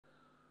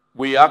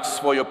We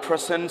ask for your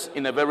presence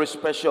in a very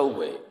special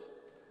way.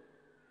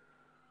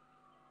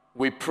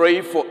 We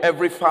pray for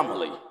every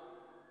family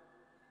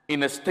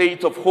in a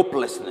state of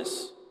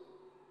hopelessness,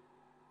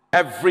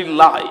 every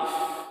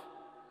life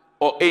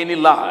or any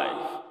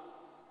life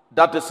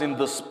that is in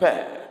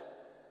despair,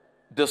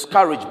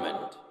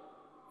 discouragement,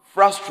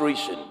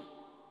 frustration,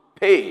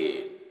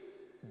 pain,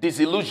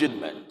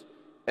 disillusionment,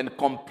 and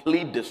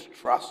complete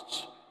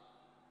distrust.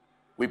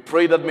 We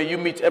pray that may you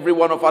meet every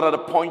one of us at the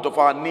point of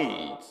our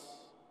needs.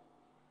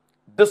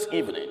 This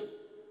evening,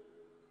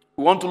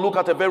 we want to look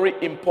at a very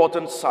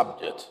important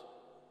subject.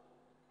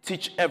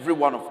 Teach every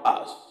one of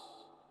us.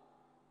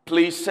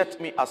 Please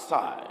set me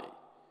aside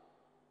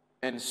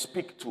and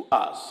speak to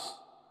us.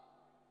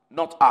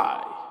 Not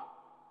I,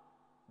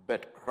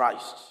 but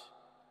Christ.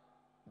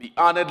 Be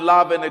honored,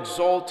 loved, and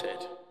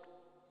exalted.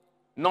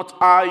 Not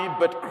I,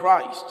 but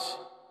Christ.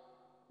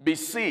 Be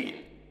seen,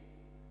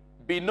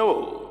 be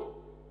known,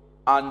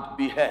 and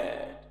be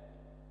heard.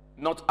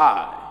 Not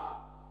I,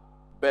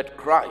 but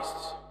Christ.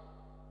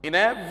 In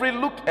every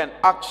look and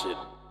action,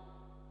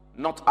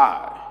 not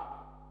I,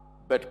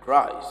 but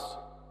Christ.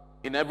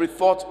 In every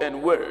thought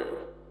and word,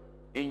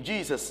 in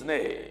Jesus'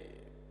 name,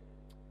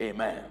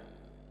 amen.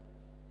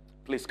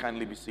 Please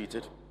kindly be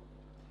seated.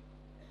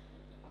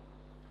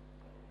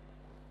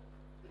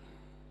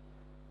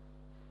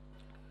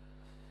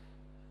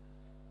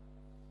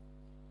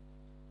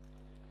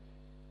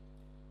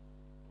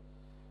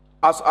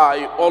 As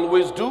I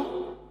always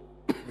do,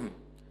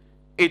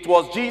 it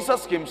was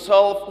Jesus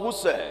himself who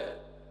said,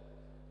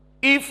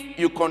 "If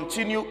you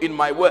continue in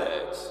my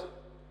words,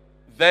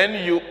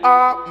 then you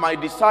are my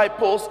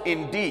disciples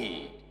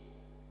indeed,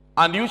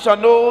 and you shall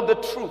know the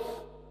truth,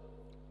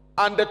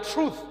 and the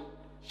truth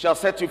shall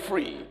set you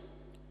free.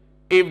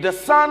 If the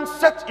Son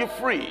sets you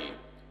free,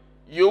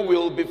 you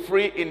will be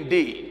free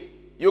indeed."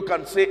 You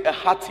can say a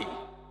hearty,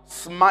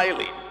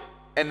 smiling,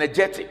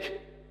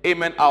 energetic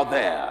amen out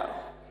there.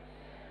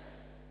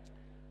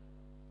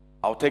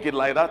 I'll take it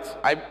like that.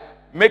 I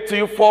make to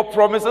you 4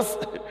 promises.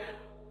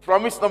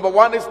 Promise number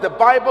 1 is the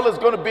Bible is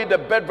going to be the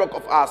bedrock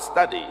of our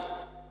study.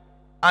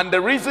 And the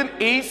reason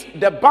is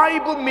the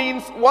Bible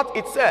means what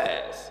it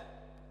says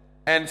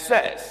and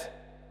says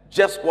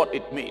just what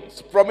it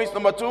means. Promise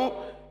number 2,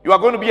 you are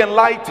going to be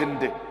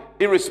enlightened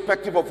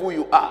irrespective of who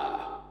you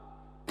are.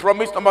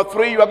 Promise number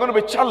 3, you are going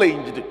to be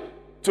challenged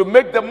to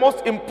make the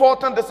most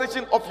important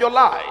decision of your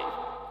life.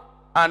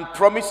 And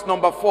promise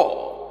number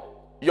 4,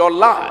 your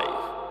life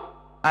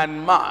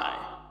and mine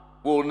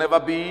will never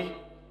be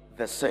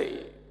the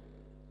same.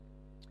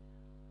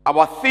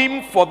 Our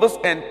theme for this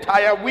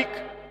entire week: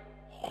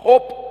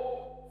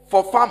 hope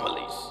for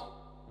families.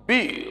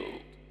 Build,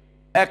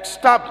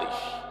 establish,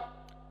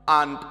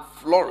 and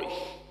flourish.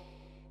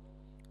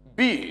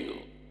 Build,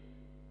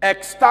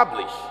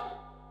 establish,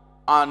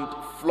 and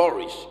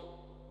flourish.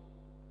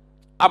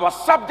 Our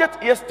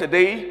subject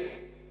yesterday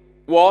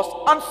was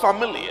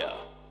unfamiliar,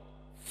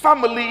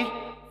 family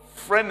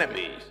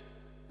frenemies.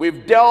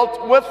 We've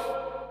dealt with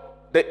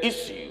the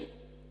issue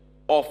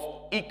of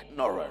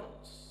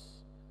ignorance.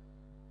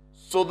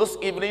 So this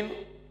evening,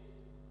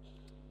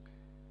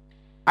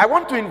 I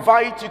want to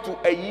invite you to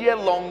a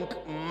year-long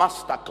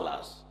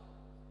masterclass.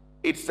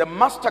 It's a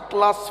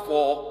masterclass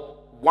for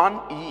 1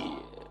 year.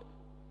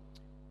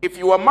 If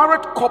you are a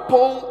married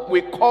couple,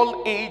 we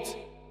call it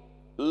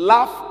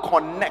Love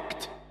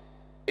Connect.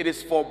 It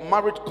is for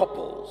married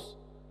couples.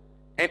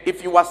 And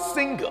if you are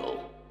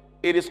single,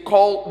 it is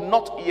called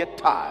Not Yet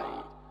Tied.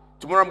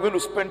 Tomorrow I'm going to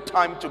spend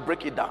time to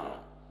break it down.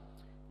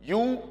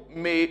 You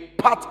may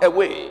part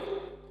away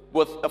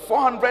with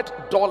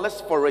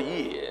 $400 for a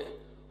year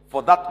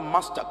for that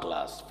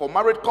masterclass. For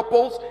married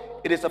couples,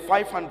 it is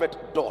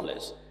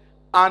 $500.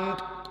 And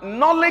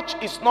knowledge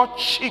is not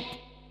cheap.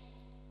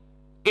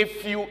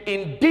 If you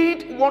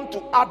indeed want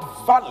to add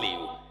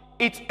value,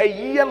 it's a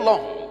year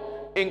long,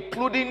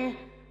 including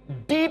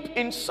deep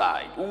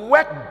insight,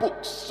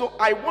 workbooks. So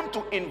I want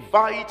to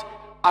invite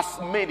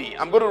as many.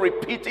 I'm going to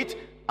repeat it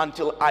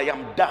until I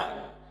am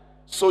done.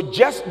 So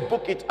just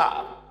book it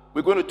up.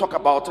 We're going to talk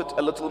about it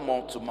a little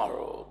more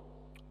tomorrow.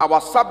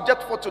 Our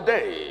subject for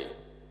today: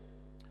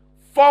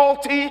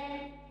 faulty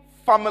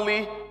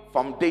family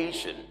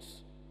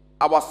foundations.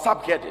 Our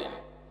subheading: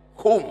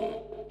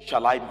 whom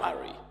shall I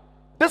marry?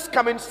 This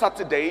coming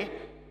Saturday,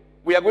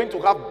 we are going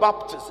to have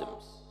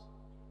baptisms.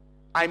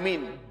 I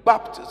mean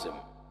baptism.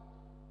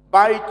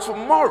 By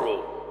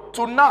tomorrow,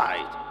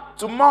 tonight,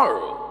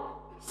 tomorrow,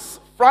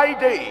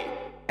 Friday,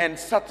 and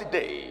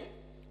Saturday,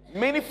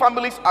 many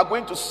families are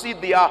going to see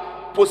their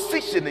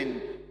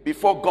positioning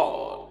before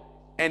God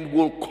and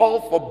will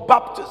call for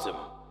baptism.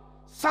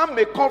 Some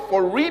may call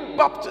for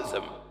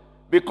rebaptism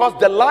because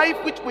the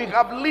life which we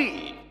have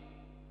lived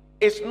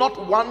is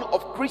not one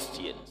of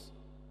Christians.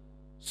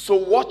 So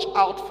watch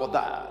out for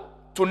that.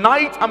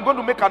 Tonight, I'm going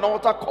to make an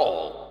altar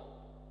call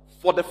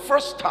for the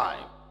first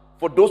time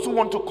for those who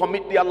want to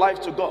commit their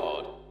lives to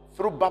God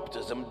through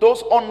baptism.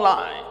 Those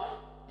online,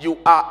 you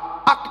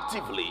are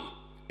actively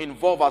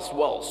involved as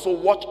well. So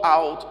watch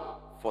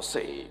out for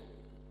save.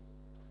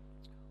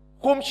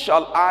 whom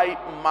shall I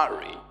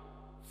marry?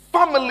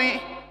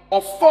 Family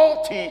of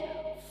faulty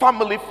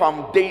family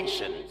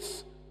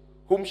foundations,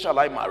 whom shall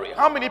I marry?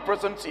 How many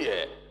persons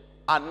here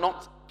are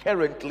not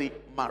currently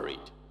married,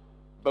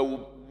 but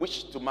will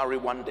wish to marry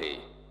one day?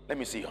 Let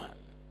me see your hand.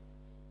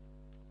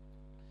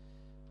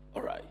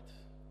 All right.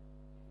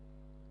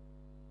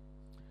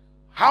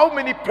 How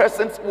many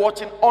persons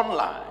watching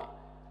online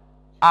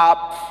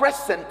are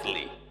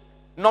presently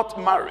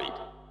not married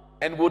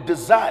and will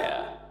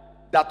desire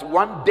that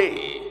one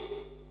day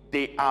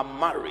they are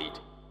married?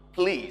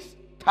 Please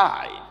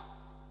type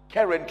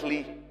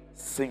currently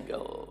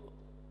single.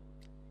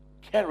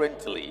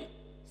 Currently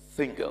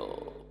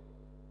single.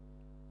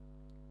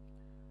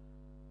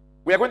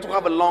 We are going to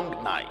have a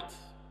long night.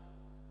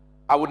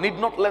 I would need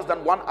not less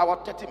than 1 hour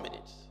 30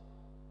 minutes.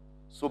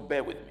 So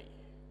bear with me.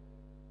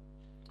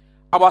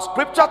 Our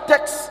scripture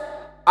texts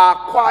are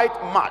quite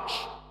much,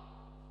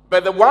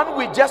 but the one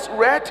we just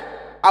read,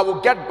 I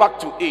will get back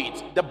to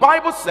it. The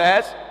Bible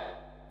says,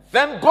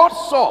 then God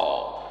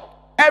saw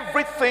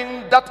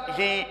everything that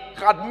he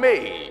had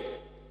made,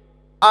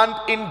 and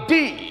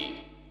indeed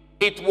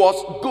it was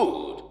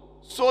good.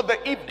 So the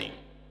evening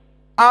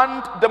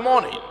and the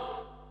morning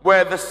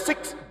were the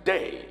sixth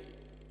day.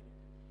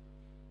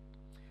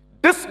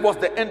 This was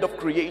the end of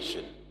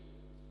creation.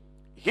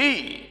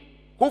 He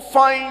who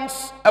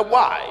finds a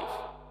wife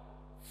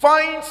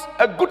finds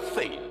a good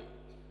thing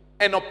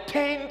and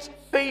obtains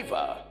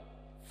favor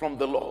from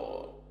the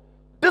Lord.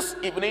 This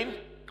evening,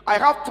 I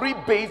have 3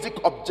 basic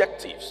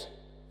objectives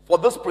for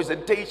this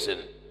presentation.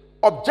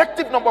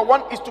 Objective number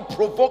 1 is to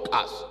provoke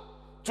us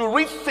to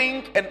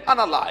rethink and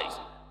analyze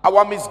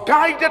our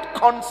misguided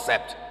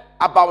concept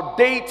about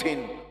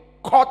dating,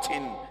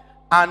 courting,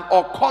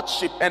 or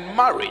courtship and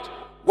marriage,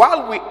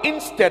 while we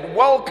instead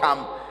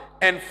welcome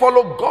and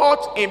follow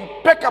God's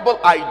impeccable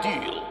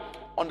ideal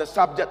on the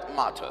subject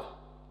matter.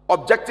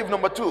 Objective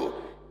number 2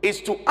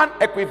 is to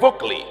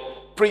unequivocally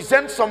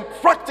present some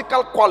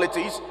practical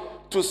qualities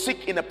to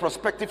seek in a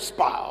prospective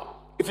spouse.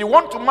 If you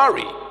want to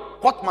marry,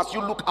 what must you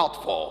look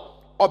out for?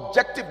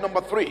 Objective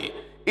number 3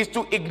 is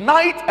to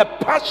ignite a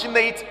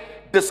passionate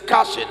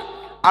discussion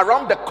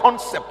around the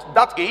concept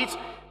that is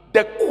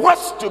the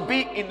quest to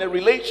be in a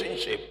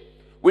relationship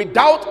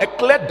without a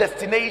clear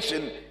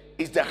destination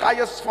is the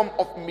highest form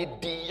of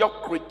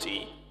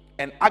mediocrity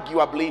and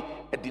arguably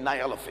a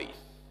denial of faith.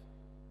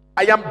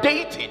 I am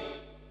dating.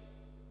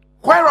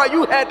 Where are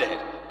you headed?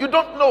 You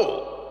don't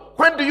know.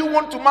 When do you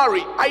want to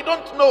marry? I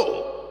don't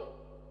know.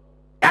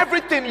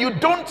 Everything you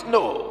don't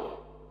know.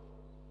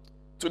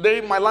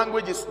 Today my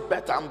language is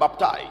better. I'm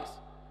baptized.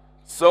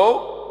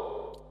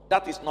 So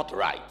that is not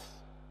right.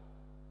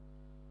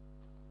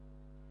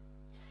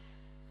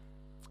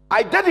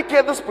 I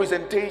dedicate this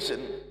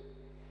presentation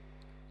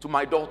to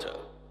my daughter.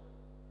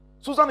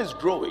 Susan is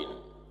growing.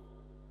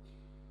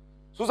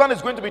 Susan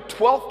is going to be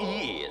 12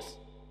 years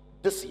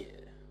this year.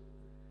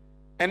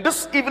 And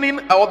this evening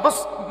or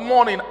this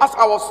morning, as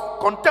I was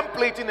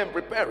contemplating and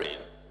preparing,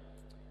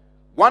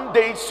 one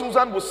day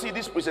Susan will see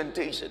this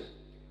presentation.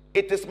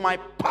 It is my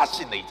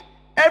passionate,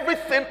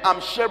 everything I'm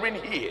sharing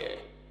here,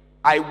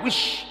 I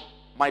wish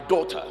my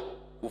daughter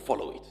will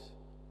follow it.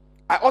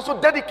 I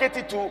also dedicate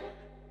it to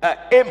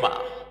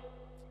Emma.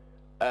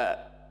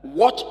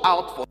 Watch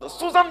out for this.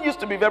 Susan used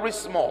to be very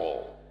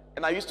small,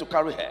 and I used to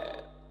carry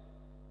her.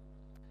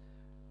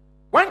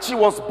 When she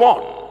was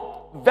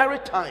born, very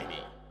tiny,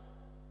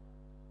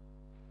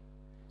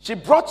 she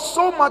brought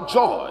so much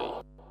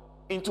joy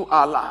into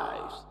our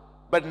lives.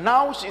 But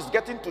now she's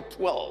getting to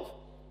 12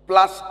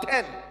 plus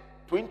 10,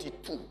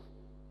 22.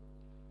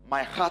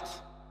 My heart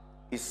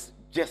is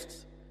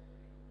just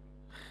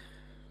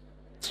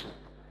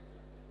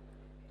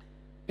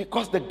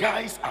because the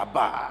guys are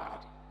bad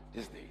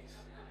these days.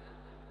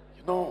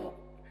 You know,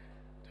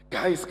 the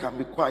guys can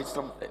be quite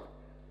something.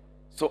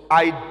 So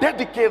I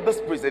dedicate this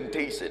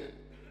presentation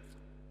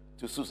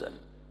to Susan.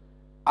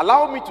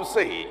 Allow me to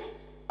say,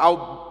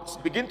 I'll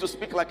begin to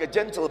speak like a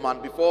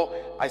gentleman before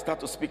I start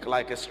to speak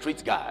like a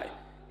street guy.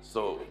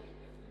 So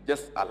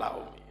just allow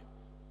me.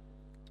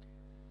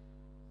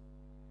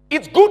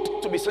 It's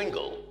good to be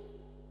single.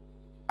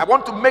 I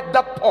want to make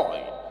that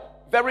point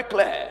very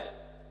clear.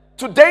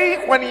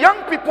 Today, when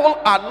young people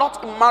are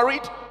not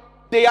married,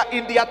 they are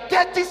in their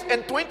 30s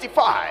and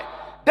 25,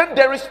 then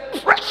there is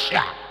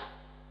pressure.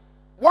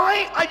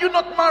 Why are you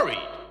not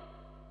married?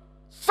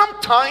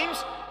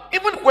 Sometimes,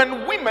 even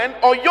when women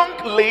or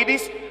young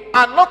ladies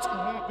are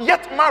not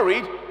yet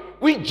married,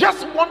 we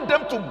just want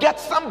them to get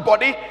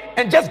somebody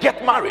and just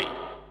get married.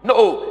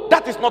 No,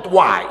 that is not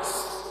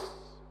wise.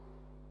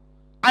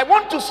 I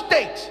want to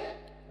state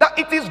that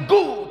it is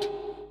good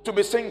to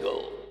be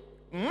single.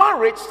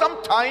 Marriage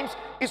sometimes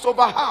is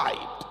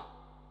overhyped,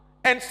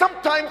 and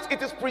sometimes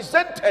it is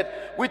presented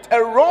with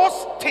a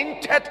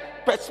rose-tinted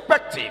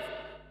perspective,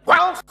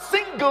 while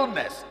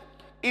singleness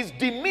is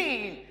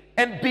demeaned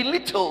and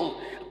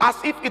belittled as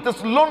if it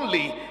is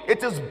lonely,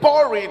 it is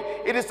boring,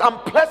 it is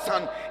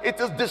unpleasant, it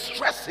is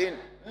distressing.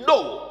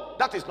 No,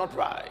 that is not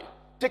right.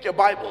 Take your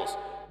Bibles.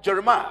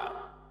 Jeremiah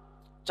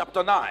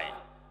chapter 9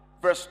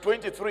 verse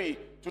 23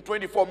 to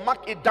 24.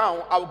 Mark it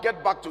down. I'll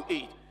get back to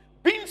it.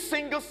 Being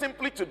single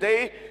simply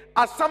today,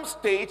 at some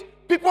stage,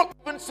 people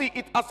even see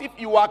it as if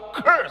you are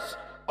cursed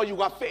or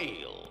you are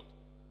failed.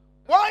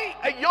 Why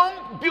a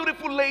young,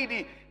 beautiful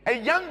lady, a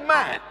young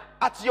man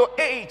at your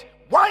age,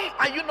 why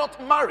are you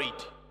not married?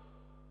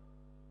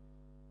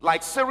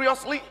 Like,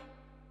 seriously?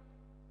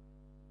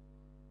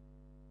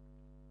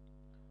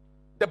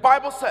 The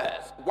Bible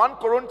says, 1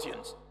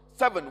 Corinthians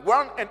 7,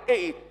 1 and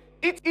 8,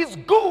 it is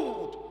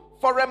good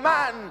for a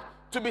man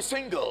to be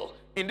single.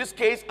 In this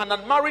case, an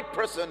unmarried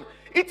person.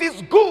 It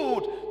is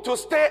good to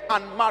stay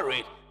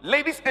unmarried.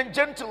 Ladies and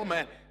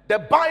gentlemen, the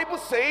Bible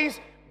says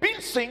being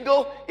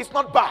single is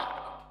not bad.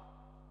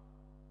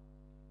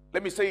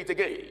 Let me say it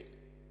again.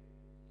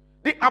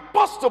 The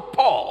Apostle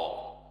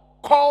Paul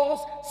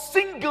calls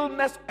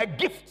singleness a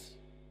gift.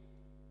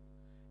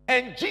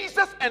 And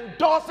Jesus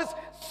endorses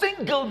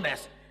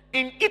singleness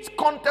in its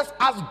context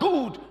as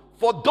good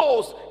for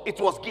those it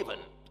was given.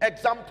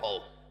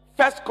 Example,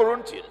 1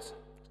 Corinthians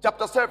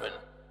chapter 7,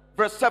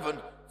 verse 7.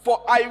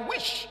 For I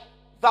wish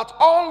that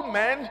all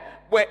men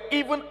were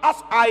even as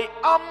I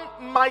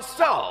am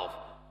myself,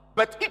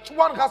 but each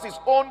one has his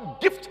own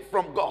gift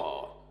from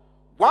God.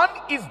 One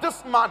is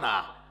this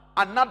manner,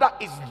 another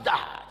is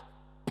that.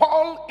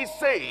 Paul is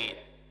saying,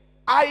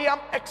 I am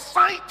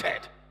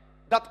excited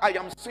that I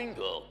am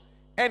single.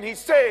 And he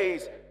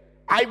says,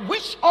 I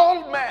wish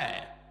all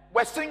men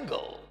were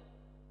single,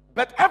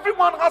 but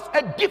everyone has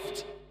a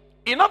gift.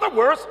 In other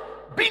words,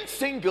 being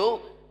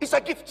single is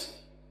a gift.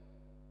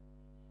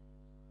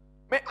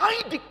 May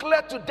I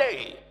declare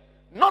today,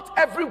 not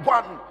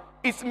everyone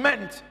is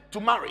meant to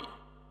marry.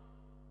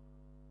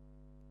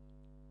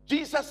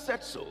 Jesus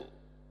said so.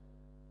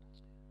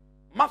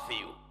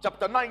 Matthew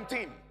chapter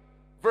 19,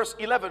 verse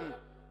 11.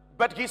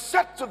 But he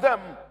said to them,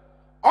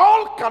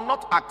 all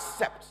cannot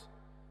accept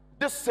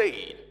this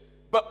saying,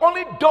 but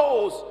only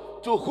those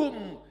to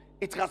whom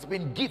it has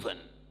been given.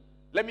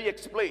 Let me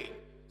explain.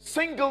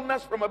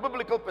 Singleness from a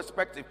biblical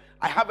perspective.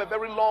 I have a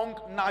very long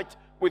night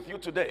with you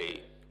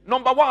today.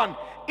 Number one,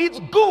 it's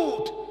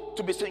good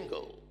to be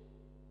single.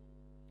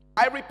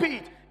 I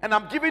repeat, and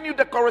I'm giving you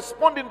the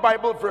corresponding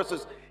Bible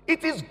verses.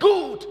 It is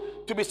good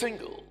to be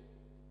single.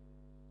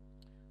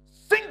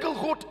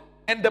 Singlehood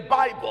and the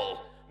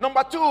Bible.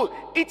 Number two,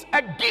 it's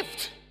a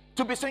gift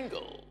to be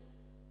single.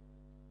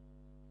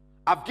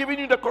 I've given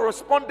you the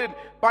corresponding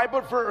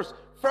Bible verse,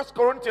 1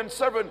 Corinthians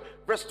 7,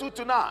 verse 2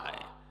 to 9.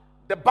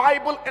 The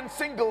Bible and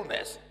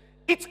singleness.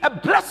 It's a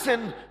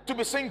blessing to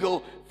be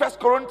single. 1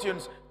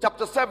 Corinthians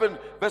chapter 7,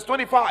 verse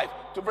 25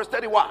 to verse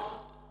 31.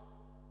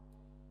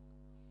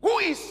 Who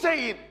is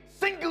saying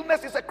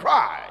singleness is a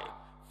cry?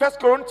 1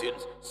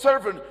 Corinthians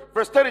 7,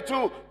 verse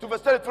 32 to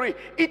verse 33.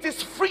 It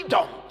is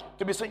freedom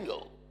to be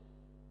single.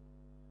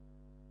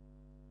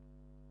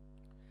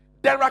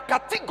 There are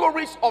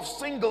categories of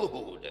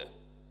singlehood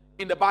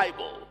in the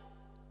Bible.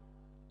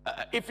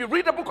 If you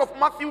read the book of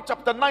Matthew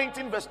chapter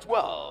 19, verse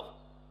 12.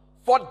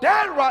 For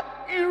there are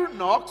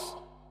eunuchs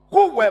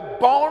who were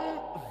born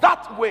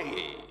that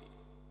way,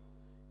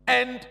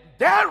 and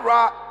there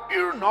are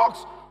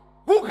eunuchs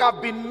who have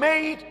been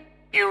made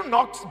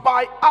eunuchs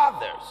by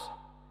others,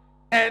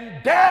 and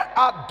there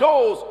are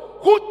those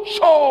who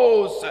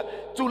chose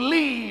to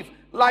live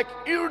like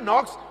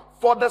eunuchs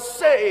for the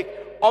sake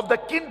of the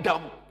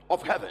kingdom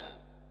of heaven.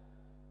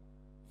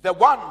 The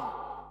one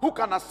who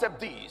can accept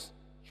these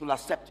should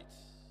accept it.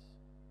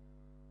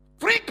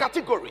 Three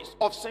categories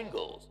of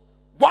singles.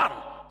 One,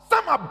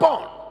 some are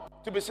born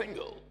to be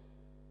single.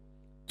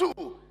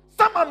 Two,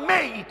 some are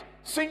made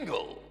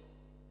single.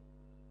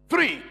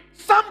 Three,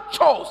 some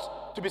chose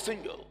to be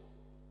single.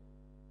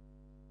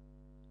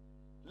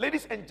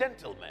 Ladies and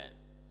gentlemen,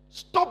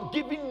 stop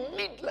giving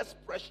needless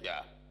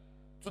pressure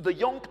to the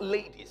young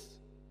ladies,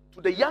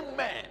 to the young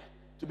men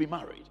to be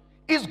married.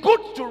 It's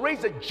good to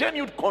raise a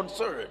genuine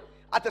concern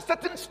at a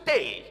certain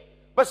stage,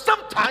 but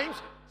sometimes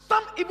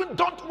some even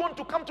don't want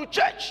to come to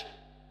church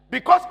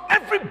because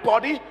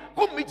everybody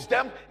who meets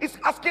them is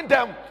asking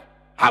them,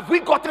 have we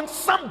gotten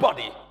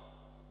somebody?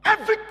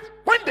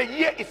 When the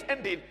year is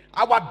ending,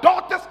 our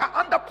daughters are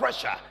under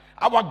pressure,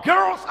 our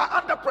girls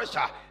are under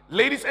pressure.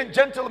 Ladies and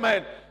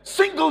gentlemen,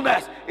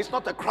 singleness is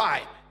not a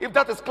crime. If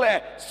that is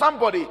clear,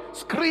 somebody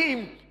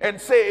scream and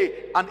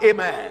say an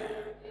amen.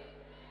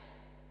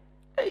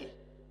 Hey,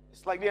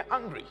 it's like they're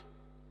angry.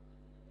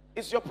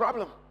 It's your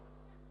problem.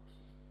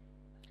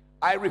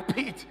 I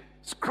repeat,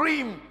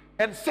 scream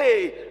and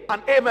say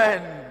an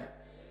amen.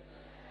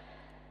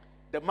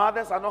 The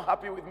mothers are not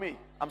happy with me.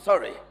 I'm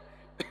sorry.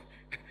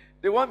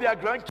 They want their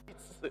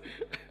grandkids.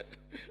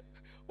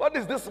 What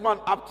is this man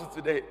up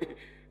to today?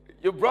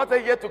 You brought her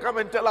here to come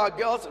and tell our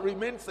girls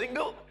remain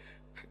single?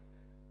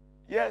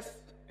 Yes.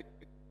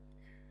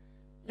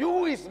 You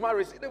who is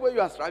married, see the way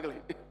you are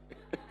struggling.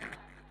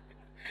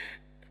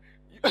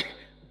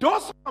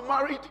 Those who are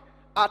married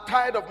are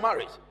tired of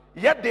marriage,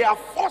 yet they are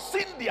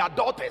forcing their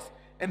daughters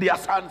and their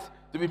sons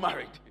to be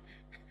married.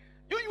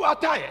 You are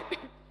tired.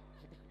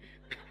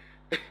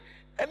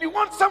 And you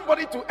want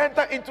somebody to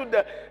enter into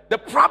the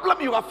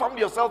problem you have found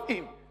yourself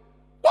in.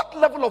 What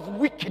level of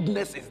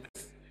wickedness is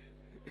this?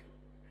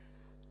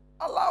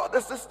 Allow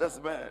the sisters,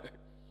 man.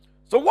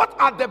 So what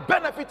are the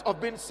benefits of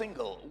being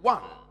single?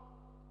 One,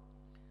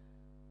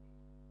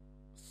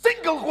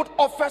 singlehood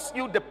offers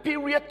you the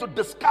period to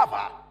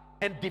discover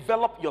and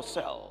develop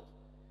yourself.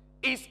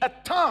 It's a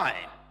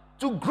time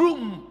to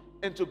groom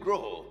and to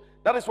grow.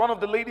 That is one of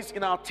the ladies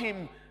in our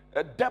team,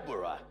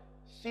 Deborah.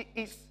 She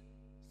is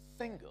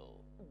single,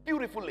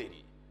 beautiful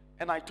lady.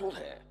 And I told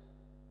her,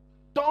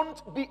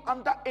 don't be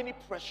under any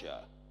pressure.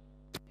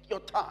 Take your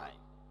time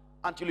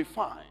until you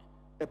find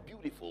a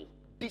beautiful,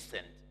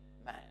 decent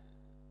man.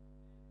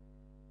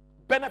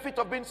 Benefit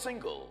of being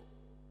single.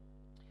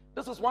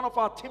 This is one of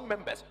our team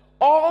members.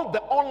 All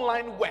the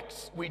online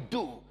works we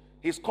do,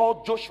 he's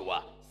called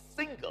Joshua,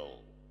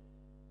 single.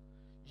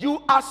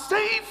 You are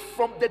safe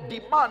from the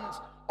demands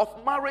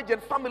of marriage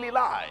and family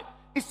life.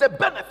 It's a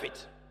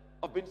benefit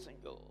of being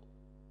single.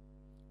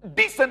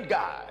 Decent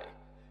guy,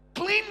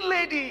 clean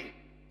lady,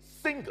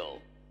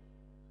 single.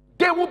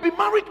 They will be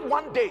married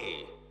one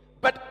day,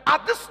 but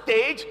at this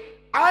stage,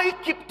 I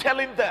keep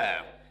telling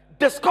them,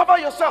 discover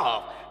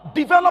yourself,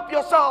 develop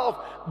yourself,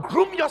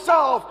 groom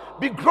yourself,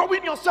 be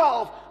growing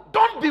yourself.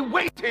 Don't be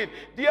waiting.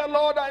 Dear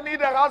Lord, I need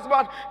a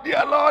husband.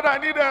 Dear Lord, I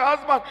need a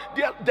husband.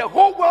 The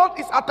whole world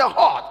is at the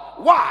heart.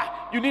 Why?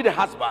 You need a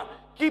husband.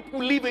 Keep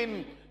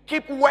living,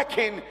 keep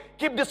working,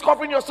 keep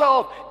discovering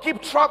yourself,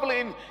 keep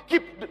traveling,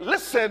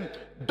 listen.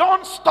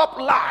 Don't stop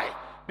life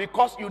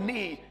because you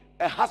need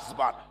a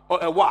husband or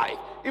a wife.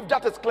 If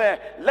that is clear,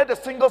 let the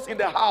singles in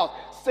the house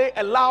say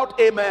a loud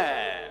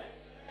amen.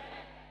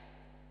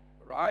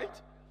 Right?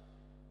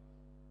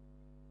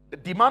 The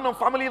demand on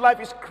family life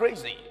is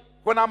crazy.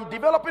 When I'm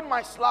developing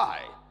my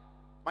slide,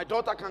 my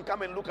daughter can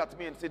come and look at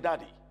me and say,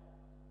 Daddy,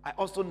 I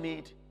also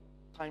need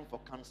time for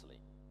counseling.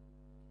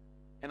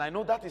 And I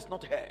know that is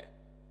not her.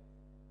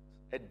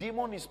 A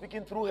demon is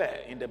speaking through her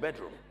in the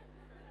bedroom.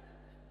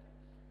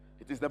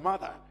 It is the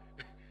mother.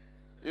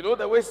 You know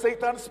the way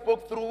Satan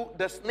spoke through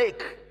the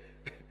snake.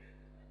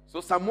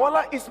 So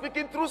Samuela is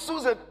speaking through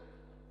Susan.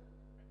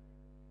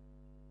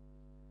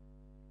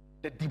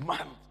 The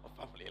demand of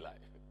family life.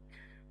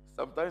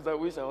 Sometimes I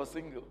wish I was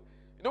single.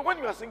 You know, when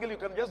you are single, you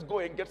can just go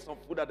and get some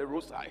food at the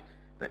roadside.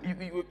 Then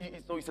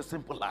so it's a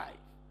simple life.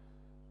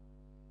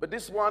 But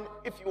this one,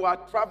 if you are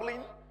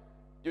traveling,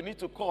 you need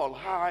to call.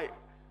 Hi,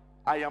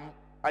 I am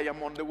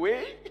on the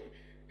way.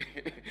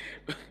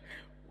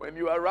 When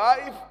you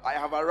arrive, I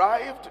have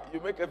arrived.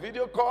 You make a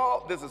video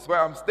call. This is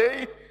where I'm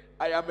staying.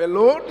 I am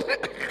alone.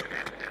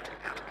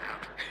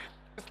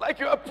 It's like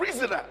you're a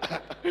prisoner.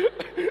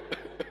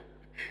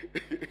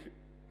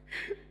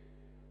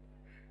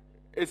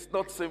 It's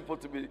not simple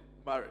to be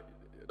married.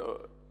 You know,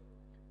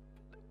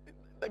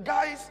 the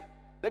guys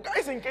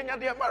in Kenya,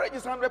 their marriage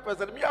is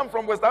 100%. Me, I'm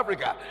from West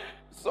Africa,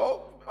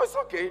 so it's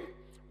okay.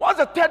 What's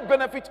the third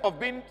benefit of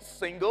being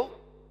single?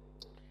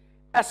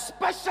 A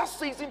special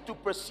season to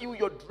pursue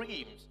your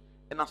dreams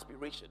and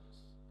aspirations.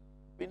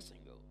 Being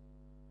single.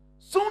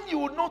 Soon you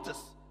will notice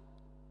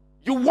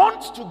you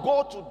want to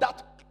go to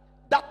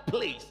that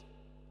place,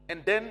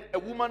 and then a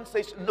woman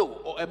says no,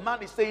 or a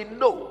man is saying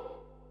no.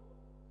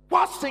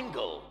 While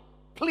single,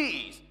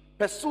 please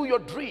pursue your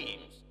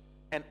dreams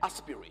and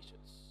aspirations.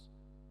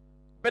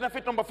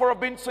 Benefit number 4 of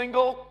being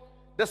single.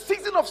 The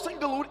season of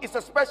singlehood is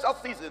a special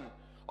season,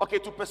 okay,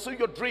 to pursue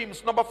your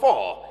dreams. Number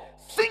 4,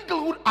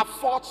 singlehood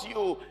affords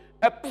you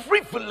a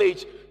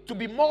privilege to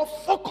be more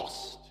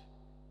focused.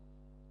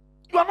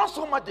 You are not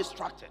so much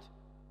distracted.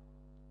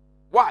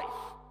 Wife,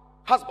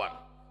 husband,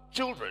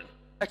 children,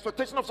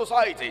 expectation of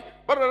society,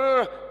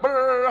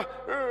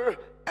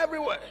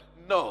 everywhere.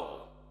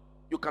 No,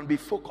 you can be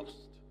focused.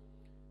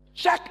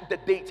 Check the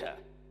data.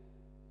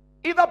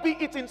 Either be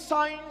it in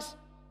science,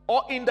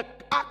 or in the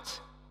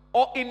art,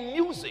 or in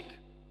music,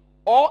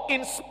 or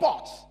in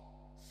sports.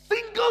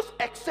 Singles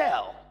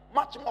excel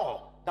much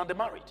more than the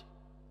married.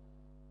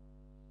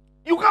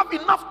 You have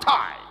enough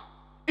time.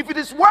 If it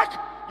is work,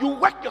 you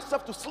work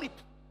yourself to sleep.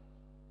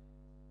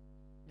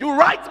 You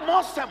write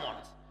more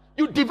sermons.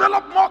 You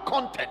develop more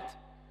content.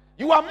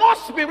 You are more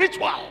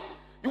spiritual.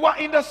 You are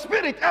in the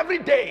spirit every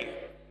day.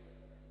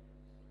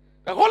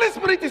 The Holy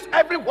Spirit is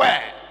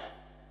everywhere.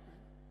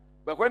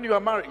 But when you are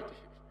married,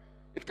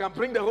 it can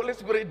bring the Holy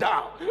Spirit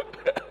down.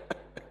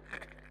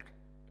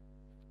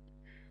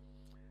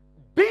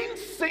 Being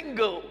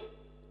single,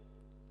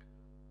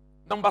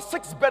 number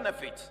 6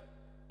 benefit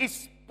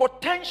is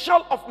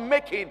potential of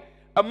making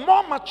a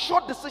more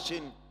mature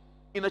decision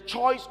in a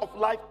choice of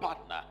life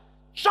partner.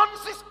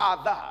 Chances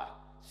are there.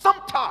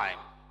 Sometime,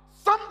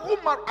 some who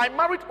I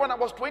married when I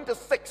was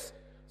 26,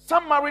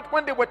 some married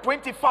when they were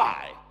 25.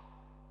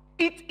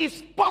 It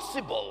is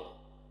possible,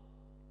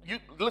 you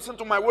listen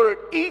to my word,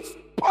 it's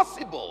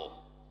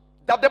possible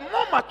that the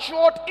more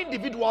matured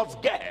individuals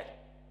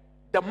get,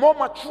 the more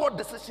mature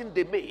decision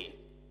they make.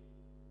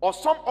 Or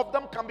some of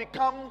them can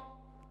become,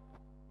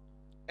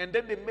 and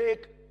then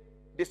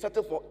they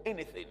settle for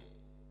anything,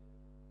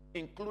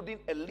 including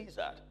a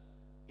lizard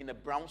in a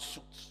brown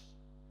suit.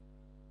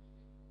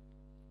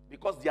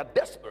 Because they are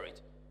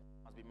desperate,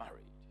 must be married.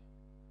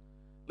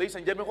 Ladies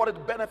and gentlemen, what is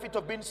the benefit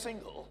of being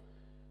single?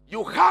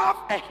 You have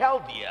a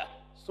healthier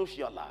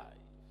social life.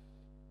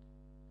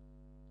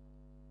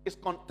 It's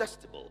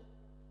contestable.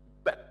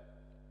 But,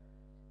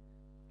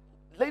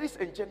 ladies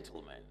and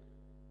gentlemen,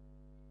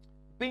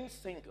 being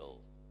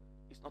single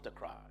is not a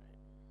crime.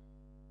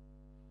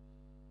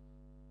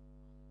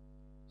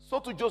 So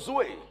to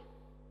Josue,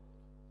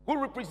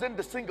 who represent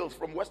the singles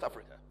from West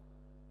Africa,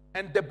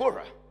 and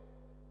Deborah,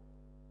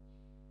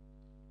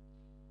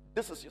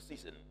 this is your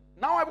season.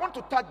 Now I want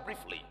to touch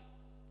briefly.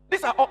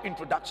 These are all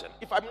introduction.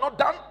 If I'm not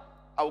done,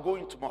 I'll go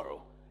in tomorrow.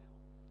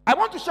 I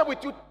want to share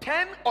with you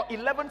 10 or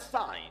 11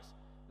 signs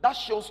that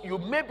shows you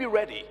may be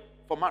ready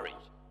for marriage.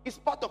 It's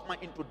part of my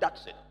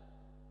introduction.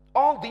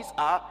 All these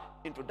are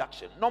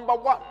introduction. Number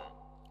one,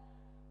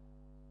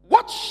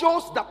 what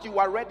shows that you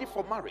are ready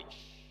for marriage?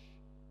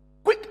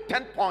 Quick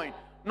 10 point.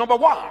 Number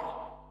one,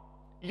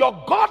 your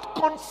God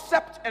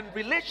concept and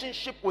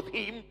relationship with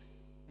him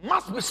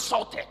must be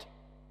sorted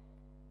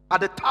at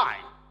the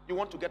time you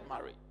want to get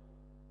married.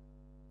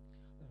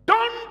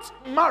 Don't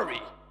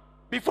marry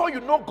before you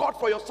know God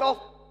for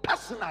yourself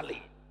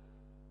personally.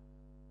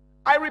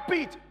 I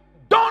repeat,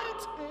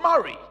 don't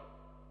marry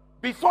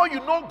before you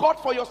know God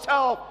for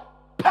yourself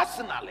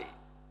personally.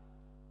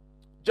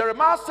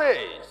 Jeremiah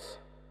says,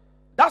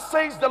 "Thus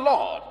says the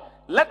Lord,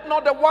 let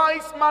not the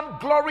wise man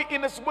glory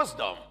in his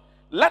wisdom,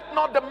 let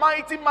not the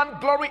mighty man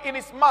glory in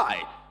his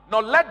might,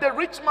 nor let the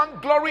rich man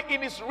glory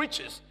in his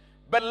riches,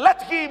 but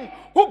let him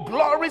who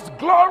glories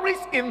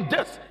in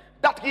this,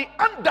 that he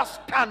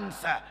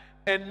understands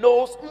and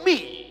knows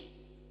me."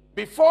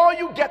 Before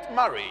you get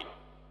married,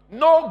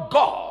 know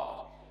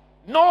God,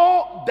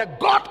 know the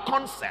God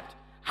concept,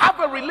 have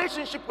a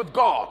relationship with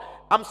God.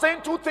 I'm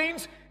saying two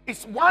things.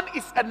 One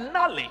is a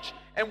knowledge,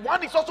 and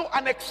one is also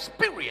an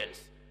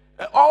experience,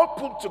 all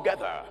put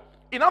together.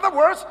 In other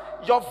words,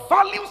 your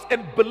values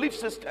and belief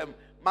system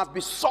must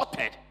be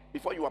sorted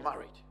before you are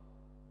married.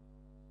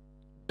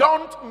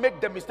 Don't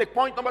make the mistake.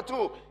 Point number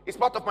two is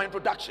part of my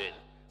introduction.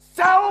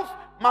 Self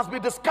must be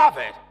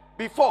discovered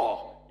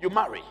before you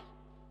marry.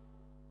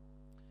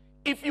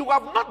 If you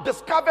have not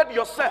discovered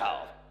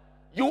yourself,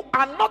 you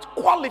are not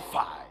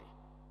qualified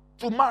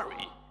to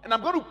marry. And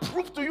I'm going to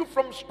prove to you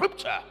from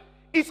scripture,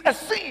 it's a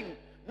sin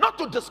not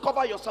to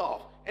discover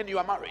yourself and you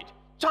are married.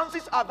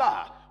 Chances are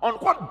there. On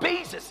what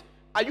basis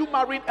are you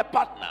marrying a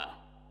partner?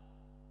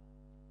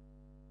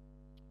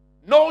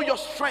 Know your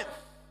strength.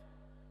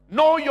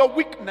 Know your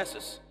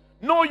weaknesses.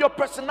 Know your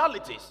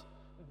personalities.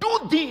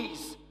 Do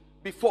these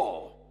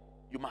before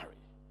you marry.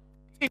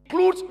 It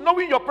includes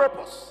knowing your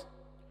purpose,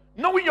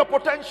 knowing your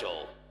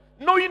potential,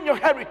 knowing your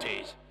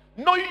heritage,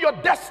 knowing your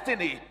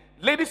destiny.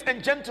 Ladies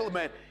and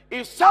gentlemen,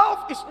 if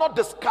self is not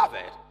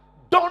discovered,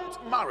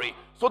 don't marry.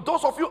 So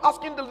those of you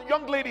asking the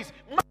young ladies,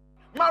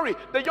 marry,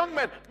 the young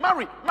men,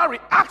 marry.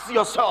 Ask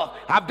yourself,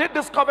 have they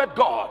discovered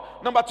God?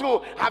 Number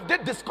two, have they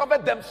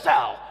discovered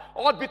themselves?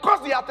 Or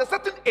because they are at a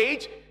certain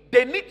age,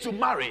 they need to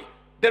marry.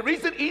 The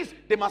reason is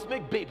they must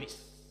make babies.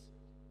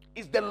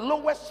 It's the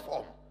lowest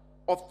form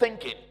of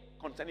thinking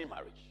concerning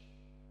marriage.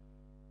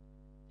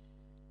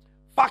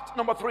 Fact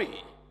number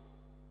three,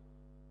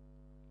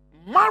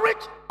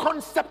 marriage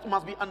concept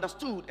must be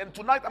understood. And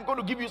tonight I'm going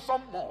to give you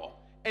some more.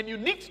 And you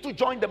need to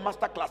join the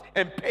master class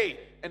and pay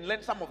and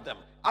learn some of them.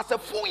 As a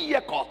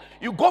full-year course,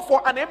 you go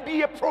for an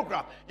MBA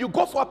program, you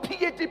go for a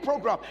PhD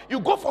program,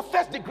 you go for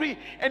first degree,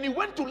 and you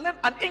went to learn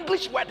an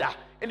English weather,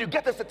 and you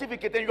get a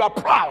certificate, and you are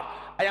proud.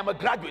 I am a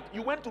graduate.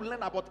 You went to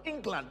learn about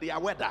England, their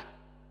weather.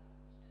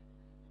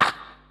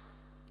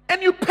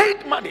 And you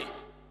paid money.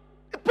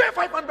 You pay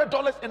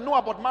 $500 and know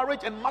about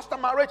marriage and master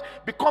marriage.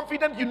 Be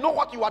confident you know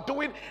what you are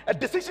doing. A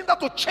decision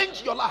that will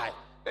change your life.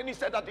 Then he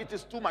said that it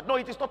is too much. No,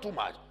 it is not too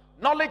much.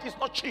 Knowledge is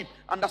not cheap.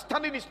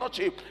 Understanding is not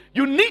cheap.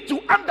 You need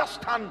to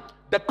understand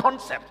the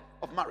concept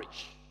of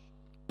marriage.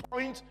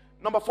 Point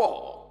number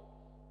four.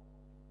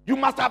 You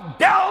must have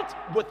dealt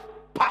with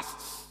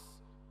pasts.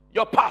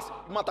 Your past,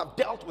 you must have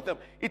dealt with them.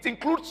 It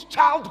includes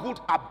childhood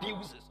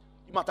abuses.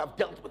 You must have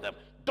dealt with them.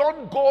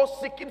 Don't go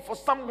seeking for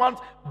someone's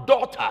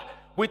daughter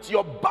with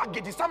your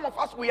baggage. Some of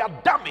us, we are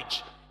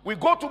damaged. We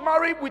go to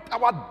marry with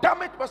our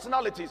damaged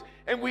personalities,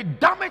 and we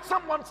damage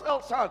someone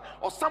else's son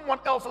or someone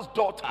else's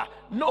daughter.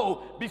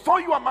 No,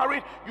 before you are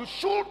married, you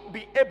should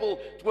be able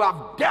to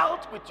have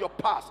dealt with your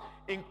past,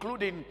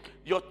 including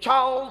your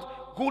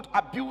childhood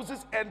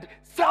abuses and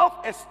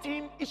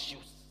self-esteem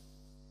issues.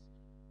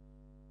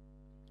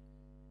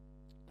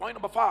 Point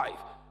number five,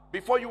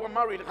 before you are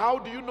married, how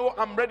do you know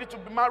I'm ready to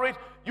be married?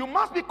 You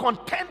must be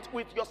content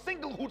with your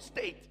singlehood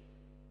state.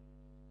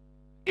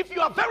 If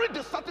you are very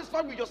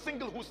dissatisfied with your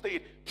singlehood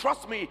state,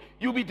 trust me,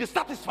 you'll be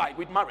dissatisfied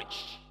with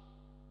marriage.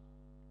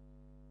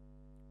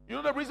 You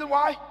know the reason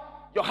why?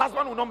 Your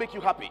husband will not make you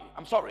happy.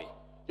 I'm sorry.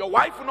 Your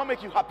wife will not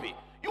make you happy.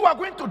 You are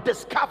going to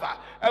discover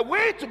a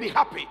way to be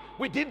happy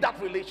within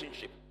that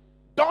relationship.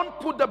 Don't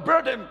put the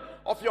burden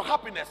of your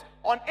happiness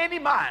on any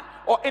man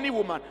or any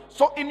woman.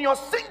 So in your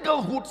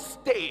singlehood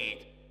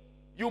state,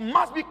 you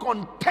must be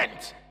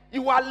content.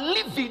 You are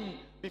living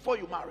before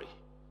you marry.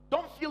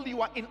 Don't feel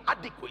you are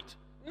inadequate.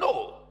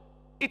 No.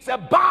 It's a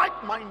bad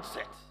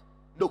mindset.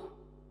 No.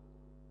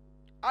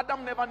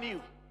 Adam never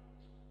knew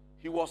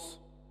he was.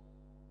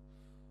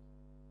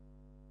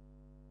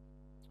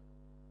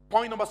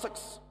 Point number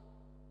 6.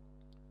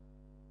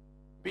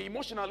 Be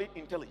emotionally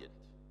intelligent.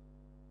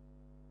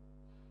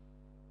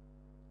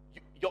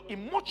 Your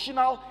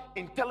emotional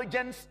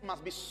intelligence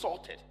must be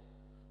sorted.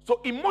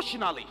 So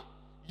emotionally,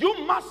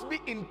 you must be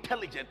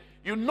intelligent.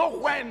 You know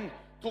when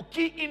to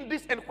key in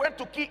this and when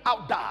to key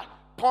out that.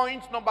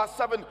 Point number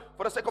 7,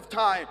 for the sake of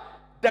time,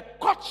 the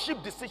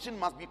courtship decision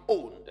must be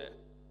owned.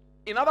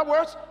 In other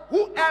words,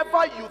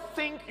 whoever you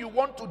think you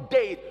want to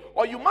date,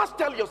 or you must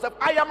tell yourself,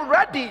 I am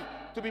ready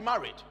to be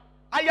married.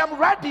 I am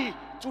ready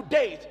to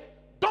date.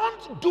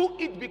 Don't do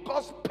it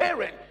because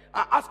parents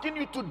are asking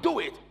you to do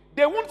it.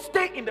 They won't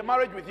stay in the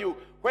marriage with you.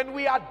 When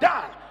we are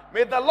done,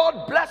 may the Lord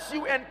bless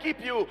you and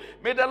keep you.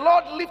 May the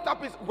Lord lift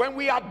up his... When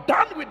we are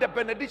done with the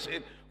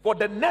benediction for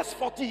the next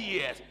 40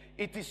 years,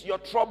 it is your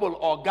trouble,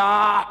 oh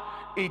God.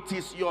 It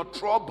is your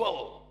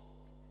trouble.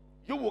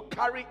 You will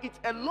carry it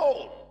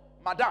alone.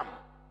 Madam,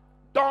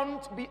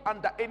 don't be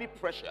under any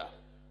pressure.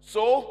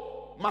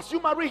 So, must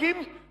you marry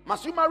him?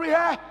 Must you marry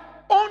her?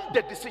 Own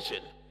the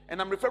decision.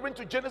 And I'm referring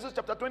to Genesis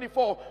chapter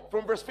 24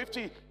 from verse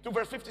 50 to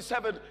verse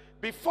 57.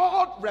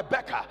 Before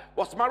Rebekah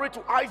was married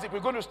to Isaac, we're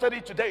going to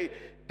study today,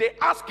 they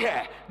asked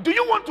her, do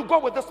you want to go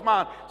with this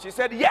man? She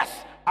said, yes,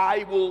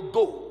 I will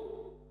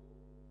go.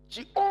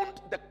 She owned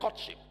the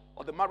courtship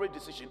or the marriage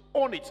decision.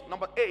 Own it.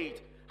 Number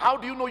 8, how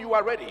do you know you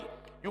are ready?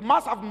 You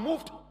must have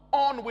moved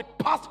on with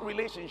past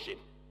relationship.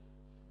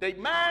 The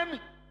man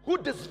who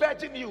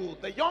disvirgin you,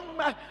 the young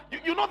man,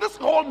 you know this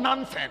whole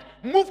nonsense.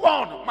 Move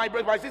on, my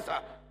brother, my sister.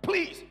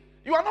 Please.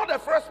 You are not the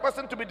first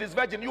person to be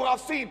disvirgin. You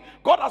have seen.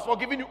 God has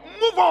forgiven you.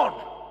 Move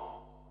on.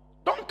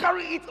 Don't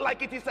carry it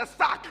like it is a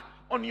sack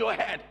on your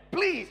head.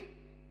 Please,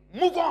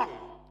 move on.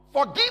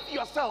 Forgive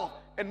yourself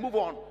and move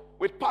on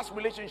with past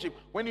relationship.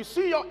 When you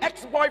see your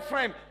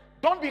ex-boyfriend,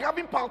 don't be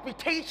having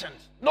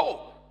palpitations.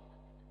 No.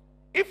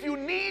 If you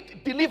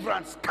need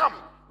deliverance, come.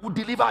 We'll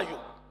deliver you.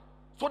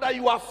 So that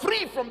you are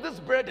free from this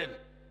burden.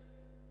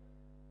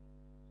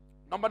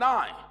 Number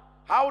 9.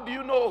 How do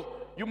you know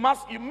you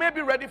may be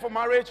ready for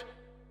marriage?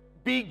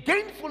 Be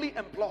gainfully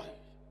employed,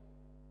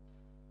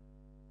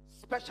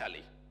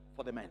 especially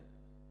for the men.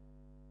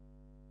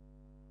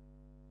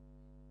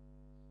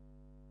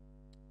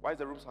 Why is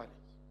the room silent?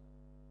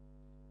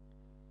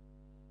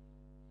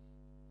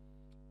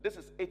 This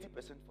is 80%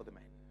 for the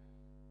men.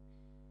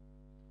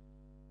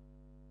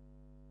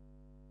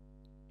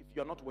 If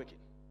you're not working,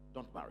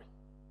 don't marry.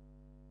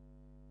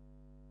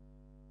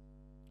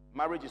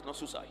 Marriage is not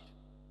suicide.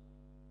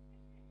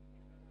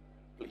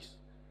 Please.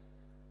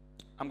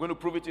 I'm going to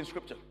prove it in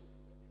scripture.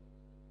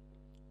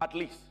 At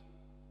least.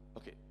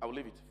 Okay, I will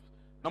leave it.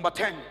 Number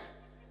 10.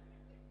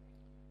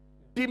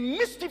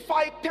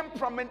 Demystify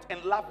temperament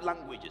and love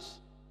languages.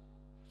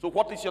 So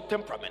what is your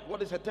temperament?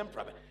 What is her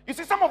temperament? You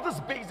see, some of these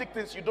basic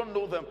things, you don't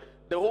know them.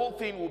 The whole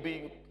thing will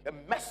be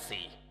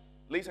messy.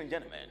 Ladies and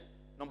gentlemen,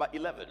 number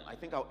 11. I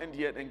think I'll end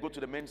here and go to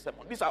the main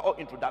sermon. These are all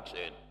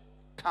introduction.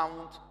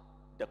 Count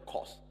the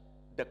cost.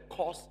 The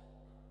cost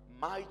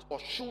might or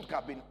should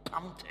have been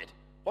counted.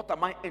 What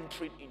am I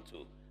entering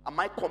into? Am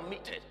I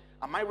committed?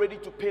 Am I ready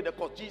to pay the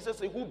cost? Jesus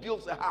said, who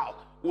builds a house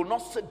will not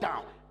sit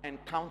down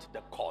and count the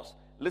cost.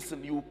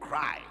 Listen, you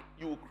cry.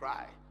 You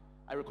cry.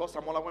 I recall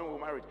Samola when we were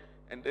married.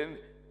 And then,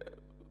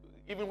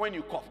 even when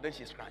you cough, then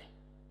she's crying.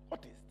 What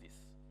is this?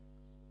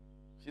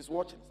 She's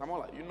watching.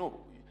 Samola, you know.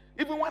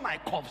 Even when I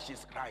cough,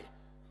 she's crying.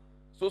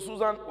 So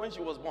Susan, when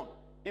she was born,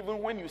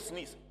 even when you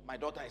sneeze, my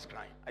daughter is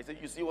crying. I said,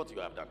 you see what you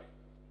have done?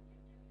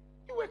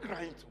 You were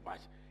crying too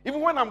much.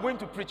 Even when I'm going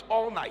to preach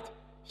all night,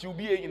 she'll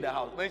be here in the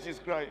house. Then she's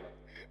crying.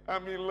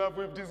 I'm in love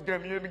with this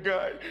Ghanaian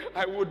guy.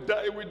 I would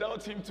die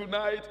without him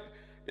tonight.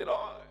 You know,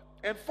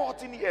 and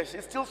 14 years,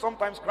 she still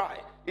sometimes cry.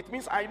 It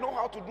means I know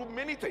how to do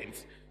many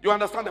things. You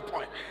understand the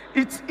point?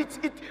 It's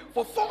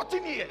for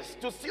 14 years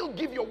to still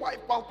give your wife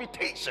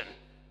palpitation.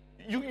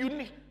 You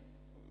need.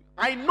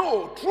 I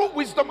know through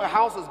wisdom a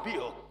house is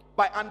built.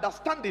 By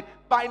understanding,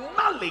 by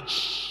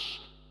knowledge,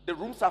 the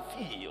rooms are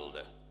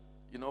filled.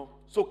 You know,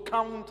 so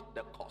count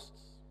the costs.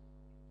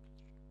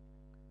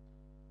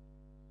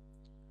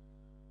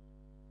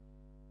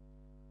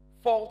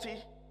 Faulty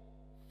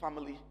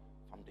family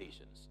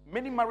foundations.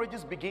 Many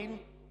marriages begin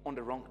on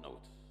the wrong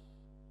note.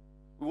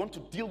 We want to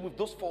deal with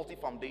those faulty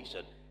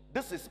foundations.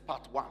 This is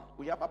part 1.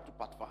 We have up to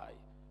part 5.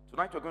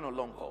 Tonight we're going to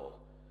long haul.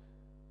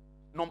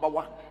 Number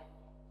 1.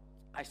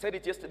 I said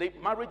it yesterday.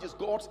 Marriage is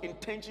God's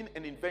intention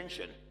and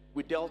invention.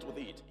 We dealt with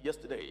it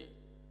yesterday.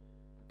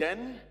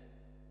 Then,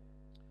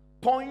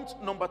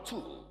 point number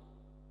 2.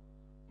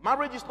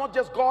 Marriage is not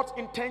just God's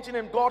intention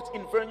and God's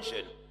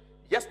invention.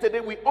 Yesterday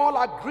we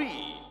all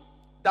agree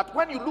that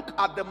when you look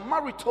at the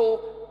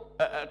marital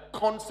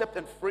concept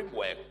and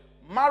framework,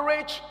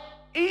 marriage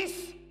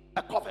is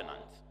a covenant.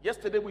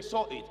 Yesterday we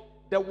saw it.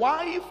 The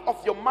wife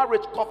of your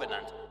marriage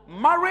covenant.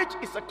 Marriage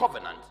is a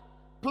covenant.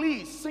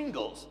 Please,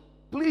 singles,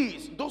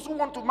 please, those who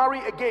want to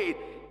marry again,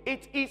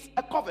 it is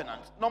a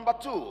covenant. Number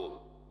 2,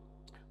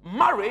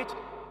 marriage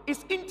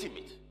is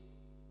intimate,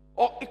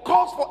 or it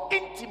calls for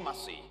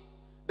intimacy.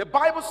 The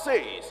Bible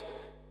says,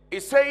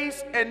 it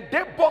says, and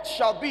they both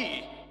shall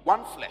be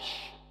one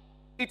flesh.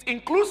 It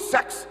includes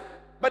sex,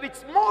 but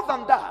it's more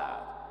than that.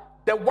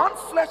 The one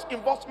flesh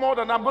involves more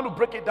than, I'm going to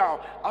break it down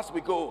as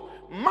we go.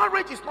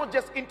 Marriage is not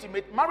just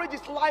intimate, marriage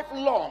is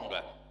lifelong.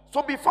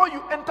 So before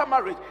you enter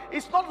marriage,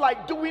 it's not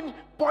like doing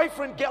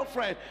boyfriend,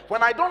 girlfriend.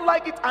 When I don't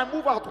like it, I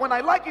move out. When I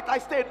like it, I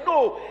stay.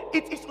 No,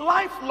 it is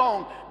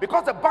lifelong,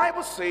 because the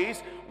Bible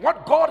says,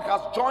 what God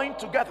has joined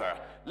together,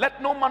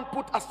 let no man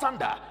put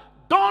asunder.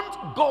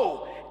 Don't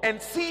go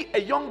and see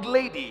a young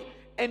lady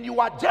and you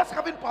are just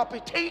having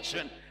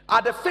palpitation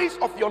at the face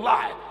of your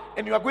life,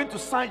 and you are going to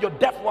sign your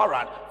death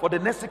warrant for the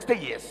next 60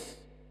 years.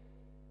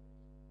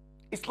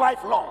 It's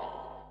lifelong.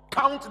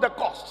 Count the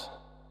cost.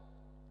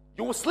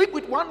 You will sleep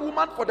with one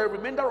woman for the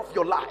remainder of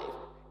your life.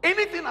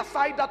 Anything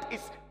aside that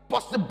is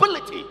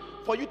possibility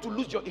for you to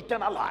lose your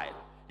eternal life.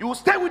 You will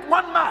stay with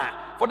one man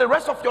for the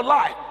rest of your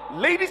life.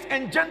 Ladies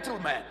and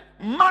gentlemen,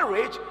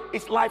 marriage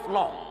is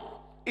lifelong.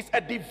 It's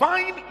a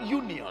divine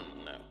union.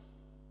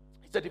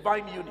 It's a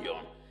divine union.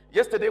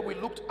 Yesterday we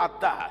looked at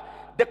that.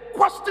 The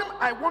question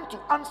I want to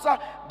answer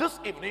this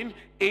evening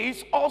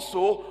is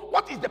also,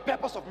 what is the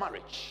purpose of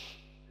marriage?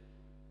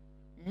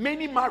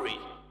 Many marry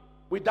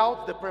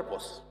without the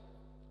purpose.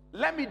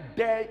 Let me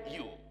dare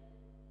you.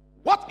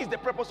 What is the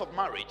purpose of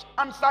marriage?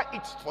 Answer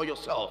it for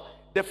yourself.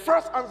 The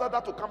first answer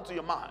that will come to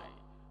your mind: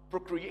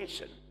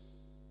 procreation,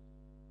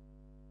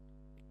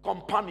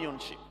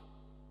 companionship.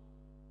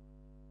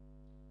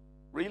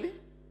 Really?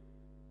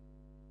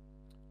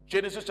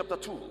 Genesis chapter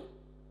 2,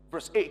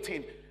 verse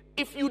 18.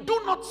 If you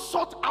do not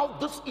sort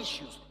out these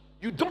issues,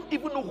 you don't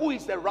even know who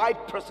is the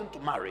right person to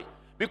marry,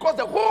 because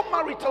the whole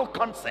marital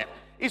concept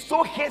is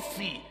so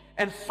hazy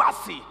and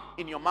fussy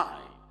in your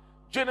mind.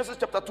 Genesis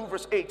chapter 2,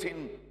 verse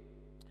 18.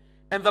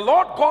 And the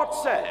Lord God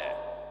said,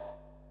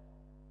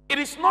 it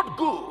is not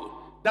good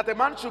that a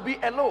man should be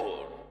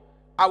alone.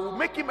 I will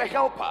make him a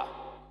helper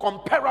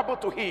comparable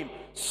to him,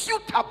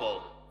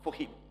 suitable for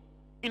him.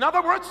 In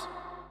other words,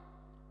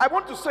 I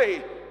want to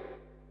say,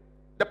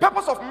 the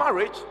purpose of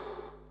marriage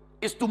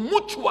is to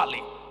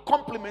mutually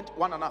complement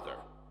one another.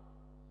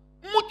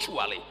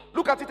 Mutually.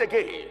 Look at it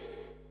again.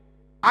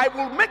 I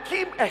will make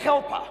him a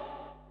helper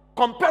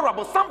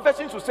comparable. Some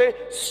versions will say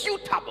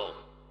suitable.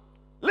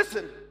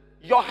 Listen,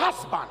 your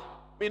husband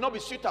may not be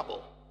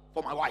suitable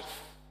for my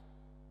wife.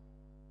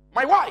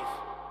 My wife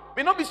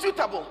may not be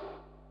suitable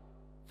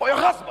for your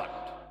husband.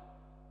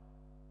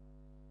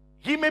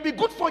 He may be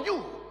good for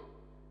you,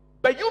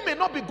 but you may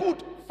not be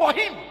good for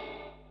him.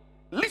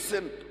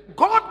 Listen,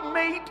 God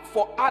made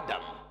for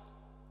Adam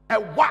a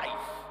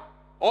wife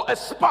or a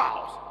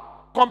spouse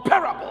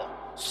comparable,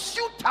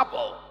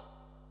 suitable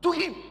to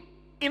him.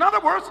 In other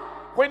words,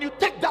 when you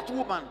take that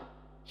woman,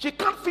 she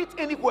can't fit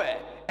anywhere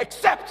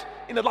except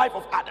in the life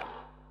of Adam.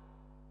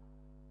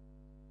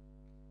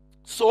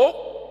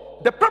 So,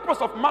 the purpose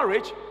of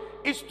marriage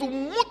is to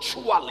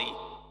mutually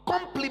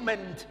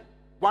complement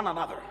one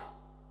another.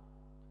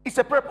 It's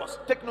a purpose.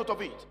 Take note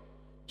of it.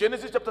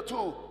 Genesis chapter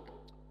 2,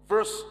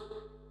 verse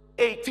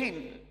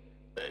 18.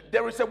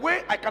 There is a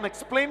way I can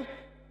explain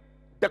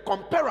the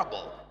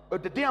comparable,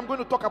 but the day I'm going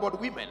to talk about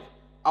women,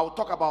 I'll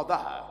talk about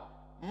that.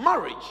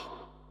 Marriage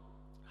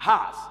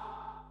has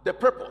the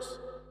purpose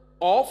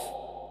of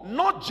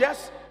not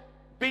just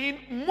being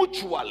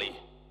mutually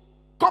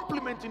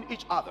complementing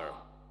each other.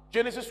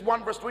 Genesis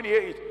 1 verse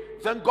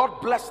 28, then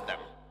God blessed them,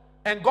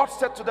 and God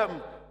said to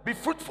them, be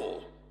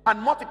fruitful and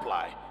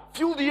multiply,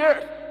 fill the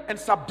earth and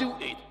subdue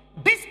it.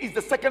 This is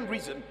the second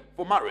reason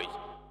for marriage.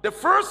 The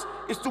first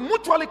is to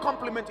mutually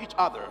complement each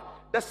other.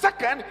 The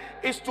second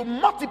is to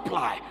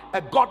multiply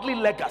a godly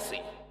legacy.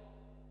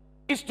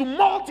 Is to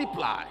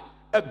multiply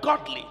a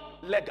godly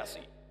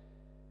legacy.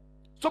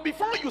 So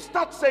before you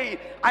start saying,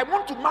 I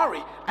want to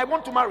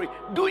marry,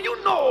 do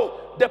you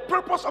know the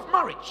purpose of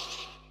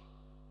marriage?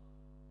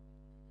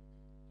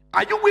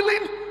 Are you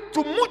willing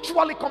to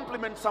mutually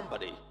complement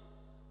somebody?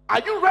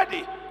 Are you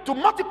ready to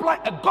multiply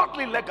a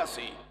godly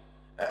legacy?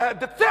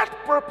 The third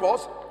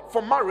purpose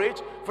for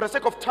marriage, for the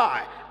sake of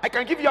time, I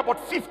can give you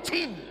about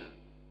 15.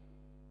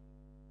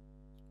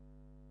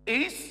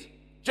 Is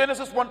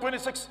Genesis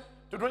 1:26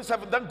 to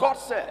 27. Then God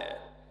said,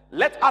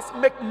 let us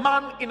make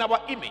man in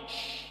our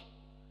image,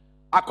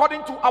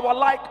 according to our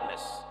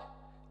likeness.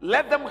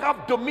 Let them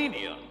have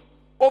dominion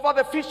over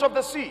the fish of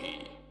the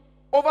sea,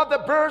 over the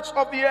birds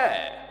of the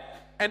air,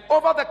 and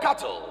over the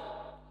cattle,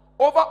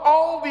 over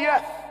all the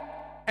earth,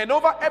 and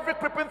over every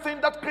creeping thing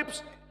that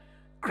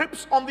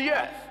creeps on the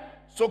earth.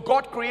 So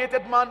God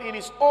created man in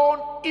his own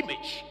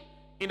image.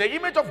 In the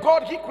image of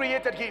God, he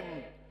created him,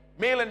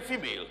 male and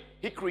female.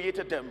 He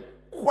created them.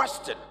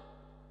 Question.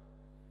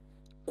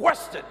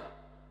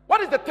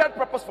 What is the third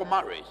purpose for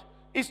marriage?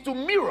 Is to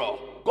mirror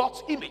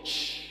God's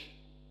image.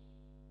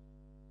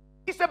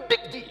 It's a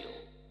big deal.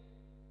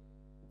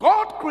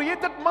 God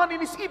created man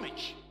in his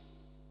image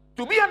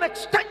to be an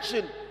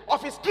extension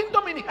of his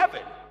kingdom in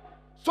heaven.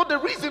 So the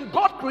reason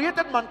God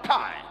created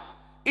mankind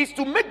is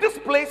to make this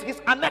place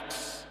his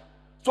annex.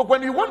 So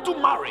when you want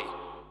to marry,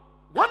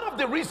 One of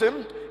the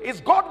reasons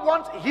is God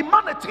wants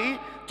humanity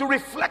to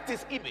reflect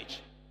his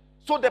image.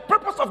 So the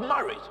purpose of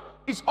marriage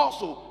is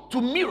also to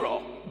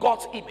mirror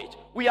God's image.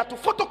 We are to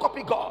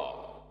photocopy God.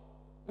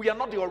 We are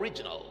not the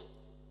original.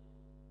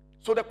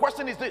 So the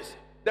question is this: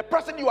 the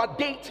person you are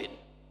dating,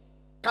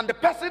 can the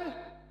person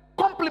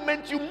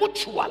complement you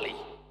mutually?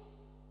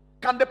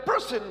 Can the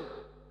person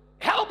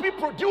help you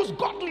produce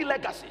godly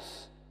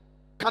legacies?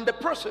 Can the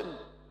person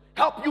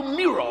help you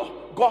mirror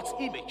God's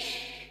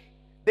image?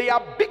 They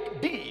are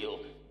big deal.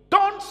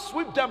 Don't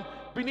sweep them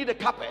beneath the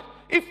carpet.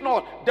 If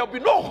not, there'll be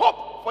no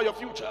hope for your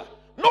future,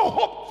 no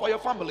hope for your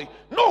family,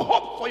 no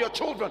hope for your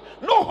children,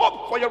 no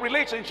hope for your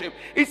relationship.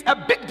 It's a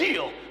big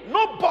deal.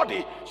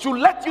 Nobody should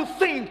let you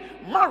think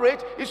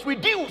marriage is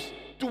reduced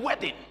to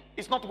wedding.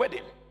 It's not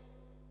wedding.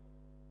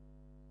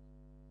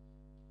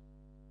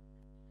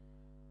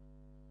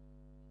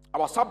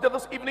 Our subject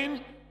this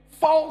evening: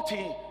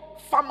 faulty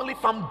family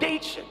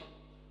foundation.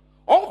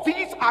 All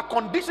these are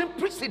condition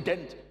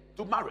precedent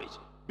to marriage.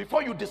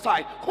 Before you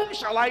decide, whom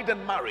shall I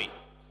then marry?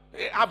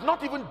 I've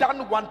not even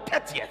done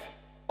 1/30th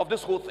of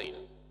this whole thing.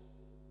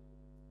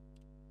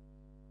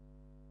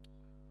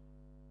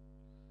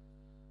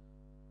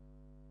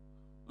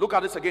 Look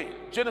at this again.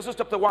 Genesis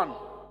chapter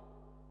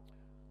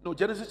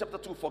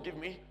 2, forgive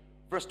me.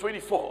 Verse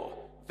 24.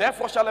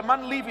 Therefore shall a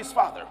man leave his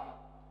father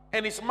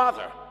and his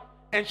mother,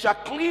 and shall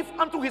cleave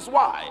unto his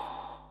wife,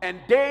 and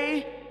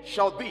they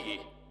shall be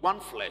one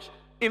flesh.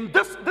 In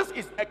this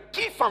is a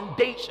key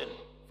foundation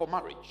for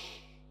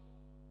marriage.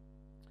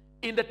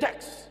 In the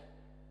text,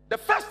 the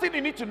first thing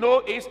you need to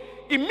know is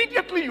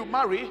immediately you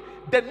marry,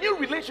 the new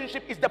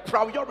relationship is the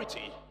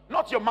priority,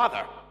 not your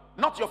mother,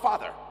 not your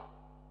father.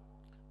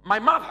 My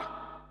mother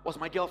was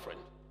my girlfriend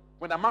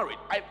when I married.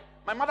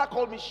 My mother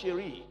called me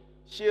Cherie.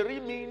 Cherie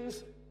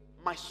means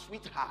my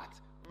sweetheart,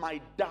 my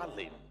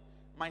darling.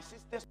 My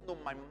sisters know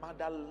my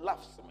mother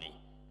loves me.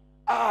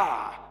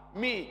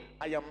 Me,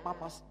 I am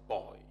mama's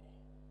boy.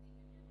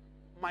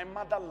 My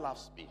mother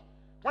loves me.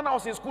 When I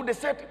was in school, they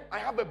said I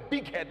have a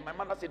big head. My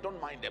mother said,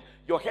 don't mind them.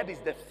 Your head is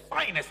the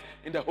finest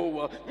in the whole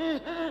world.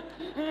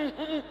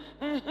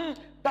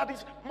 That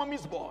is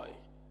mommy's boy.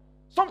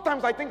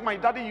 Sometimes I think my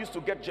daddy used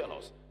to get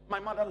jealous. My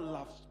mother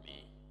loves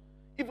me.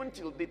 Even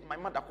till date, my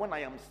mother, when I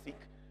am sick,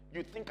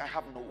 you think I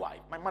have no wife.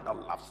 My mother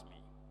loves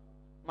me.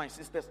 My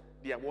sisters,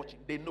 they are watching.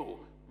 They know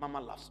mama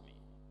loves me.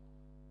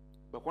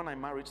 But when I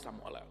married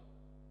Samuela,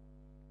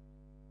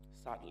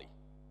 sadly,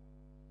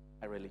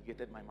 I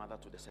relegated my mother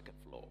to the second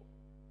floor.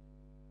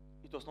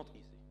 It was not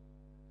easy.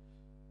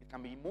 It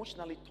can be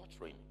emotionally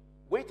torturing.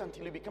 Wait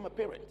until you become a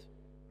parent.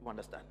 You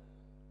understand?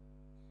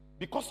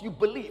 Because you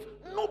believe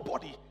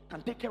nobody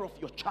can take care of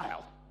your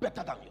child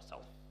better than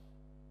yourself.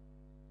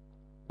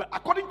 But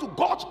according to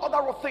God's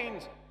order of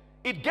things,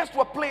 it gets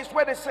to a place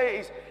where they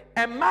say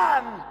a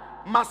man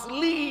must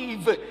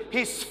leave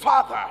his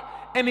father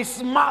and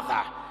his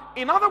mother.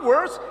 In other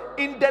words,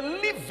 in the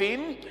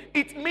living,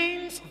 it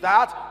means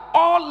that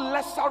all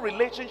lesser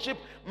relationship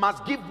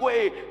must give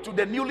way to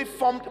the newly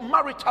formed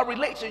marital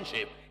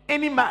relationship.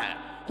 Any man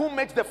who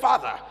makes the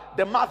father,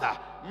 the mother,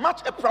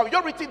 much a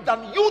priority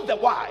than you, the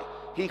wife,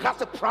 he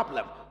has a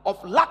problem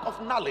of lack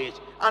of knowledge,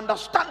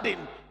 understanding,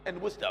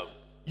 and wisdom.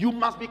 You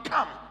must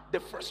become the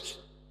first.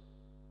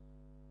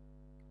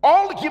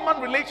 All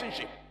human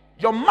relationship,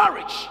 your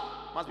marriage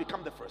must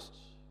become the first.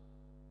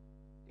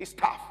 It's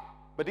tough,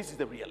 but this is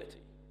the reality.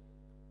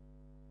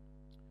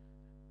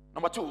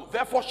 Number 2,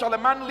 therefore shall a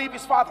man leave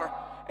his father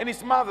and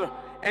his mother,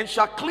 and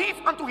shall cleave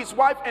unto his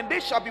wife, and they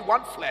shall be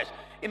one flesh.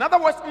 In other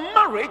words,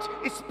 marriage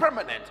is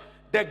permanent.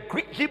 The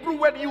Greek Hebrew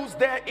word used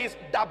there is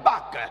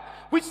dabak,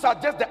 which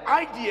suggests the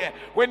idea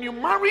when you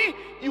marry,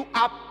 you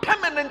are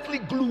permanently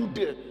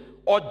glued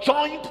or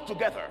joined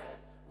together,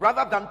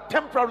 rather than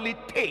temporarily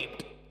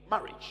taped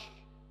marriage.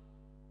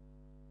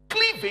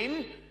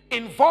 Cleaving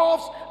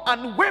involves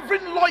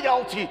unwavering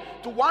loyalty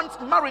to one's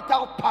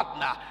marital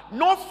partner.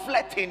 No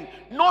flirting,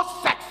 no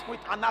sex with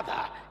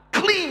another.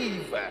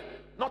 Cleave,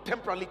 not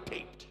temporarily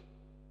taped.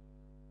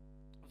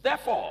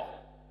 Therefore,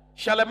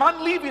 shall a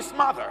man leave his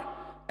mother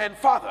and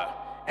father,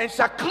 and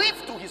shall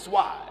cleave to his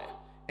wife,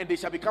 and they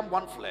shall become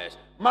one flesh.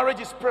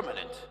 Marriage is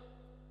permanent.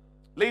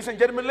 Ladies and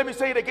gentlemen, let me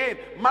say it again.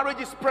 Marriage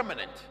is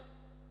permanent.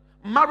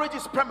 Marriage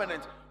is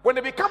permanent. When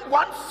they become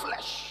one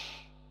flesh,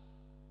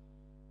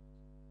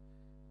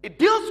 it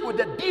deals with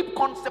the deep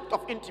concept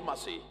of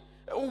intimacy.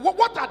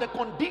 What are the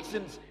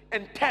conditions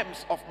and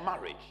terms of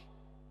marriage?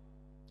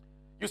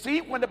 You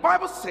see, when the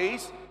Bible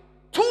says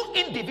 2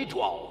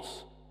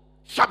 individuals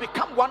shall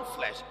become one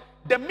flesh,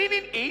 the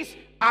meaning is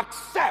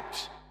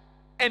accept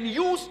and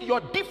use your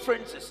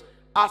differences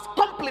as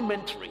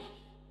complementary.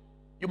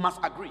 You must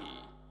agree.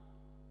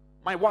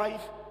 My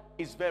wife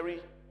is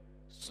very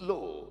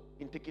slow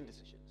in taking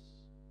decisions.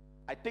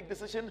 I take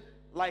decisions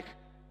like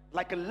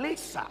a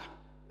laser.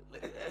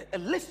 A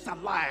laser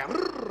line.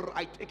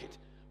 I take it.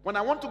 When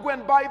I want to go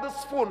and buy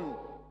this phone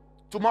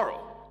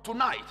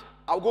tonight,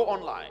 I'll go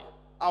online.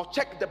 I'll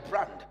check the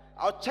brand.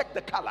 I'll check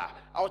the color,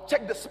 I'll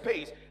check the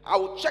space, I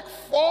will check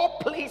 4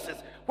 places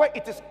where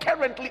it is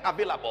currently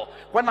available.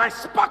 When I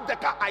spark the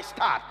car, I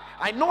start.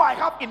 I know I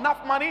have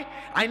enough money,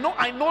 I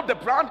know the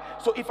brand,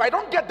 so if I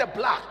don't get the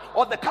black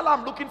or the color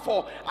I'm looking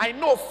for, I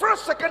know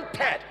first, second,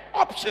 third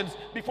options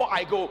before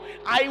I go.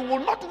 I will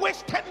not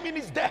waste 10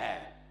 minutes there.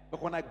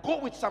 But when I go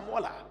with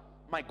Samuela,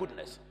 my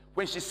goodness,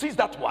 when she sees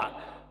that one,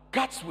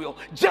 Godswill,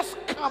 just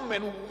come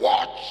and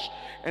watch,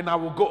 and I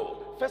will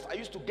go. First, I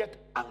used to get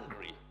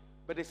angry,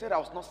 but they said I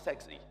was not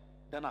sexy.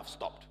 Then I've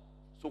stopped.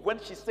 So when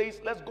she says,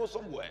 let's go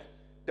somewhere,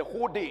 the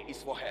whole day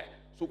is for her.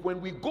 So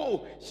when we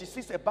go, she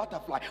sees a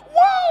butterfly.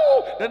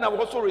 Wow! Then I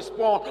will also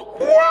respond,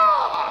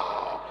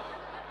 wow!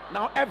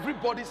 Now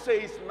everybody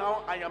says,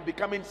 now I am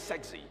becoming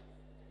sexy.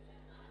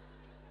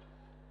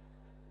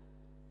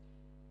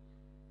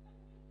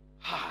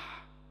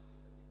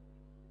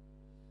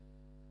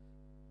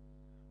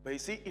 But you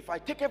see, if I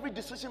take every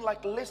decision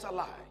like laser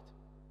light,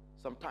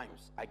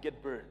 sometimes I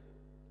get burned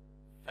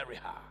very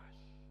harsh.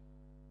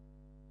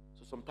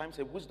 So sometimes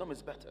a wisdom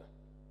is better.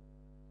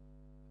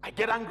 I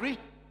get angry,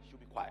 she'll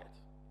be quiet.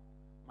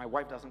 My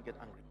wife doesn't get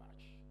angry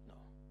much, no.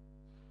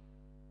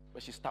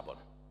 But she's stubborn.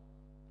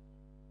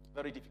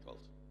 Very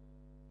difficult.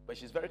 But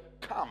she's very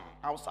calm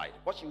outside.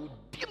 But she will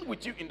deal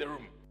with you in the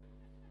room.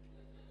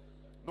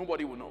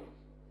 Nobody will know.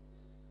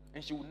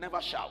 And she will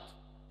never shout.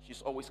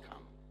 She's always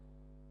calm.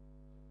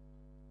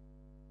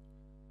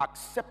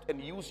 Accept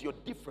and use your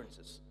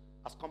differences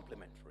as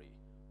complementary.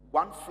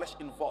 One flesh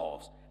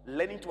involves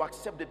learning to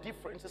accept the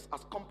differences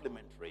as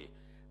complementary.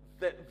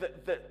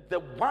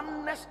 The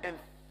oneness and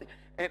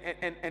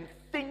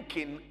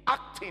thinking,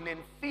 acting and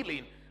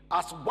feeling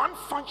as one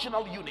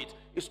functional unit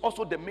is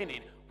also the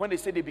meaning when they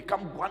say they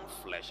become one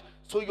flesh.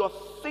 So you're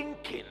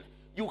thinking,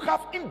 you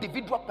have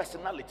individual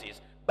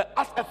personalities, but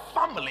as a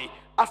family,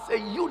 as a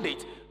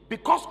unit,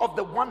 because of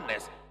the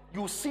oneness,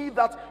 you see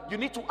that you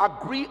need to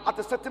agree at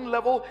a certain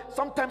level.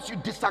 Sometimes you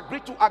disagree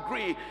to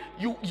agree.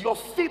 Your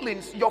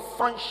feelings, your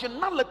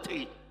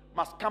functionality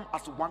must come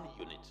as one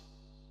unit.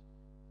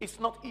 It's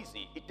not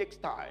easy. It takes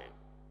time.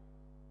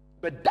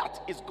 But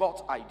that is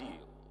God's ideal.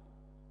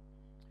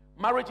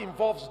 Marriage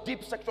involves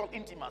deep sexual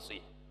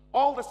intimacy.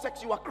 All the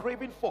sex you are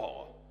craving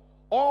for,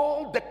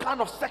 all the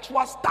kind of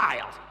sexual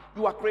styles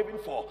you are craving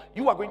for,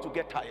 you are going to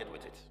get tired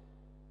with it.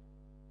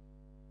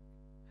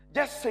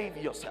 Just save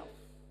yourself.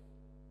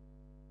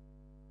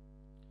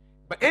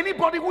 But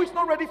anybody who is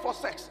not ready for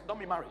sex, don't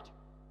be married.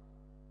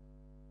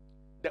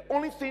 The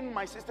only thing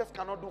my sisters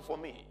cannot do for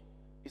me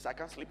is I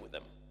can't sleep with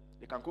them.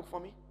 They can cook for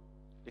me.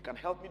 They can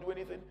help me do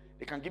anything.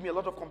 They can give me a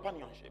lot of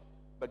companionship.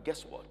 But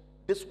guess what?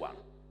 This one,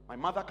 my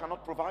mother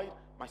cannot provide.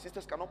 My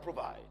sisters cannot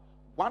provide.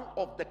 One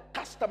of the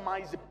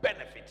customized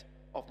benefits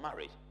of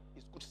marriage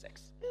is good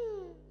sex.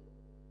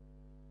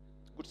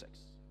 Good sex.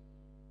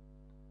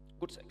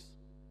 Good sex.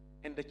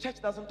 And the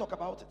church doesn't talk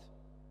about it.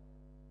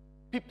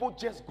 People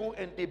just go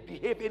and they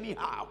behave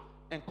anyhow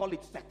and call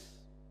it sex.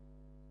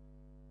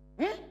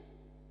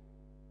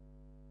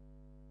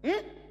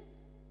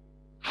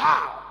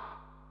 How?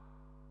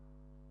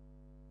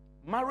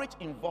 Marriage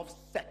involves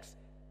sex.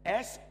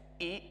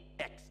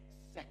 S-A-X.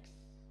 Sex.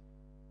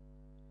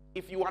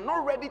 If you are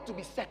not ready to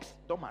be sex,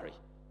 don't marry.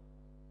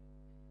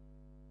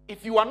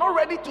 If you are not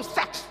ready to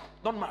sex,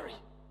 don't marry.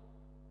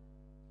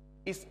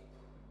 It's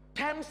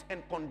terms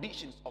and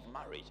conditions of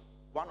marriage.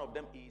 One of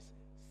them is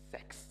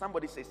sex.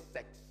 Somebody say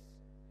sex.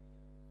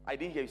 I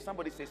didn't hear you.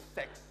 Somebody say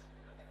sex.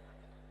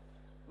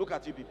 Look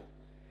at you people.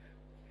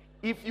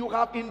 If you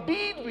have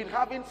indeed been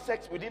having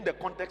sex within the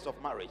context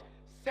of marriage,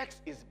 sex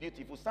is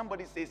beautiful.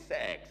 Somebody say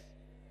sex.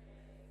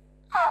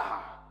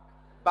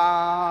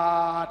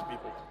 Bad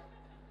people.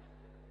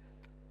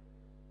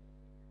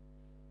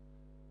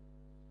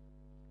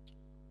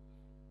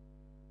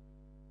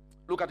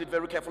 Look at it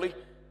very carefully.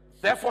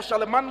 Therefore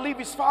shall a man leave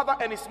his father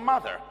and his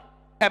mother.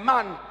 A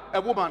man,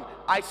 a woman.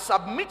 I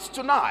submit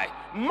tonight.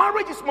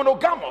 Marriage is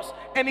monogamous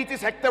and it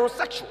is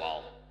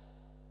heterosexual.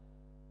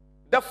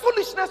 The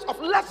foolishness of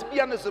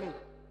lesbianism,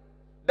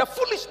 the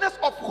foolishness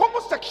of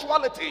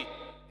homosexuality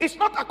is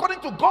not according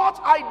to God's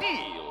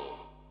ideal.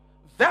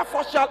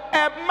 Therefore shall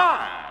a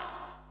man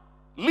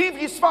leave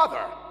his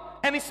father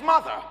and his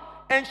mother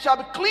and shall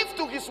be cleaved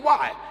to his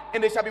wife,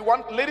 and they shall be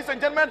one. Ladies and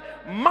gentlemen,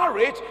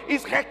 marriage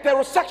is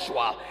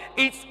heterosexual.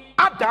 It's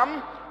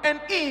Adam and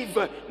Eve,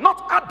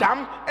 not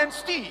Adam and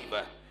Steve.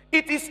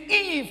 It is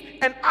Eve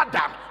and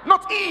Adam,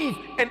 not Eve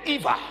and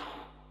Eva.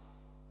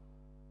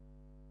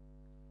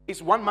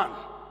 It's one man,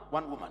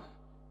 one woman.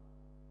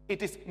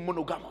 It is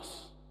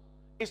monogamous.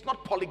 It's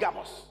not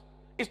polygamous.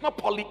 It's not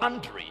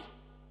polyandry.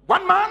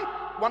 One man,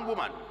 one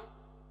woman.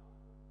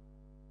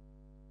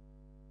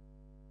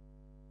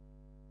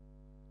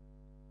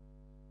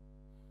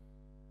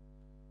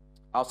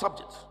 Our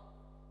subject: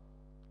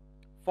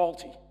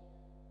 faulty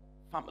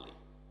family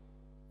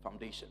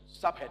foundation.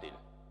 Subheading: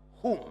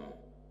 whom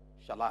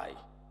shall I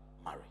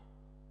marry?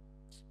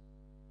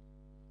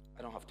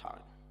 I don't have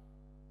time.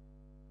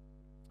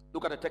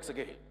 Look at the text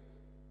again.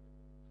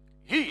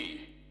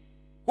 He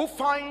who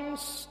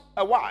finds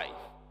a wife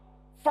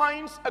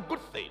finds a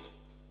good thing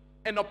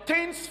and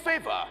obtains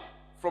favor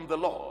from the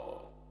Lord.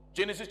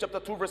 Genesis chapter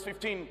 2 verse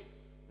 15.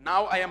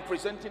 Now I am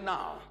presenting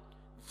now.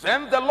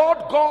 Then the Lord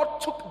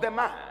God took the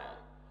man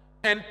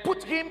and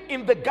put him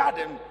in the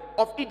garden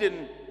of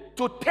Eden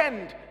to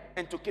tend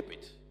and to keep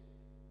it.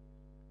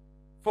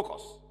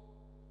 Focus.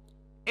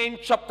 In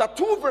chapter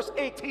 2 verse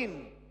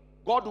 18,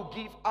 God will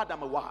give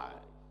Adam a wife.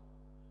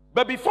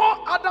 But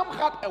before Adam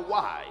had a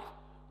wife,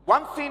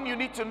 one thing you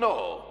need to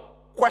know.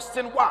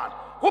 Question 1.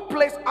 Who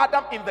placed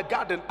Adam in the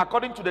garden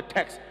according to the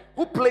text?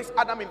 Who placed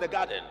Adam in the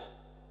garden?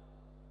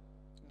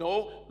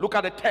 No, look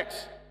at the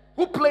text.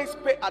 Who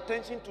placed, pay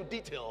attention to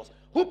details.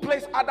 Who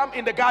placed Adam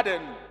in the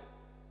garden?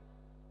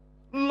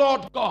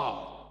 Lord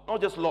God. Not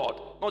just Lord,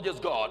 not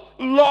just God.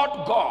 Lord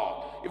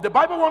God. If the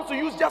Bible wants to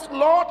use just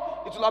Lord,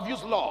 it will have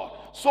used Lord.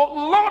 So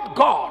Lord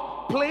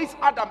God placed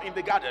Adam in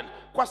the garden.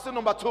 Question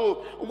number 2.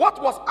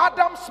 What was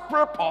Adam's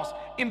purpose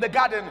in the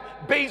garden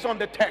based on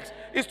the text?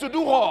 Is to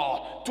do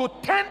what? To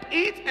tend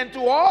it and to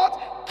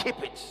what?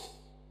 Keep it.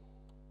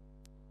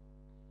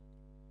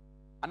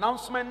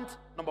 Announcement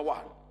number 1.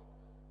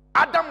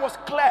 Adam was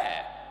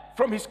clear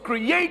from his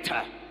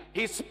creator,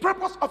 his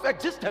purpose of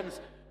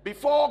existence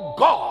before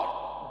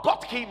God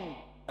got him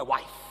a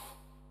wife.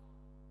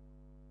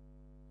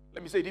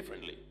 Let me say it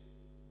differently.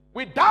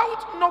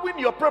 Without knowing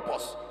your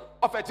purpose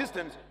of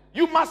existence,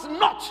 you must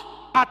not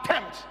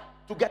attempt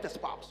to get a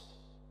spouse.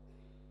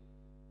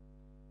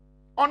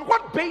 On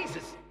what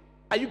basis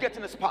are you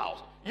getting a spouse?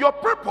 Your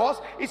purpose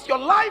is your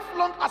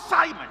lifelong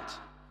assignment.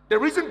 The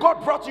reason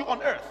God brought you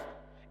on earth.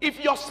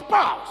 If your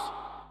spouse,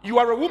 you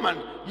are a woman,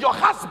 your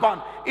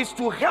husband is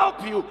to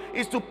help you,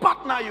 is to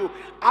partner you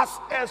as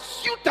a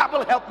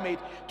suitable helpmate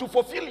to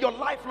fulfill your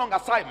lifelong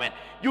assignment.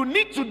 You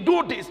need to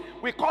do this.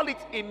 We call it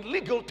in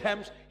legal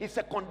terms, it's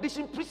a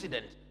condition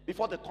precedent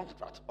before the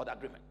contract or the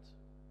agreement.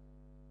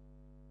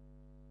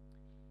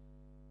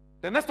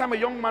 The next time a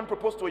young man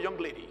proposes to a young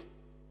lady,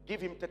 give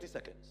him 30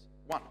 seconds.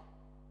 1,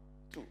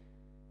 2,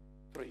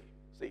 3.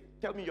 Say,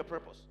 tell me your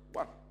purpose.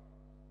 1,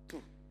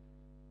 2,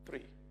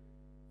 3,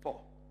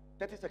 4.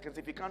 30 seconds.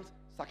 If he can't,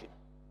 sack him.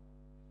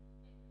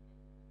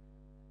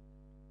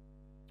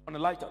 On a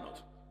lighter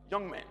note,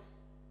 young men,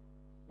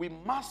 we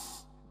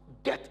must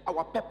get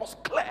our purpose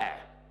clear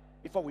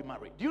before we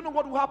marry. Do you know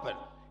what will happen?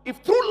 If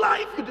through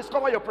life you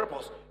discover your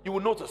purpose, you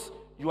will notice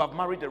you have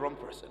married the wrong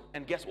person.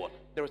 And guess what?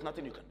 There is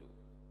nothing you can do.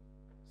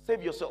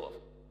 Save yourself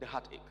the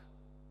heartache.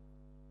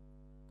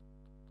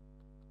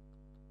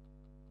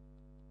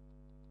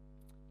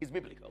 It's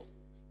biblical.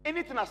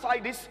 Anything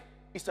aside this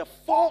is a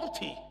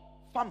faulty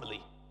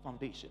family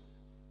foundation.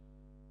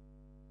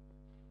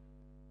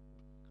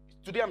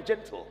 Today I'm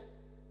gentle.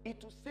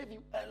 It will save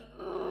you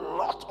a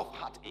lot of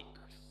heartaches,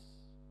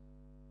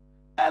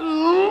 a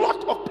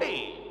lot of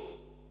pain.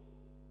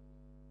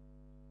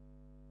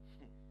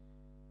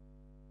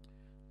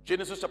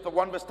 Genesis chapter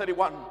 1 verse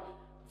 31.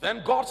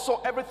 Then God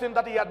saw everything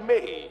that he had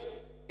made.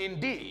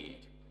 Indeed,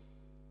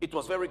 it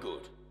was very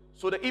good.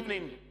 So the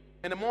evening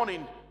and the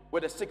morning were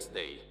the 6th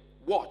day.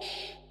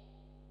 Watch.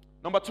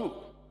 Number 2.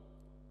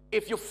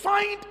 If you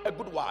find a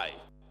good wife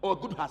or a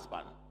good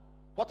husband,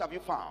 what have you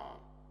found?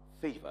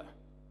 Favor.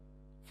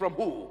 From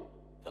who?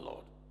 The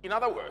Lord. In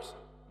other words,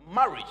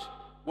 marriage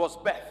was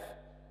birth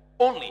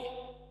only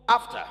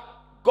after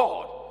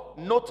God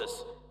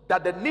noticed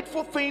that the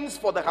needful things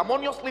for the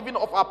harmonious living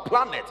of our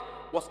planet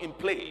was in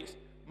place.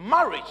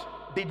 Marriage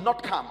did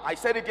not come. I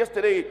said it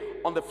yesterday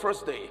on the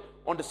 1st day,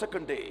 on the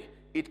 2nd day.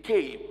 It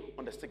came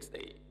on the 6th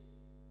day.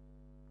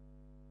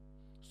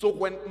 So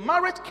when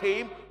marriage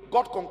came,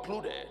 God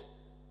concluded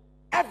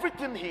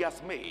everything he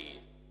has made,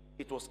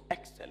 it was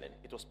excellent,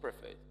 it was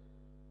perfect.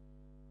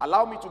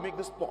 Allow me to make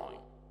this point.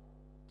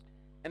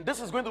 And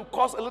this is going to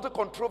cause a little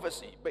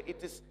controversy, but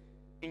it is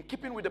in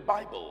keeping with the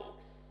Bible,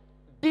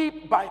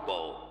 deep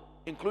Bible,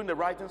 including the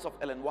writings of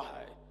Ellen White.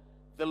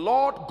 The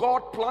Lord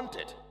God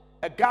planted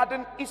a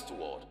garden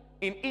eastward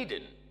in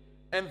Eden,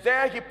 and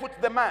there he put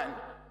the man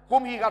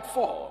whom he had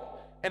formed.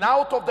 And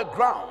out of the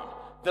ground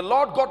the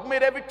Lord God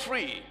made every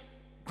tree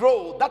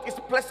grow that is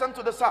pleasant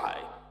to the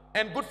sight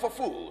and good for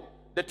food.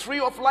 The tree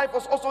of life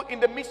was also in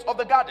the midst of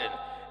the garden,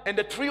 and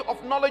the tree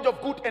of knowledge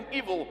of good and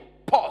evil.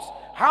 Pause.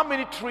 How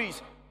many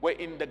trees were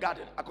in the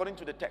garden according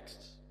to the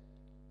text?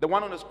 The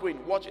one on the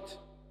screen, watch it.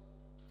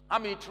 How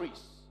many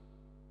trees?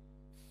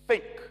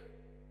 Think.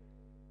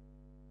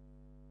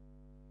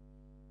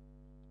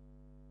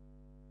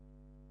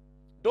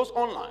 Those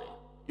online,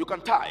 you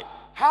can type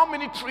how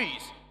many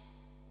trees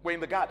were in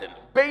the garden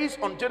based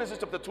on Genesis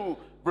chapter 2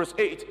 verse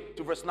 8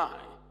 to verse 9.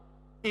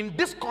 In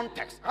this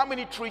context, how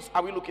many trees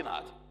are we looking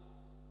at?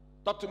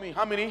 Talk to me.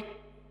 How many?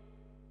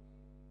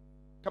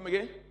 Come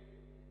again.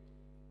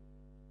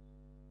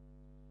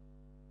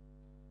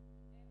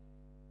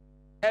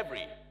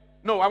 Every.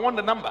 No, I want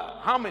the number.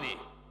 How many?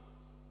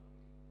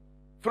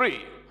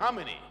 3. How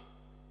many?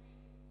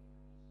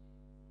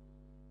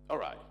 All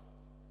right.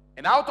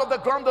 And out of the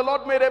ground the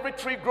Lord made every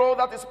tree grow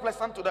that is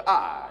pleasant to the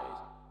eyes.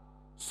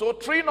 So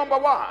tree number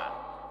 1,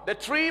 the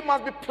tree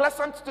must be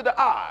pleasant to the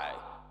eye.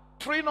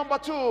 Tree number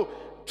 2,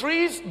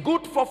 trees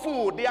good for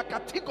food. They are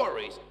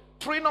categories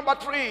Tree number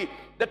 3,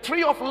 the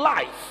tree of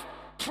life.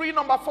 Tree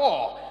number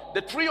 4,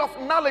 the tree of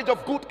knowledge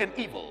of good and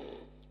evil.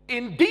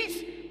 In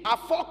these are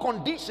 4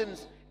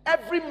 conditions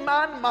every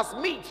man must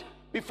meet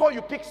before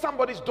you pick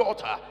somebody's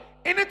daughter.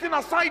 Anything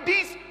aside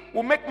these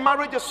will make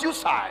marriage a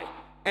suicide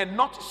and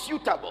not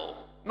suitable.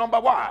 Number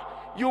 1,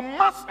 you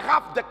must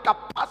have the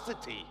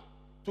capacity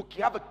to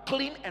have a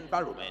clean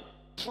environment.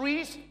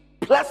 Trees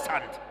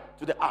pleasant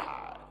to the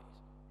eye.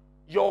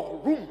 Your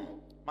room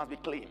must be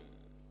clean.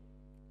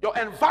 Your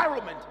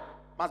environment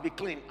must be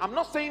clean. I'm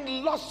not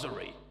saying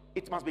luxury.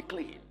 It must be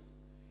clean.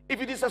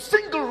 If it is a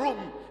single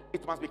room,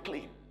 it must be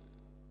clean.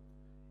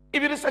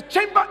 If it is a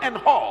chamber and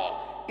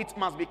hall, it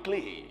must be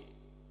clean.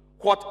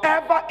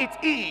 Whatever it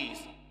is,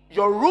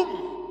 your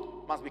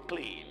room must be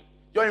clean.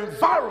 Your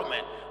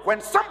environment, when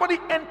somebody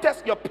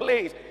enters your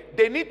place,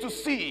 they need to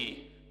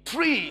see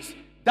trees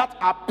that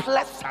are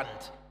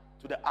pleasant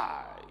to the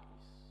eyes.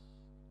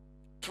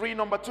 Tree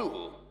number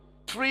 2,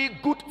 tree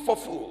good for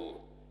food.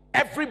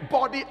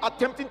 Everybody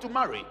attempting to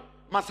marry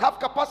must have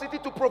capacity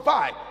to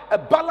provide a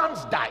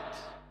balanced diet.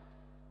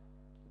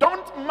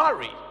 Don't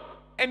marry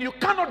and you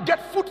cannot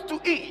get food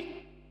to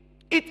eat.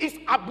 It is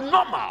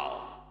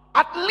abnormal.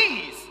 At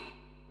least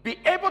be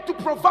able to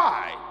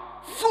provide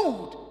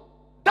food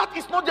that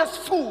is not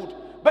just food,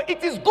 but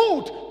it is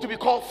good to be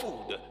called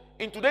food.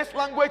 In today's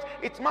language,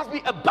 it must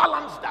be a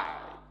balanced diet.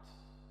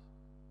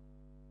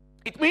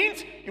 It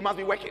means you must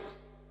be working.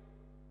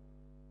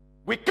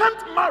 We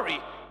can't marry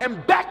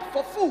and beg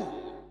for food.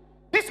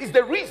 This is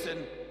the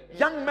reason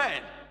young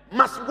men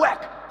must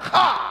work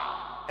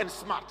hard and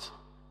smart.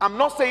 I'm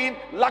not saying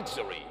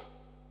luxury.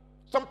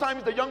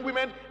 Sometimes the young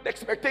women, the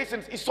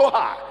expectations is so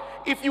high.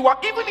 If you are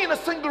even in a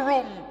single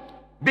room,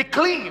 be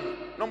clean.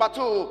 Number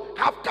 2,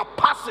 have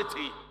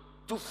capacity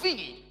to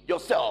feed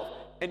yourself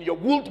and your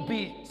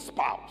would-be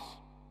spouse.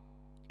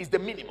 Is the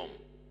minimum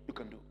you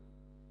can do.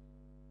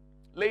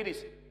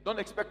 Ladies, don't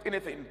expect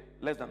anything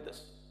less than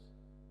this.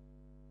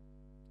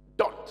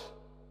 Don't.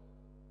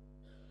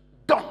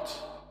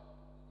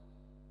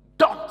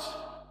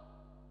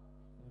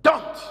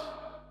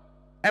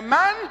 A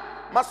man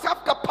must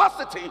have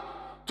capacity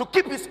to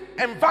keep his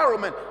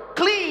environment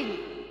clean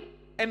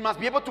and must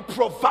be able to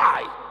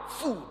provide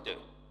food.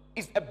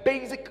 Is a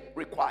basic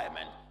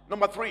requirement.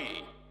 Number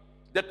 3,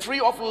 the tree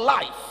of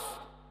life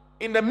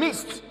in the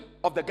midst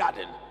of the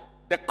garden.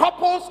 The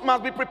couples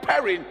must be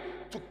preparing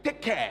to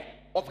take care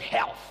of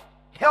health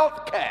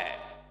care.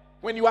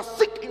 When you are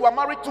sick, you are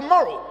married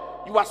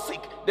tomorrow, you are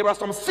sick. There are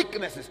some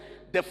sicknesses.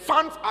 The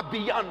funds are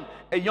beyond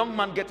a young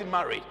man getting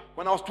married.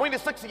 When I was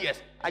 26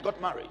 years, I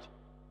got married.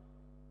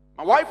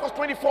 My wife was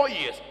 24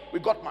 years, we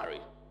got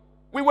married.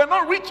 We were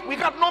not rich, we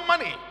had no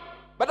money,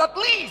 but at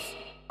least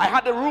I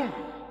had a room.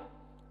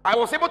 I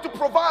was able to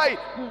provide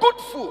good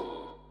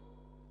food.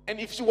 And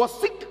if she was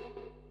sick,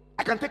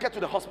 I can take her to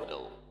the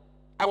hospital.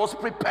 I was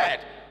prepared,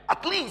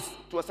 at least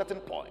to a certain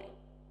point.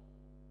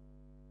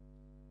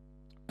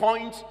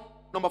 Point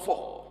number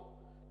 4,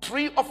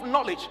 tree of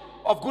knowledge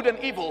of good and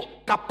evil,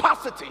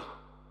 capacity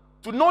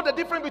to know the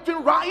difference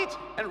between right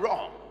and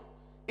wrong.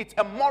 It's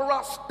a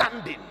moral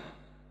standing.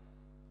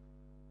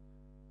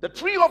 The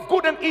tree of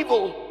good and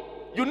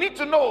evil, you need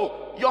to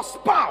know your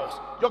spouse,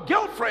 your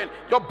girlfriend,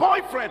 your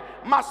boyfriend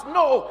must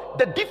know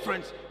the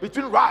difference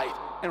between right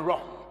and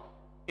wrong.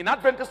 In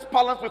Adventist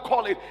parlance, we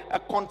call it a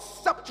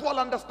conceptual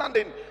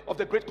understanding of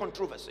the great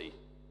controversy.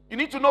 You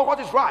need to know what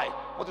is right,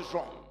 what is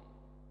wrong.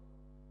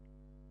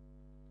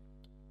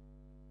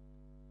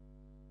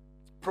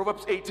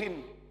 Proverbs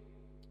 18,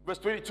 verse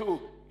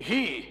 22,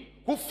 he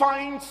who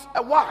finds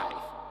a wife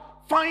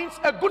finds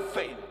a good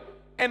thing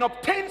and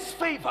obtains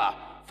favor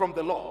from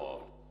the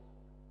Lord.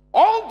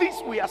 All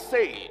this we are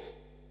saying,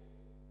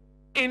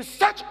 in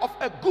search of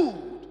a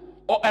good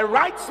or a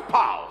right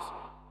spouse,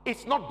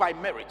 it's not by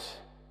merit,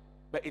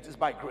 but it is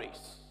by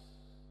grace.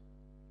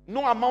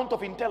 No amount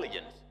of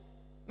intelligence,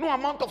 no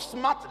amount of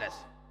smartness,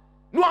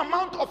 no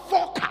amount of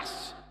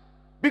forecast.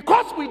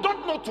 Because we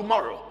don't know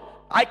tomorrow.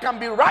 I can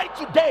be right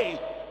today,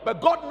 but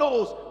God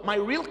knows my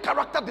real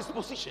character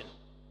disposition.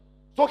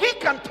 So he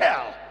can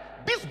tell,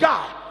 this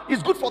guy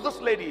is good for this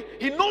lady.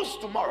 He knows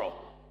tomorrow.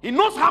 He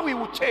knows how he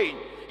will change.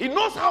 He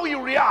knows how he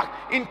will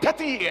react in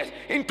 30 years,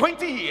 in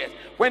 20 years,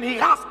 when he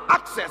has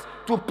access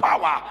to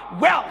power,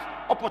 wealth,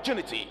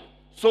 opportunity.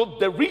 So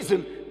the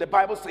reason the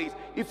Bible says,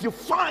 if you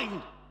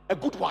find a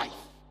good wife,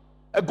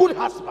 a good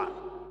husband,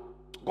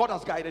 God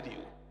has guided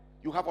you.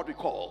 You have what we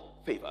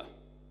call favor.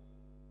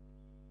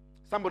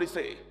 Somebody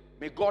say,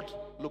 may God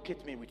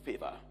locate me with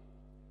favor.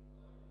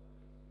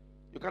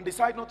 You can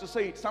decide not to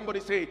say it. Somebody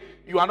say,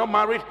 you are not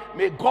married.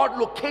 May God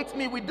locate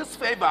me with this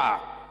favor.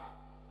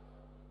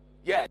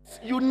 Yes,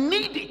 you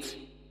need it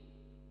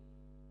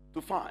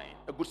to find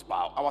a good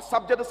spouse. Our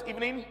subject this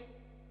evening,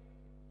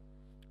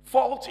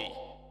 faulty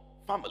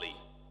family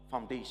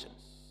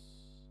foundations.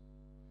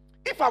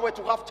 If I were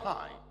to have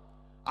time,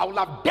 I would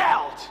have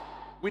dealt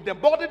with the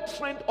modern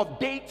trend of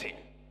dating,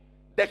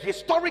 the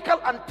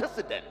historical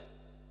antecedent,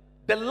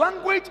 the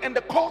language and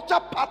the culture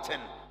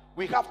pattern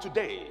we have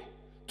today.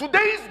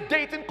 Today's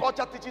dating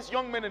culture teaches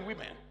young men and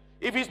women,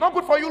 If he's not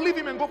good for you, leave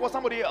him and go for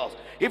somebody else.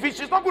 If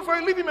she's not good for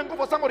you, leave him and go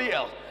for somebody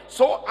else.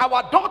 So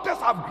our daughters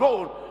have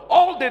grown.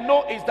 All they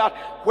know is that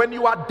when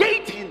you are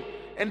dating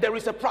and there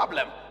is a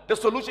problem, the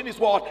solution is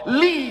what?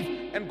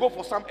 Leave and go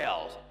for some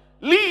else.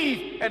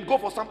 Leave and go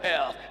for some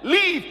else.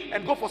 Leave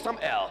and go for some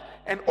else.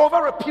 And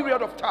over a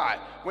period of time,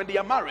 when they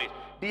are married,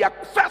 the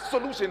first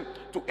solution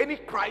to any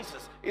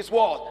crisis is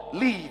what?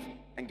 Leave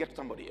and get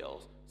somebody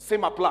else.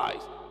 Same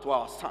applies to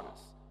our sons,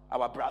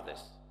 our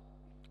brothers.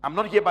 I'm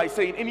not here by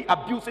saying any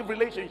abusive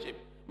relationship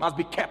must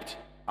be kept.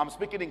 I'm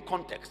speaking in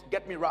context.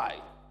 Get me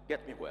right.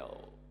 Get me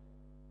well.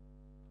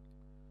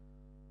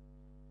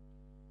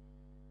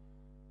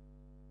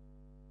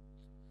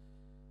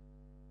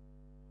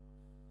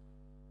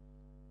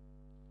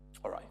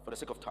 All right, for the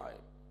sake of time.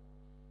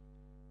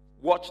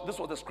 Watch, this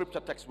was the scripture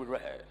text we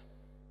read.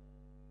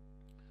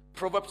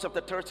 Proverbs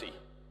chapter 30,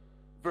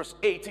 verse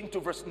 18 to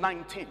verse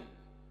 19.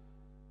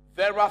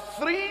 There are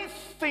three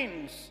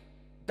things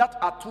that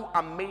are too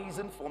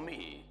amazing for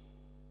me,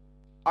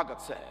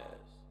 Agat says.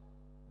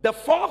 The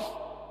fourth,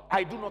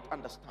 I do not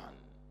understand.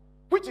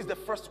 Which is the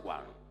first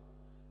one?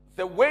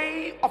 The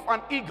way of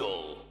an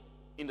eagle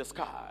in the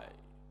sky.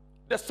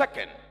 The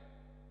second,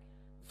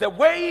 the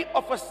way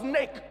of a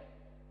snake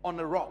on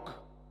a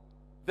rock.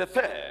 The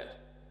third,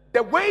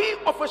 the way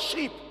of a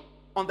sheep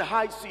on the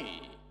high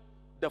sea.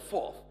 The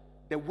fourth,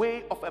 the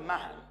way of a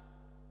man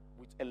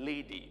with a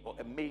lady or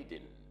a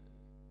maiden.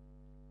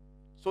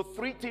 So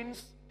three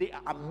things, they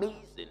are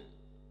amazing.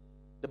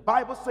 The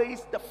Bible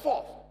says the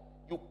fourth,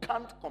 you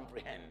can't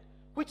comprehend.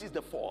 Which is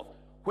the fourth?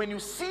 When you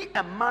see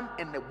a man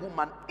and a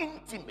woman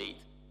intimate,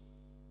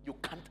 you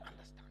can't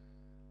understand.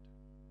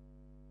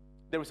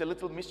 There is a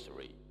little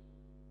mystery.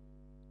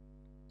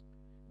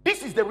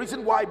 This is the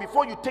reason why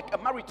before you take a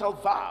marital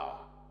vow,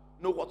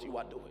 know what you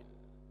are doing.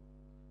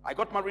 I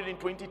got married in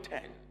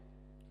 2010.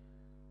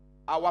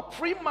 Our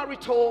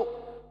premarital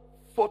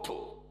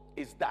photo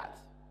is that.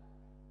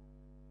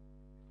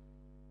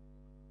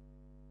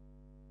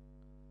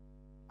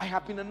 I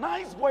have been a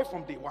nice boy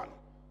from day one.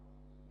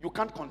 You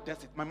can't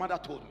contest it. My mother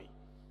told me.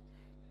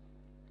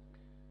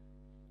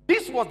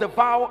 This was the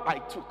vow I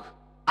took.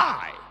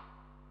 I,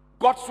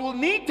 Godswill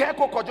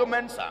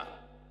Mensah,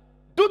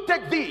 do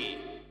take thee,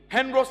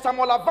 Henro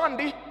Samuel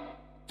Avandi,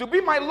 to be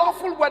my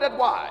lawful wedded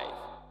wife.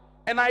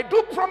 And I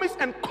do promise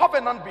and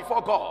covenant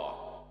before God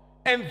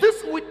and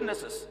these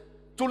witnesses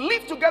to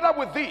live together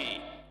with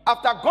thee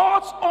after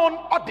God's own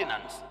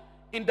ordinance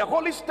in the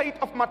holy state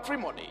of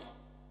matrimony,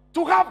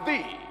 to have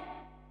thee,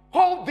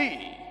 hold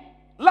thee,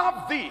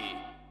 love thee,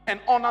 and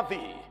honor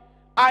thee.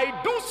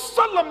 I do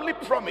solemnly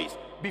promise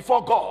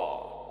before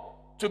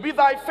God to be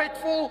thy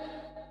faithful,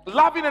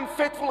 loving and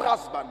faithful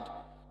husband,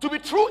 to be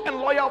true and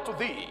loyal to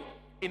thee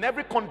in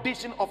every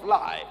condition of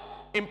life,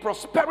 in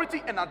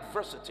prosperity and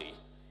adversity,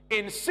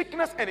 in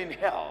sickness and in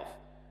health.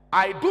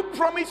 I do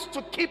promise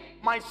to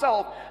keep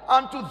myself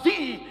unto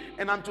thee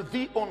and unto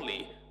thee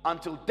only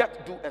until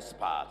death do us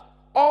part.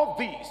 All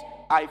these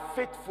I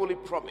faithfully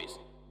promise,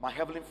 my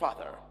heavenly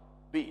Father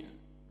being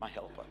my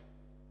helper.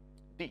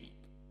 Deep.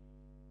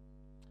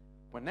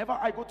 Whenever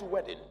I go to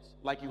weddings,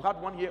 like you had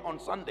one here on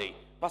Sunday,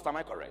 Pastor, am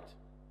I correct?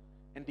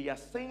 And they are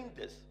saying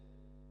this,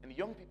 and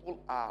young people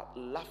are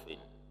laughing.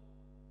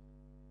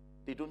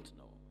 They don't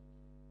know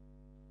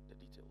the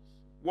details.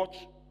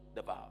 Watch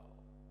the vow.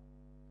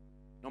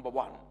 Number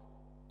one,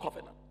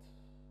 covenant.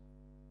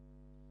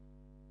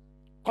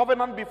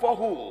 Covenant before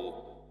who?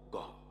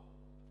 God.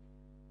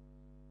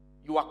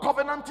 You are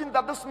covenanting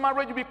that this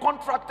marriage will be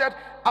contracted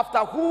after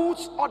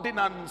whose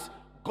ordinance?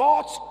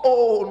 God's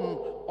own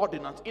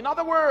ordinance. In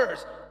other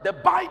words, the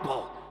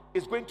Bible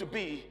is going to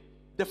be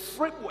the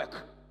framework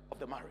of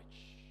the marriage.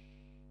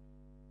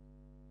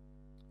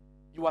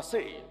 You are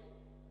saying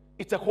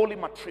it's a holy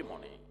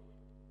matrimony.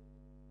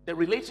 The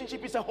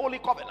relationship is a holy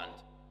covenant.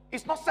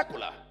 It's not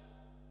secular.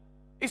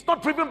 It's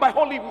not driven by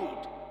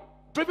Hollywood,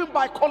 driven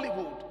by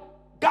Collywood,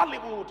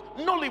 Gollywood,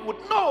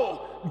 Nollywood.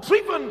 No,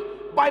 driven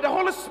by the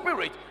Holy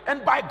Spirit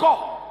and by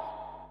God.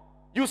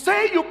 You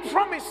say you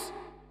promise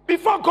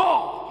before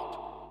God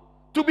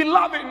to be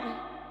loving,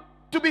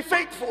 to be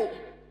faithful,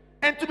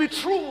 and to be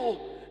true,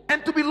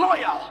 and to be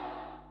loyal.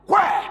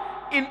 Where?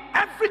 In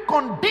every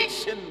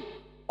condition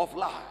of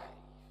life.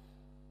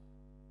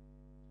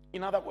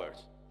 In other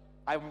words,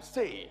 I am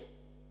saying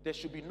there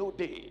should be no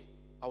day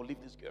I will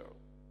leave this girl.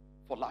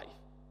 For life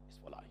is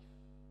for life.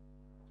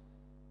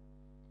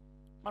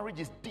 Marriage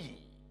is deep.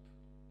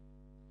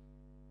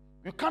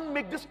 You can't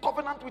make this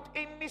covenant with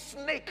any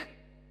snake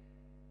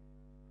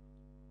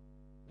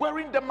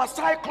wearing the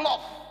Maasai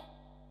cloth.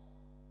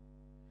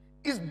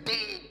 It's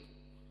deep.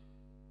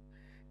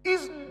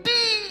 It's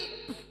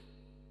deep.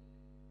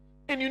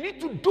 And you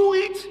need to do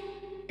it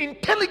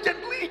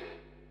intelligently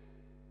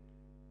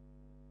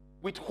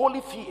with holy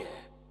fear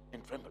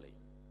and trembling.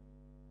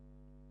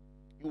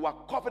 You are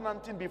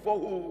covenanting before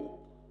who?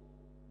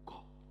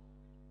 God.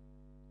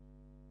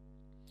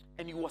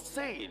 And you are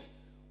saying,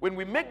 when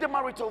we make the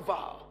marital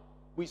vow,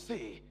 we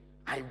say,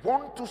 I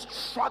want to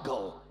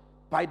struggle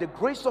by the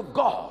grace of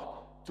God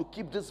to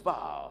keep this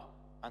vow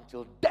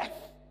until death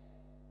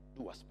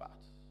do us part.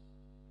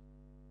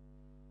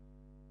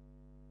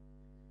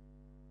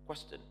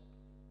 Question: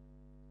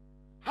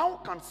 how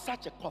can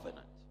such a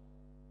covenant,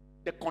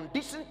 the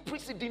conditions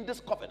preceding this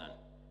covenant,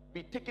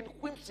 be taken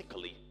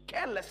whimsically,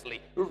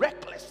 carelessly,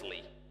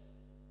 recklessly?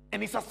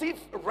 And it's as if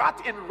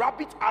rat and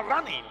rabbit are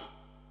running.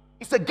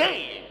 It's a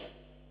game.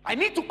 I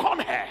need to con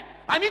her.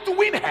 I need to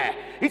win her.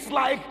 It's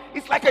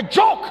like a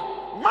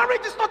joke.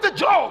 Marriage is not a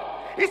joke.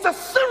 It's a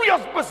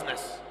serious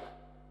business.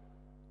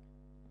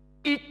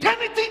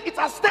 Eternity is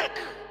at stake.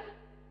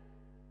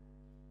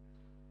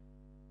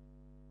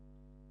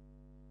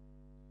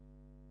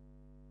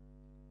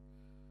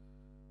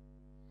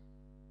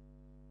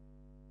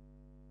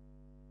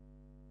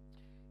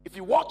 If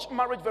you watch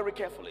marriage very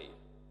carefully,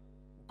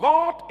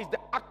 God is the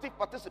active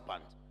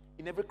participant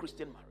in every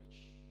Christian marriage.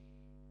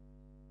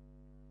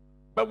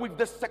 But with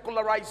the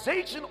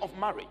secularization of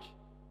marriage,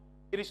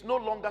 it is no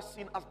longer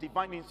seen as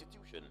divine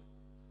institution,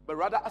 but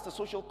rather as a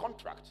social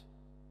contract.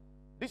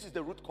 This is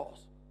the root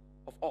cause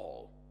of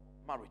all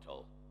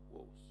marital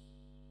woes.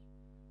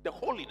 The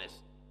holiness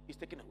is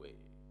taken away.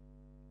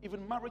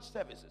 Even marriage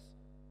services,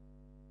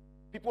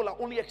 people are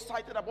only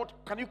excited about,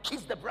 can you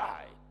kiss the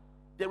bride?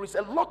 There is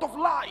a lot of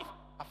life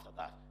after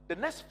that. The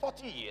next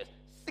 40 years,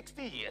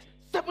 60 years,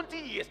 70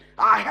 years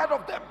are ahead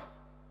of them.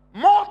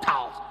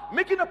 Mortals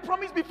making a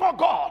promise before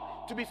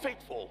God to be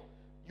faithful.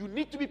 You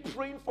need to be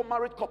praying for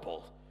married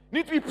couples. You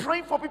need to be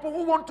praying for people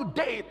who want to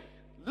date.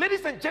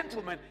 Ladies and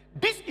gentlemen,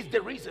 this is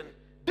the reason,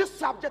 this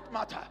subject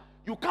matter,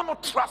 you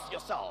cannot trust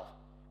yourself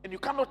and you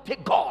cannot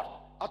take God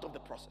out of the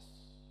process.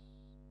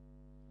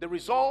 The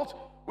result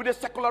with the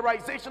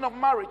secularization of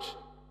marriage,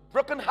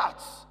 broken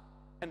hearts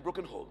and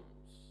broken homes.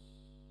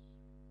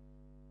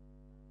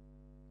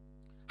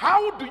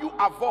 How do you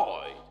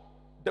avoid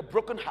the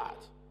broken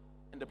heart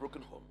and the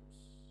broken homes?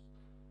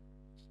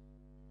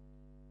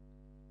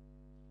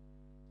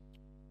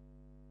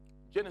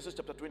 Genesis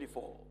chapter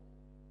 24.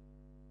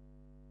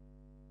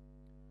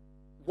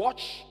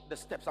 Watch the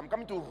steps. I'm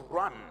coming to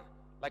run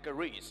like a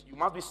race. You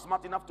must be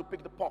smart enough to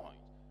pick the point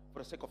for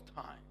the sake of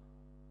time.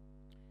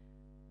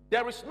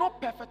 There is no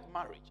perfect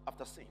marriage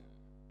after sin.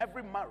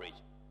 Every marriage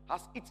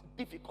has its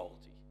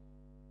difficulty.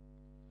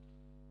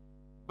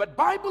 But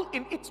Bible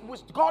in its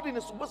wisdom, God in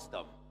his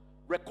wisdom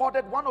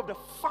recorded one of the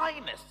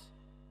finest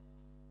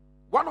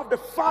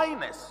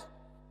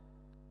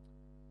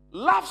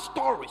love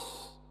stories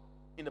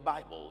in the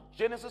Bible.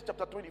 Genesis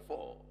chapter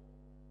 24.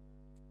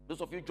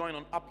 Those of you join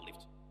on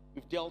Uplift,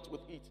 we've dealt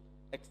with it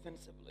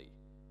extensively.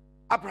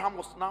 Abraham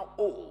was now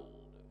old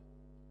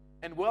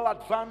and well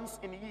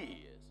advanced in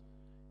years,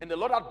 and the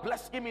Lord had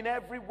blessed him in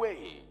every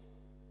way.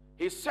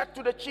 He said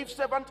to the chief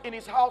servant in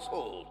his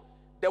household,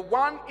 the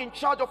one in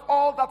charge of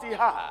all that he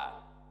had,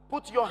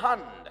 put your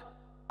hand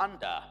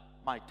under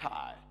my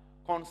thigh.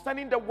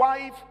 Concerning the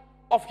wife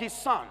of his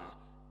son,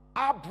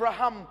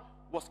 Abraham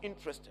was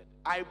interested.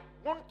 I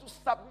want to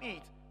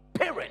submit,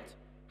 parents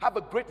have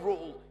a great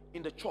role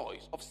in the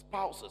choice of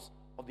spouses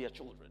of their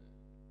children.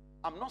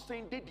 I'm not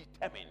saying they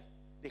determine,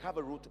 they have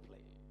a role to play.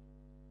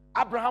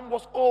 Abraham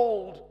was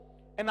old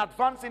and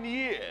advanced in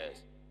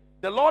years.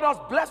 The Lord has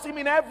blessed him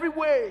in every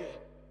way.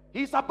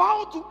 He's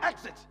about to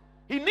exit.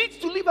 He needs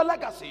to leave a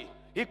legacy.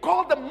 He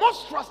called the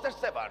most trusted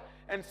servant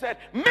and said,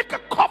 make a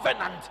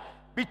covenant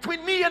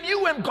between me and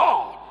you and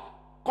God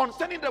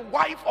concerning the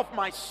wife of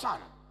my son.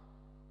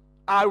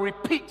 I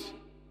repeat,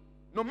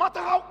 no matter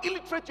how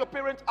illiterate your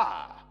parents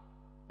are,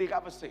 they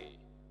have a say.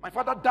 My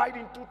father died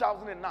in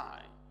 2009.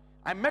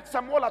 I met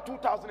Samuel in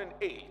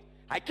 2008.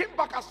 I came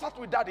back, I sat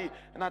with daddy,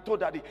 and I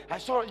told daddy, I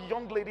saw a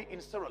young lady in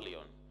Sierra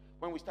Leone.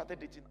 When we started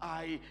dating,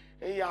 I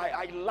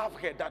love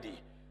her, daddy.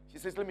 She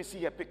says, let me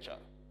see her picture.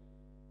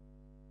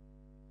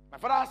 My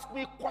father asked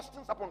me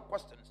questions upon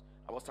questions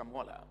about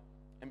Samuela.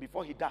 And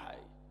before he died,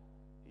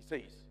 he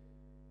says,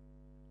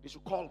 they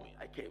should call me.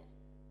 I came.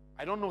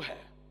 I don't know her,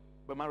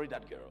 but marry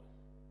that girl.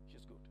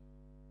 She's good.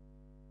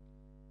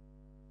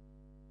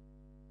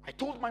 I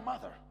told my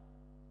mother,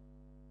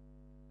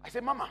 I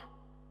said, Mama,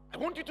 I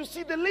want you to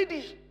see the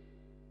lady.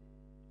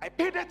 I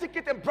paid her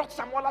ticket and brought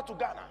Samuela to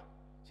Ghana.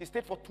 She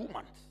stayed for 2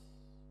 months.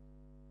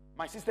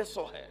 My sister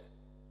saw her.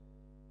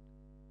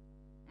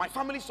 My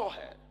family saw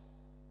her.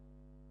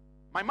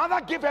 My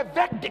mother gave a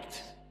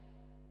verdict.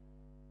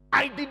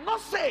 I did not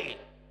say,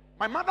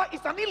 my mother is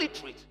an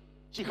illiterate.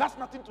 She has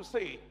nothing to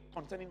say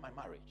concerning my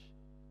marriage.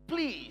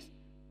 Please,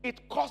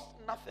 it costs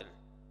nothing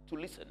to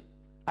listen.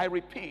 I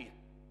repeat,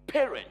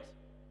 parents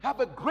have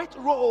a great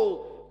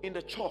role in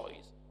the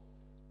choice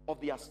of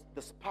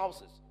the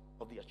spouses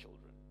of their children.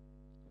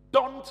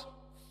 Don't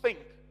think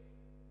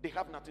they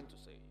have nothing to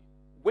say.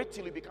 Wait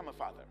till you become a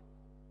father.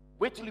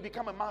 Wait till you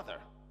become a mother.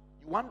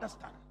 You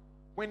understand?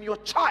 When your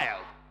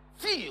child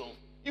feels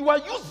you are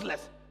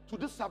useless to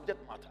this subject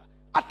matter,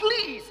 at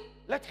least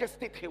let her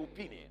state her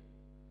opinion.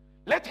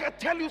 Let her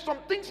tell you some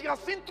things she has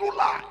seen through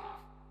life.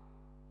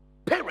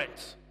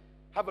 Parents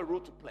have a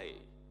role to play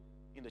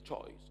in the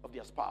choice of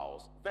their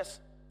spouse. Verse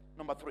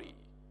number 3.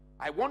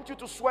 I want you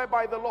to swear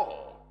by the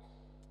Lord,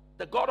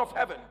 the God of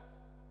heaven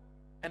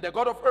and the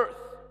God of earth,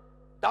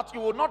 that you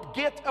will not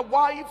get a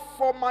wife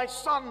for my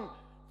son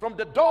from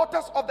the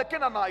daughters of the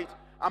Canaanites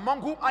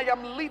among whom I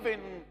am living,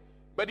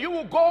 but you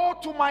will go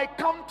to my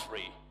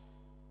country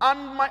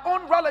and my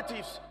own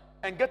relatives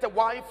and get a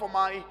wife for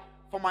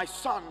my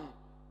son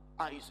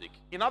Isaac.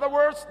 In other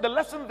words, the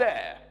lesson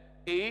there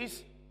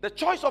is the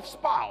choice of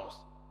spouse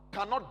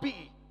cannot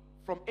be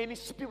from any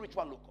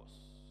spiritual locus.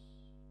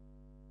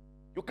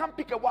 You can't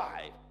pick a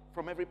wife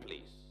from every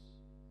place.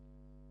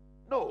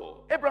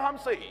 No, Abraham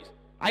says,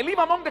 I live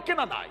among the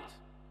Canaanites.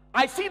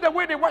 I see the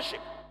way they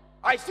worship.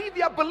 I see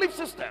their belief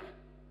system.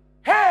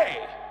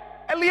 Hey,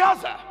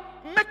 Eliezer,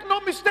 make no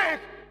mistake.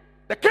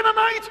 The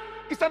Canaanite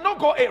is a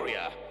no-go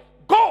area.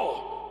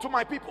 Go to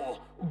my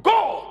people.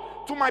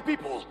 Go to my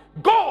people.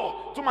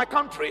 Go to my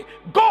country.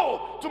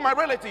 Go to my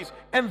relatives.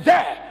 And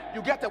there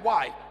you get a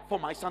wife for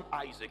my son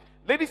Isaac.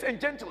 Ladies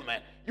and gentlemen,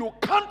 you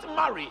can't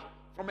marry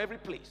from every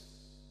place.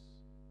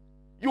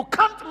 You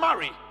can't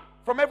marry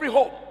from every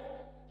home.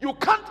 You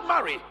can't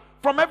marry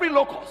from every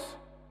locus.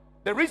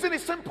 The reason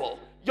is simple.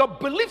 Your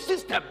belief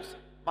systems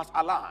must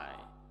align.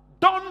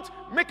 Don't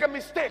make a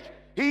mistake.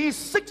 He is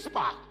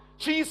six-pack.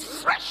 She is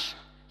fresh.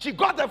 She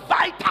got the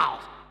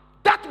vitals.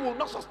 That will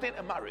not sustain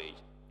a marriage.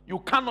 You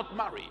cannot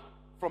marry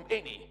from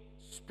any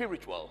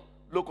spiritual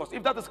locus.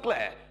 If that is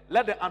clear,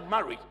 let the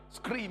unmarried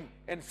scream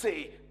and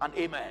say an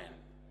amen.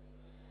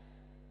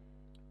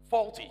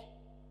 Faulty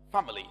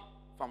family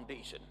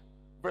foundation.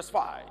 Verse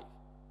 5.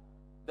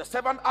 The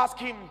servant asked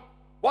him,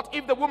 what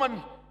if the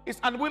woman is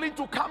unwilling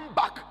to come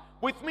back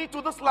with me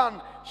to this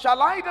land?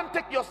 Shall I then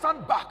take your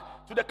son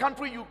back to the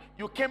country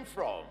you came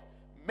from?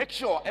 Make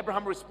sure,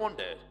 Abraham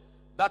responded,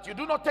 that you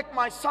do not take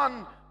my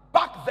son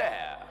back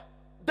there.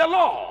 The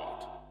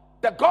Lord,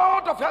 the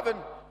God of heaven,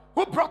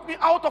 who brought me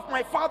out of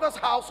my father's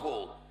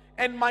household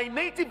and my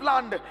native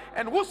land,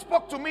 and who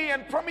spoke to me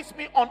and promised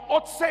me on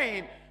oath,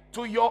 saying,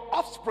 to your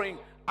offspring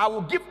I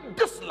will give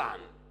this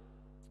land.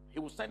 He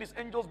will send his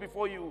angels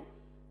before you,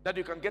 that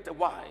you can get a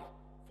wife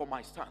for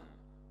my son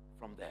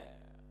from there.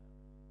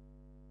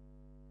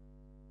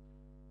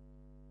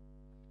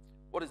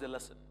 What is the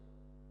lesson?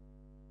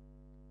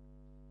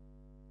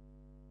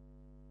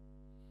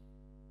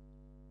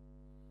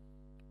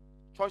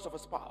 Choice of a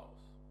spouse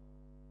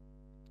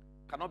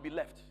cannot be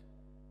left.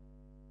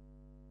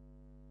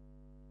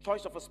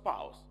 Choice of a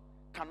spouse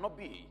cannot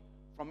be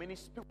from any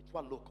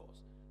spiritual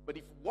locus. But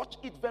if you watch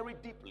it very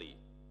deeply,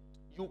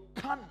 you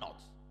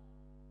cannot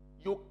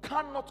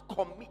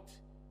commit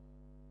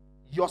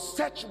your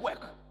search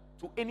work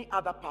to any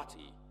other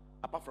party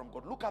apart from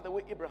God. Look at the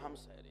way Abraham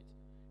said it.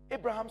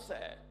 Abraham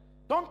said,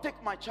 don't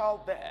take my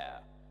child there,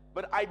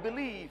 but I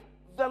believe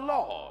the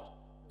Lord,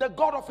 the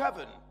God of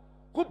heaven,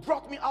 who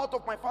brought me out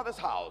of my father's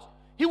house,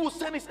 he will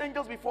send his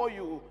angels before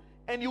you,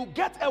 and you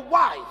get a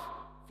wife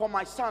for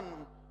my son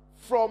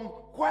from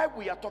where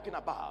we are talking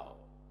about.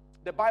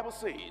 The Bible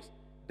says,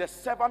 the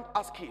servant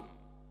asked him,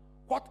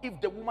 what if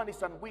the woman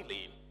is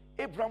unwilling?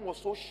 Abraham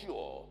was so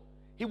sure.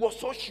 He was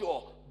so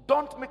sure.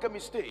 Don't make a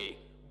mistake.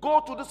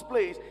 Go to this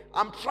place.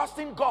 I'm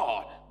trusting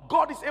God.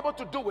 God is able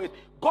to do it.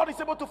 God is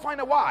able to find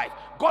a wife.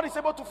 God is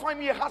able to find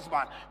me a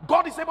husband.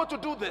 God is able to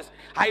do this.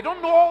 I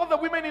don't know all the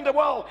women in the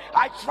world.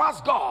 I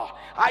trust God.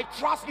 I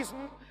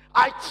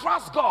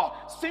trust God.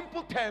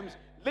 Simple terms.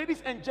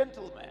 Ladies and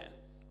gentlemen,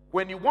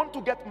 when you want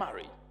to get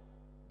married,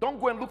 don't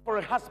go and look for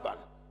a husband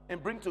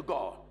and bring to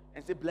God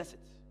and say, bless it.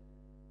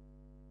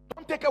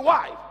 Don't take a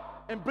wife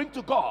and bring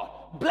to God,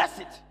 bless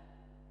it,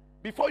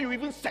 before you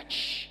even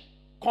search.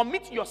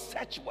 Commit your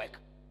search work.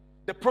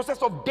 The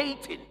process of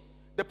dating,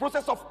 the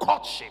process of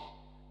courtship,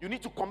 you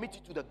need to commit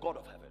it to the God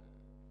of heaven.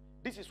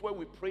 This is where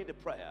we pray the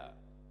prayer.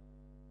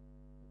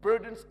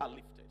 Burdens are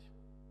lifted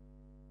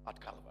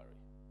at Calvary.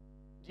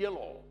 Dear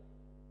Lord,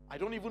 I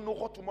don't even know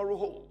what tomorrow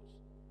holds,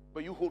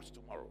 but you hold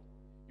tomorrow.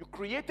 You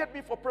created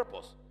me for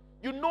purpose.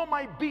 You know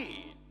my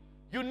being.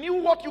 You knew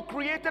what you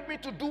created me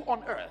to do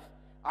on earth.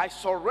 I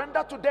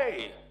surrender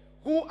today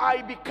who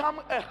I become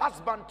a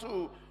husband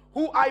to,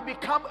 who I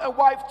become a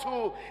wife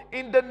to.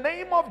 In the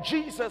name of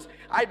Jesus,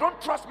 I don't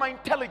trust my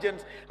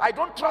intelligence. I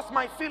don't trust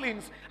my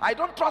feelings. I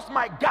don't trust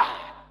my God.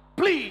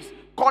 Please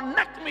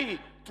connect me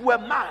to a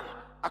man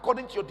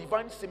according to your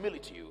divine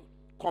similitude.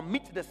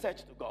 Commit the search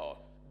to God.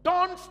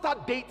 Don't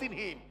start dating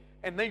him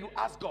and then you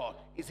ask God,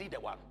 is he the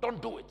one?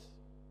 Don't do it.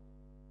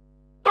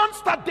 Don't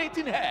start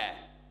dating her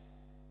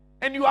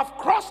and you have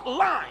crossed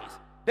lines.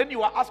 Then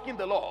you are asking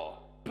the Lord,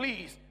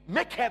 please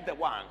make her the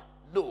one.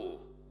 No,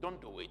 don't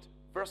do it.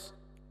 Verse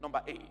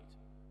number 8.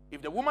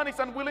 If the woman is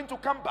unwilling to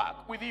come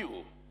back with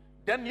you,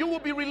 then you will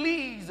be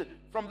released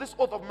from this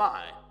oath of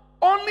mine.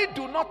 Only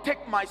do not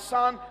take my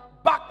son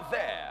back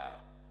there.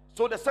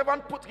 So the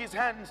servant put his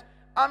hands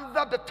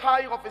under the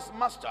thigh of his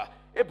master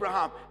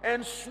Abraham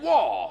and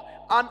swore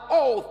an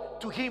oath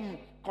to him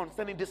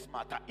concerning this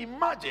matter.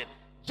 Imagine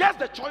just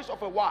the choice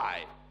of a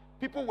wife.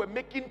 People were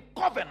making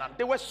covenant.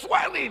 They were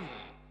swearing,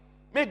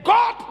 may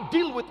God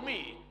deal with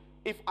me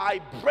if I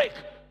break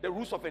the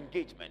rules of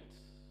engagement.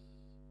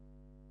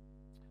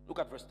 Look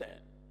at verse 10.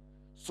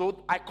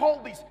 So I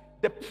call this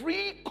the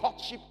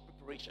pre-courtship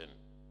preparation.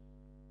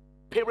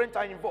 Parents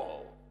are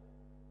involved.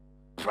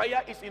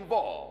 prayer is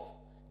involved.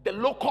 The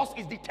locus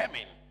is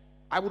determined.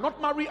 I will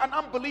not marry an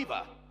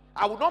unbeliever.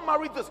 I will not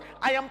marry this.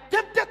 I am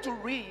tempted to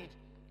read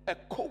a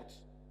quote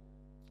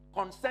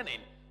concerning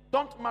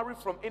don't marry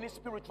from any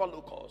spiritual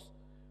locus.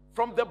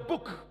 From the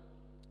book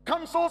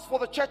Counsels for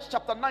the Church,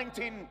 chapter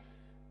 19,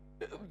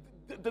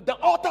 the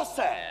author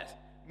says,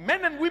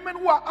 men and women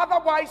who are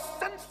otherwise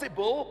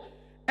sensible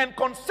and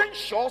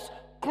conscientious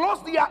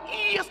close their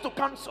ears to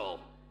counsel.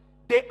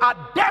 They are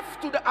deaf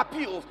to the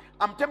appeals.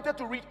 I'm tempted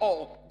to read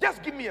all.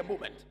 Just give me a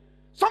moment.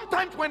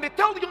 Sometimes when they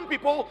tell young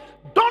people,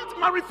 don't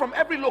marry from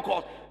every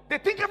locus, they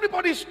think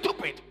everybody is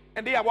stupid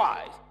and they are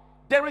wise.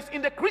 There is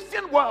in the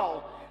Christian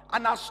world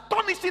an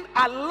astonishing,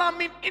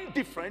 alarming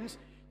indifference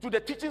to the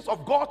teachings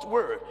of God's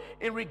word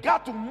in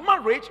regard to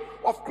marriage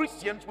of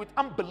Christians with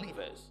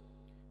unbelievers.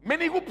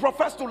 Many who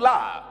profess to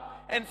love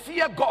and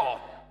fear God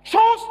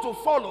chose to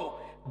follow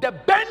the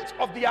bent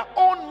of their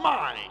own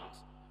minds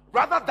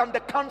rather than the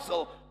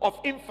counsel of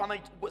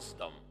infinite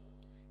wisdom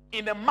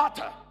in a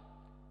matter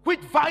which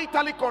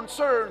vitally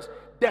concerns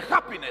the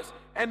happiness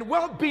and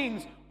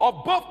well-being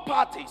of both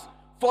parties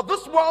for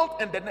this world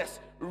and the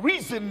next.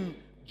 Reason,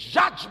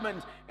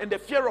 judgment, and the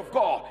fear of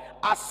God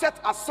are set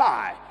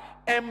aside,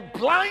 and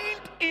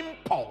blind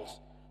impulse,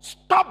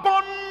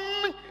 stubborn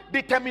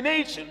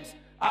determinations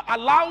are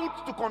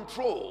allowed to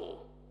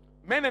control.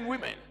 Men and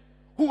women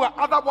who are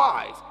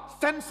otherwise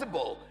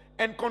sensible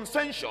and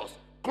conscientious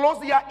close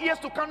their ears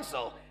to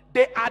counsel.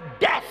 They are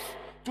deaf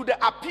to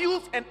the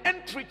appeals and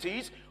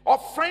entreaties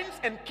of friends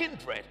and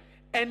kindred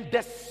and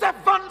the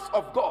servants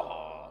of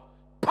God.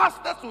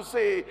 Pastors will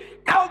say,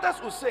 elders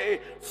will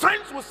say,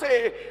 friends will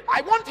say,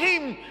 I want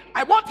him,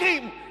 I want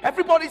him.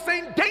 Everybody's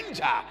saying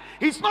danger.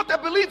 He's not a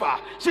believer.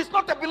 She's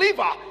not a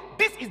believer.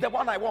 This is the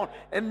one I want.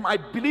 And my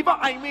believer,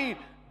 I mean,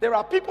 there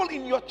are people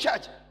in your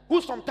church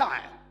who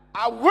sometimes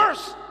are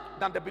worse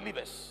than the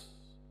believers,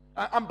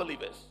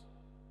 unbelievers.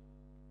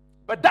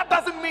 But that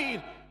doesn't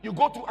mean you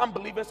go to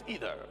unbelievers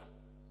either.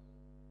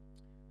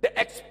 The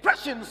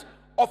expressions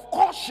of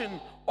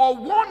caution or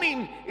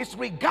warning is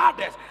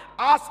regarded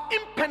as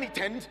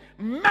impenitent,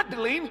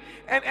 meddling,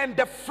 and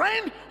the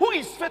friend who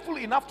is faithful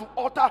enough to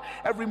utter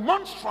a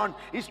remonstrance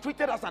is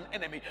treated as an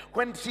enemy.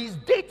 When she's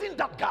dating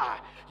that guy,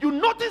 you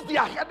notice they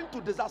are heading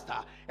to disaster,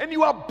 and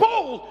you are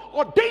bold,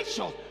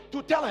 audacious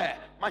to tell her,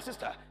 my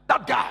sister,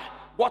 that guy,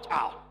 watch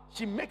out.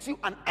 She makes you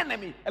an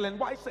enemy. Ellen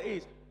White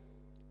says,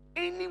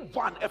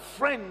 anyone, a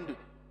friend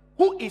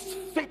who is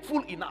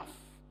faithful enough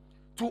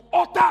to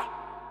utter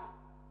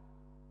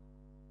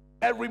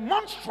a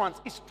remonstrance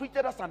is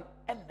treated as an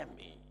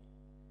enemy.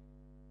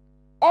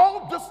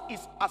 All this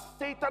is as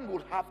Satan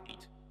would have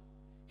it.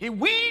 He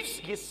weaves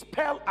his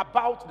spell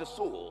about the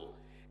soul,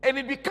 and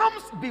it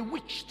becomes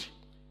bewitched,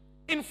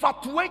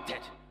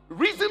 infatuated.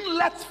 Reason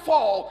lets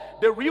fall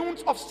the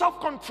ruins of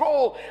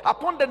self-control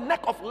upon the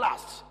neck of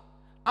lust,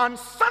 and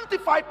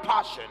sanctified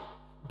passion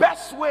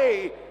best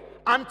way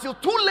until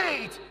too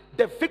late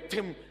the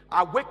victim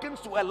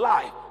awakens to a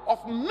life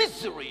of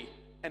misery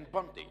and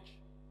bondage.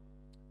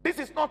 This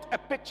is not a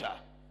picture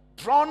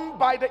drawn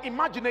by the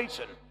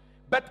imagination,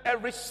 but a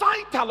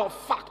recital of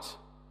fact.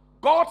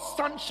 God's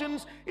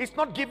sanctions is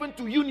not given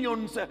to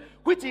unions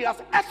which he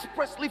has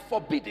expressly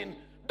forbidden.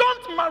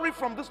 Don't marry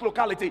from this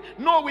locality.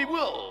 No, we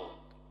will.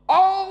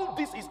 All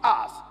this is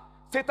ours.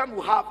 Satan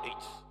will have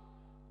it.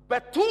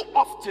 But too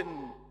often,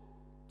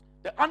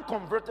 the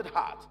unconverted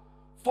heart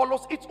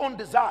follows its own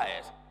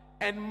desires,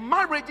 and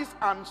marriages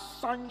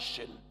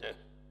unsanctioned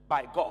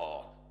by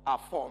God are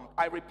formed.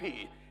 I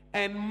repeat,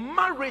 and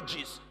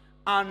marriages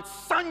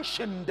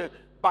unsanctioned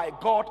by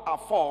God are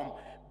formed.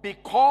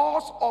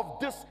 Because of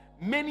this,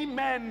 many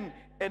men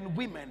and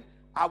women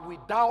are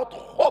without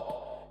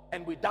hope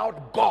and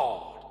without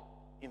God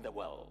in the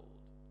world.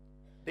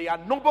 Their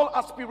noble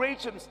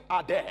aspirations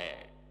are there.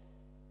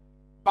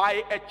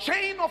 By a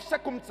chain of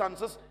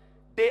circumstances,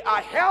 they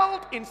are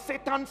held in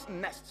Satan's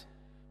nest.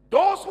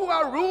 Those who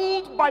are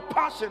ruled by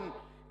passion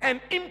and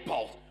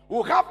impulse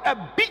will have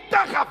a bitter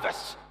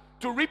harvest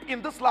to reap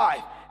in this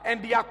life,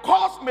 and their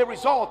cause may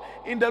result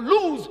in the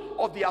lose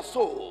of their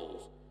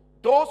souls.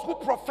 Those who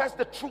profess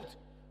the truth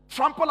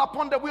trample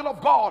upon the will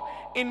of God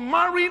in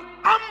marrying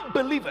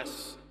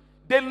unbelievers.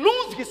 They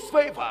lose his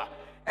favor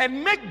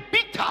and make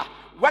bitter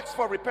works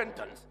for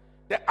repentance.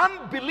 The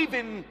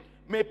unbelieving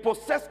may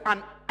possess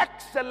an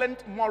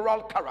excellent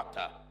moral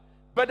character,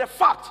 but the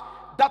fact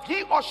that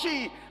he or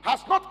she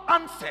has not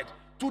answered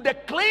to the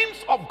claims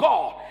of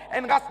God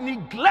and has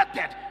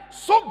neglected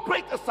so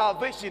great a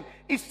salvation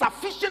is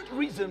sufficient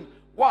reason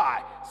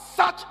why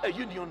such a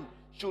union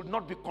should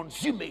not be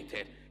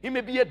consummated. He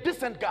may be a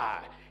decent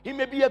guy, he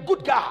may be a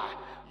good guy.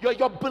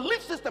 Your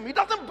belief system, he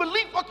doesn't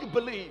believe what you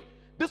believe.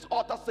 This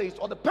author says,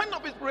 or the pen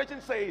of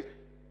inspiration says,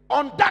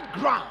 on that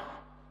ground,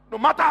 no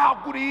matter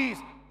how good he is,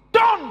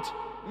 don't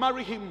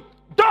marry him,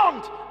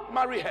 don't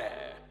marry her.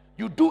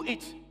 You do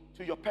it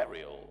to your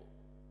peril.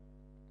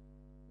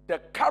 The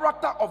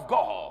character of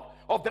God,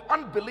 of the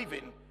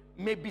unbelieving,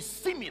 may be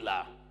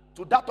similar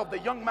to that of the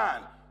young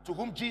man to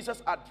whom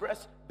Jesus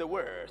addressed the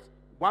words,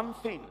 one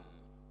thing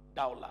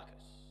thou lackest.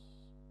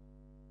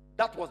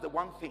 That was the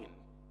one thing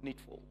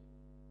needful.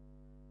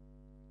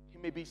 He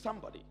may be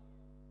somebody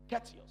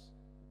courteous,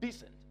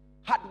 decent,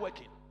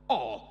 hardworking,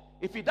 or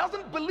if he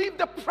doesn't believe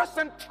the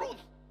present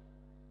truth,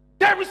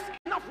 there is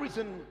enough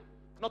reason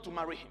not to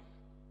marry him,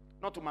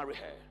 not to marry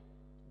her.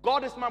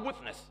 God is my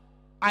witness.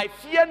 I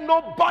fear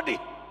nobody.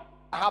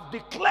 I have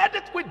declared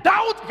it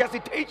without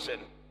hesitation.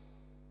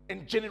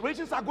 And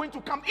generations are going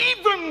to come,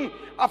 even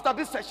after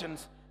these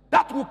sessions,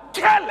 that will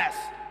careless,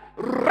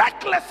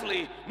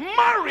 recklessly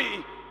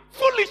marry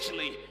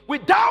foolishly,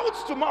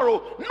 without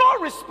tomorrow, no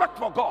respect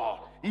for God.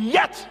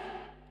 Yet,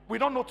 we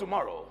don't know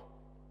tomorrow.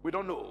 We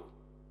don't know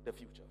the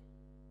future.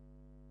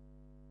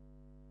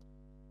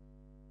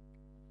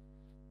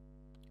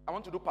 I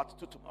want to do part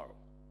 2 tomorrow.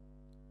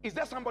 Is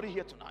there somebody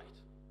here tonight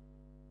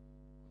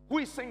who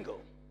is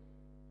single,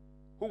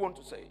 who want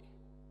to say,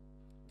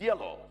 dear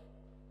Lord,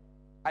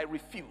 I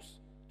refuse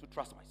to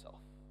trust myself.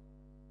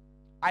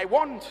 I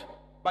want,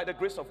 by the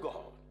grace of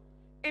God,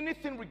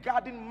 anything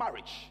regarding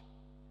marriage,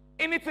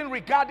 anything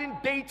regarding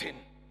dating,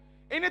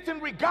 anything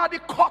regarding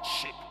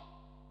courtship,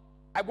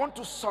 I want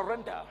to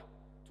surrender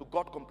to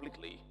God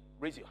completely.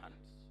 Raise your hands.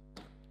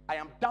 I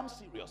am damn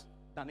serious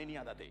than any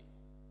other day.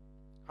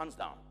 Hands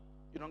down.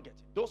 You don't get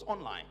it. Those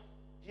online,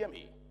 hear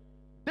me.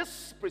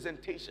 This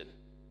presentation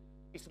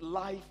is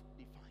life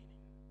defining.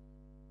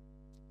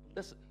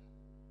 Listen.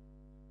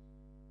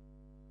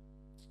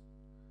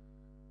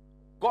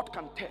 God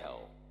can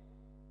tell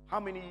how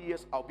many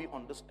years I'll be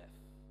on this earth.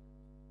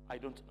 I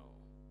don't know.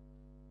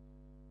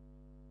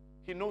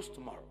 He knows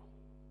tomorrow.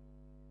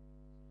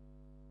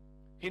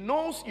 He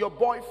knows your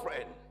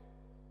boyfriend,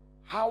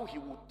 how he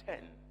will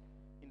turn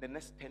in the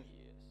next 10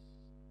 years.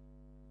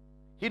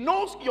 He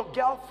knows your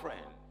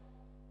girlfriend,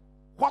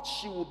 what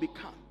she will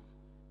become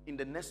in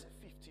the next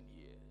 15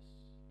 years.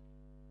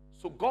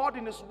 So God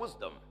in his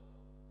wisdom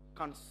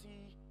can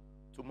see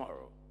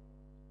tomorrow.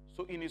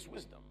 So in his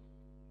wisdom,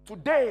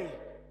 today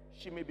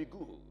she may be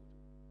good,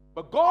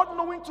 but God,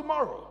 knowing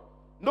tomorrow,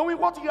 knowing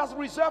what he has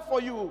reserved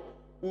for you,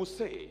 will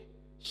say,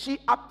 she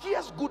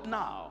appears good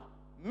now.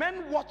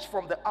 Men watch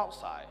from the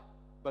outside,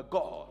 but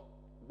God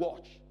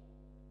watch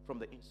from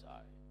the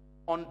inside.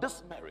 On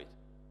this merit,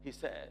 he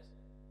says,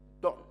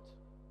 don't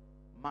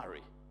marry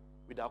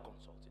without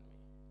consulting me.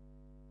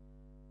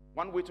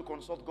 One way to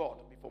consult God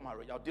before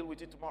marriage, I'll deal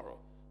with it tomorrow.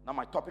 Now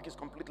my topic is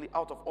completely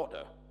out of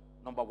order.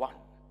 Number 1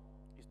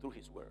 is through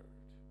his word.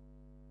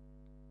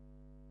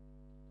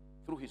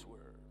 Through his word.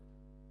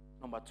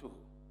 Number 2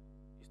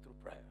 is through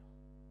prayer.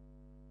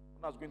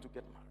 When I was going to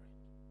get married,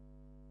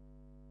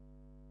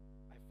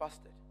 I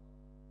fasted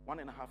 1.5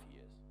 years.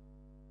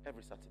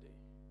 Every Saturday,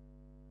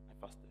 I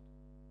fasted.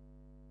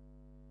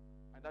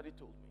 My daddy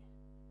told me,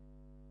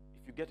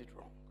 if you get it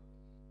wrong,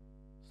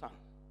 son,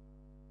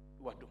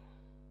 you are doomed.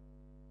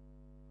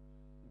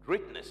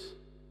 Greatness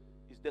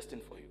is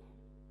destined for you.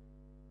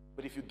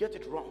 But if you get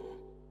it wrong,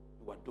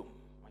 you are doomed.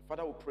 My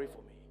father will pray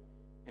for me,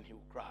 and he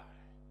will cry.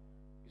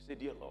 You say,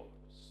 dear Lord,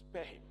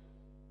 spare him.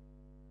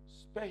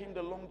 Spare him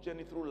the long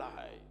journey through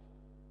life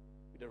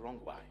with the wrong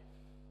wife.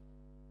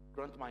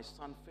 Grant my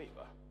son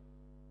favor.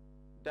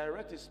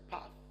 Direct his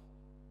path.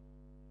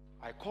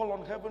 I call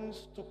on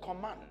heavens to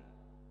command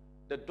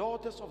the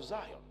daughters of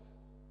Zion.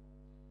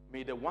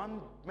 May the one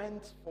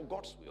meant for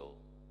God's will,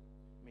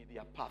 may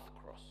their path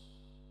cross.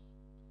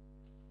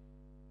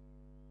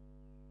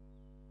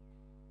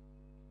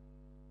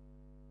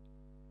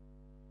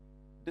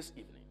 This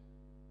evening,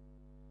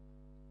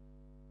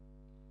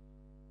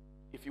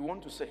 if you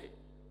want to say,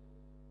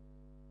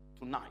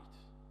 tonight,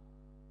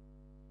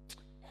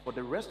 for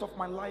the rest of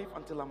my life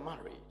until I'm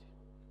married,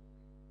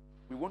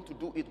 we want to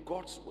do it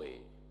God's way.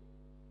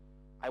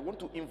 I want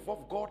to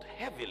involve God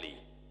heavily.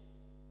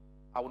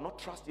 I will not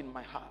trust in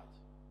my heart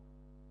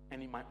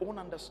and in my own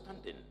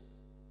understanding.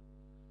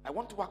 I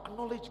want to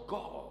acknowledge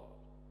God,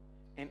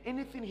 and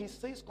anything he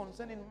says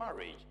concerning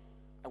marriage,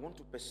 I want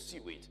to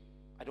pursue it.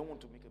 I don't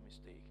want to make a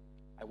mistake.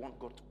 I want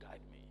God to guide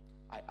me.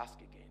 I ask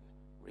again,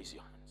 raise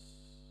your hands.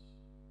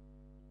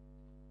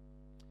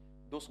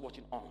 Those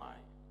watching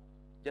online,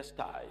 just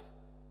type,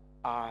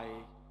 I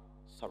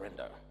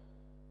surrender.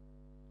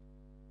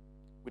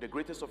 With the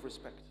greatest of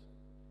respect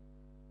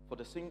for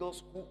the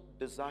singles who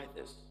desire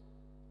this,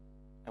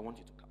 I want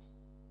you to come.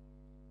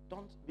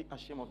 Don't be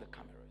ashamed of the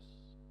cameras.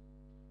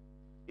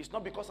 It's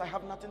not because I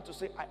have nothing to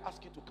say I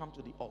ask you to come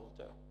to the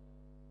altar.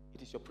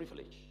 It is your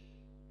privilege.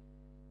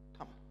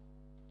 Come.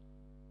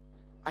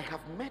 I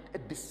have made a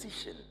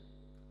decision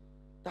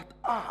that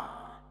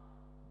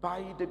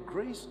by the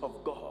grace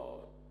of God,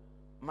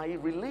 my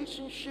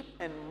relationship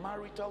and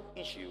marital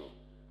issue,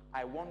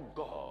 I want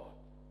God.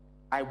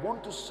 I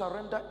want to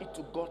surrender it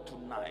to God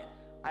tonight.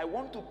 I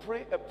want to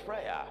pray a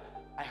prayer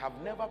I have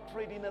never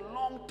prayed in a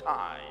long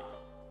time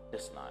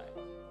this night.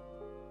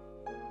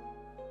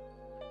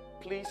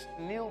 Please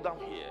kneel down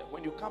here.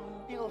 When you come,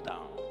 kneel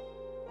down.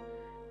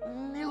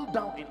 Kneel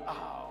down in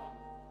aisle.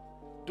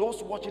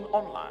 Those watching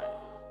online,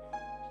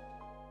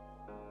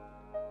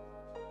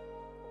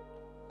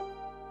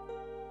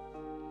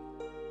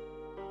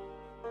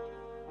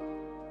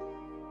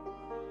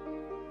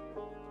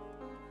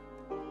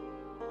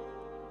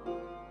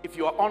 If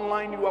you are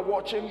online, you are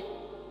watching,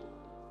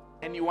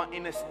 and you are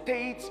in a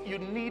state you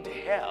need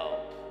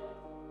help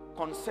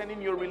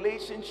concerning your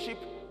relationship,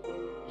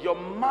 your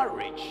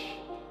marriage,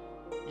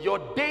 your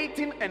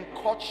dating and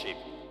courtship,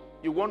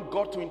 you want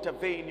God to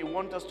intervene, you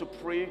want us to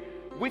pray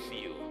with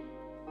you,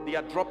 they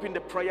are dropping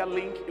the prayer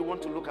link. You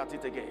want to look at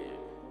it again.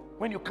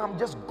 When you come,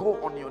 just go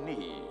on your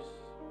knees.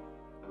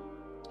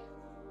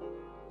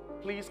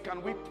 Please,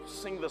 can we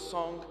sing the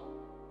song,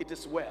 It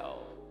Is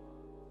Well,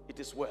 It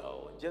Is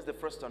Well, just the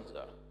first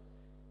stanza.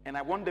 And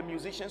I want the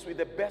musicians with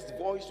the best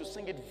voice to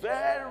sing it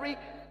very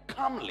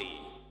calmly,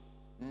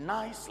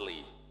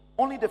 nicely.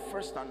 Only the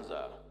first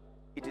stanza,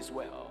 It Is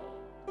Well.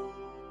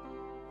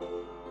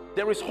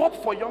 There is hope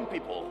for young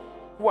people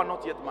who are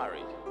not yet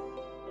married.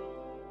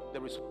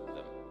 There is hope for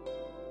them.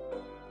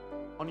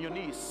 On your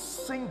knees,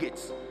 sing it.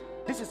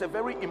 This is a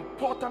very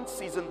important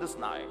season this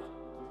night.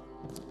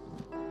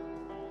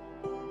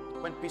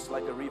 When peace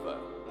like a river.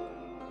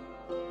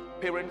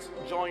 Parents,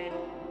 join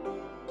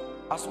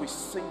as we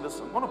sing this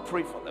song. I want to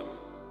pray for them.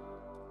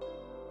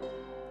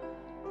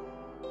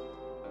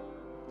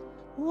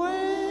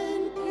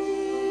 When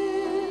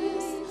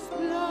peace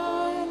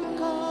like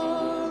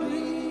a river,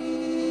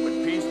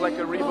 When peace like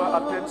a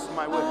river attends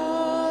my way.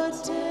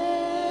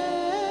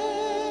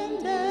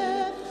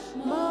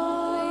 attendeth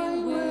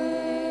my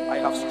way, I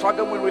have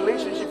struggled with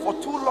relationship for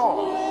too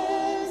long.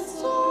 when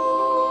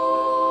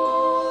sorrows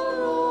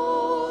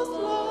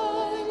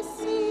like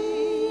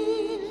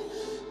sea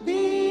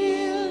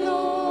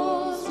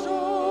billows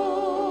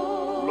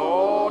roll,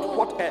 Lord,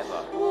 whatever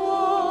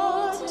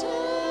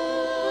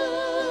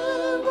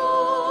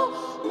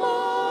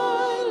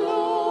my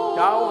Lord,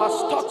 thou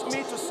hast taught me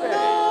to say,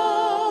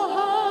 thou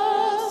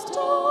hast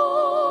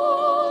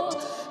taught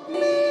me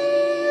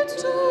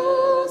to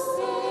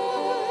say,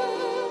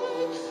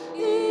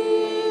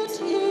 it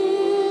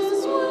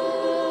is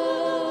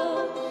well,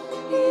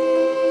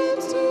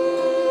 it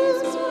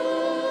is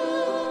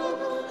well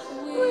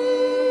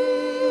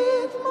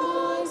with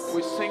my soul.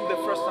 we sing the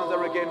first stanza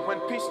again. When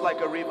peace like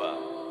a river.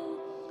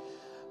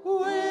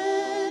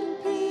 When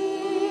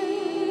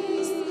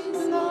peace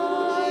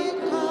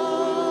like a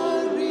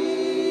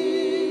river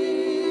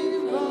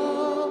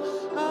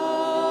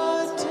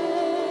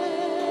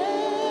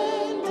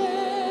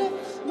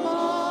attendeth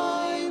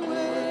my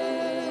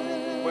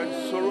way, When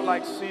sorrow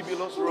like sea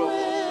billows roll.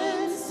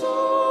 when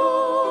sorrows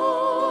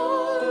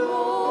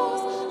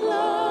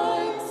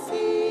like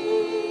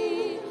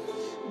sea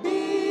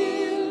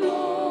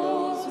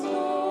billows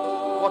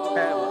roll,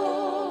 Whatever.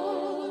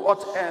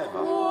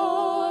 whatever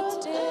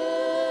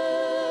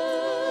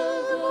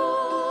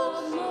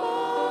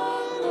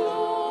my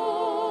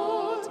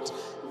Lord,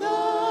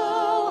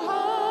 thou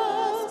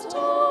hast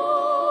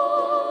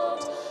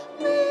taught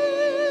me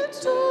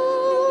to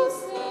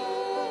say,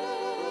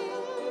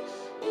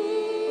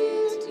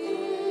 it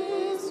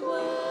is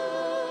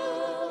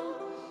well,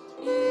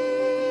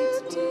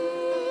 it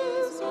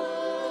is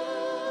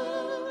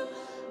well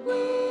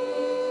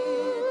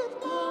with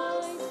my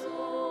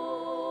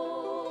soul.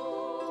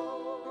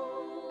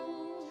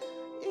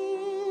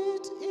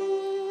 It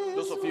is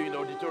Those of you in the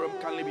auditorium,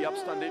 kindly be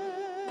upstanding.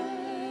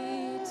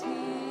 it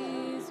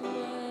is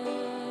well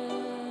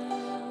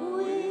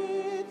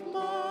with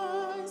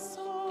my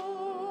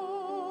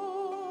soul,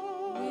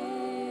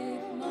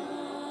 with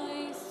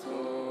my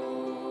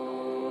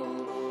soul.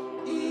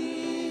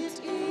 It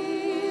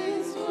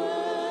is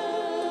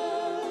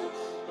well,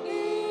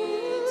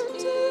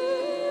 it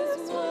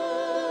is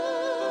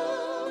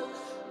well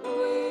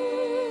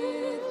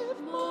with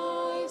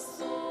my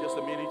soul. Just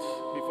a minute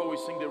before we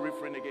sing the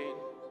refrain again.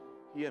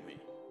 Hear me.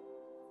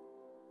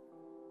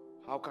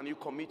 How can you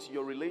commit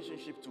your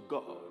relationship to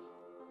God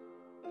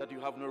that you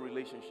have no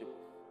relationship with?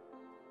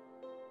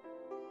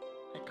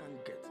 I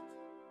can't get it.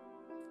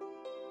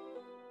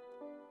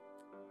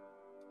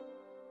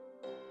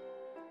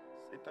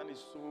 Satan is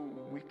so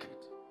wicked.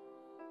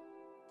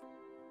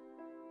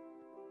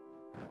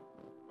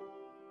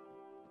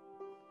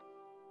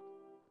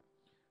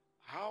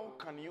 How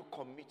can you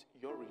commit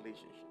your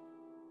relationship?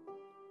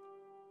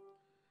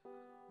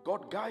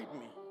 God, guide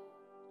me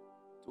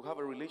to have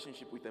a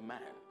relationship with a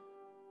man.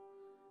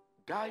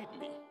 Guide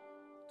me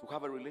to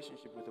have a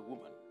relationship with a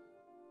woman.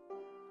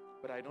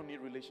 But I don't need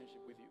relationship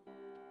with you.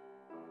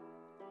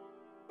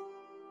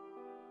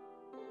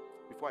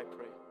 Before I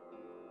pray,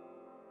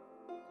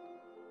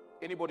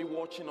 anybody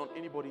watching or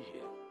anybody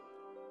here,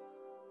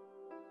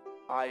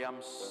 I am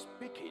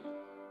speaking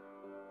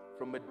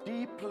from a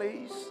deep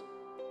place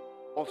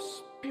of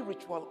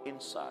spiritual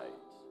insight.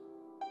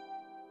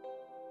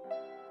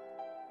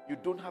 You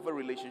don't have a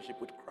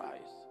relationship with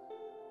Christ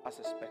as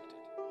expected.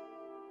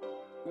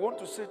 We want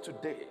to say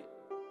today,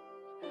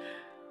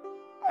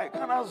 I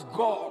can ask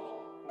God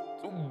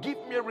to give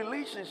me a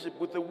relationship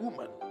with a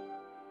woman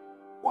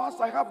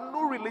whilst I have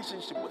no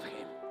relationship with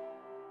him.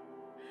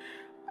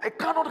 I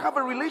cannot have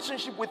a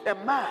relationship with a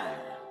man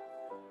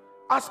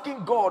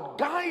asking God,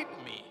 guide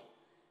me,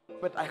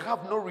 but I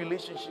have no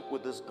relationship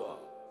with this God.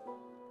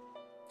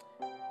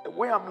 The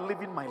way I'm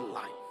living my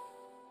life,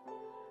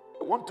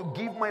 I want to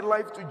give my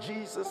life to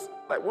Jesus.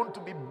 I want to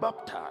be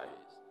baptized.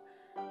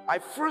 I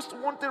first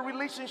want a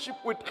relationship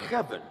with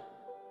heaven.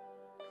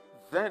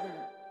 Then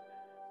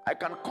I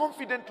can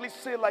confidently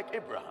say like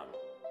Abraham,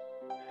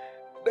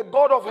 the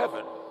God of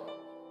heaven,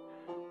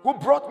 who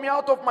brought me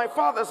out of my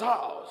father's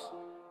house,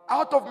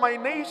 out of my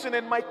nation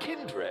and my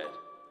kindred,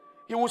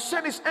 he will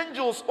send his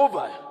angels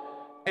over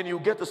and you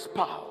get a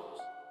spouse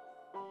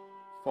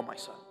for my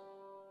son.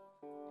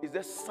 Is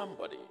there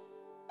somebody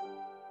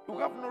who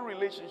have no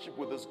relationship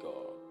with this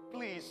God?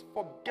 Please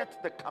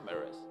forget the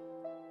cameras.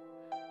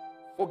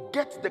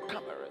 Forget the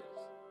cameras.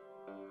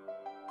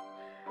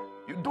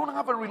 You don't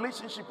have a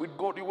relationship with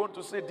God. You want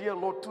to say, dear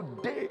Lord,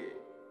 today,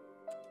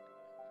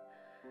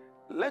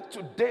 let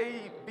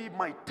today be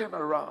my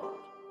turnaround.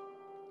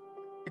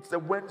 It's a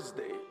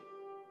Wednesday.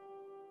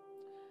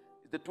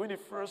 It's the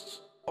 21st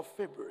of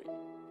February.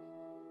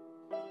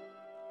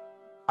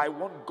 I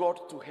want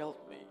God to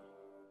help me.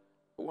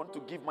 I want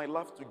to give my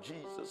life to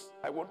Jesus.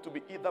 I want to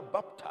be either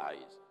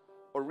baptized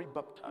or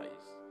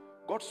rebaptized.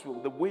 God's will,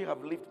 the way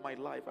I've lived my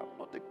life, I'm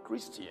not a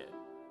Christian.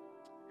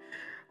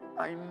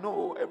 I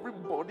know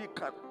everybody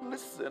can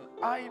listen.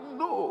 I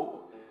know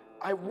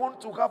I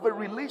want to have a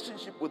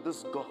relationship with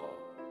this God.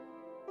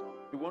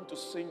 You want to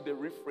sing the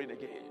refrain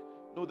again?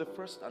 No, the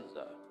first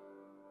stanza.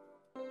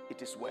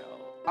 It is well.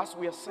 As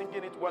we are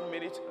singing it 1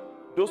 minute,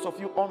 those of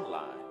you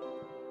online,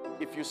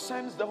 if you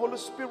sense the Holy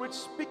Spirit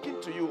speaking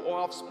to you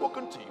or have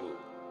spoken to you,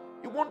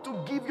 you want to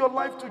give your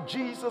life to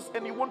Jesus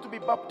and you want to be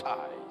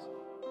baptized,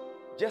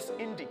 just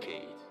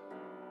indicate,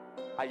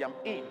 I am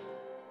in.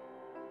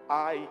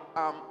 I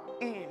am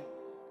in.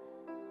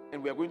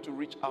 And we are going to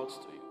reach out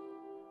to you.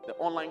 The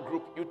online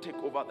group, you take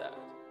over that.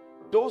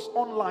 Those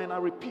online, I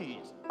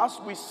repeat, as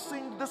we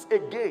sing this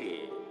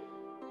again,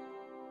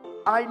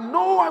 I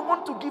know I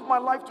want to give my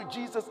life to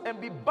Jesus and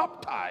be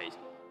baptized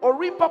or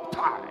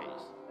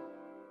rebaptized.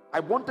 I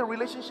want a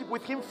relationship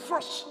with him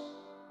first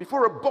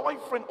before a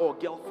boyfriend or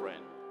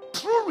girlfriend.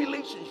 True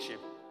relationship.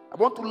 I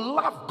want to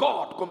love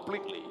God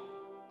completely.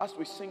 As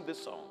we sing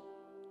this song,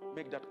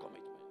 make that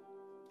commitment.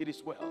 It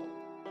is well.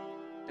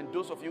 And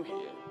those of you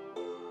here,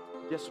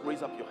 just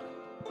raise up your hand.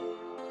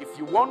 If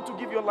you want to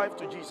give your life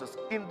to Jesus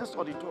in this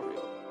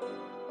auditorium,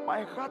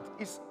 my heart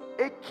is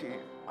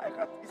aching. My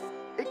heart is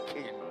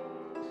aching.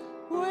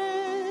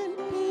 When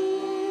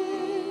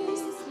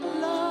peace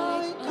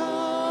like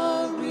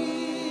a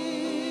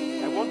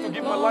river, I want to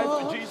give my life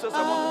to Jesus.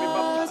 I want to be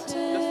baptized.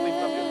 Just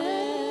lift up your hand.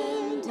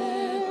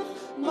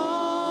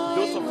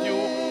 Those of you,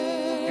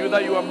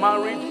 either you are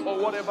married or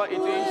whatever it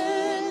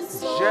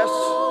is, just,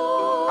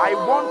 I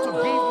want to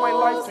give my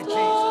life to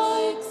Jesus.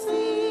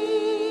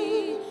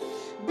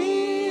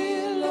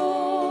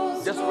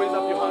 Just raise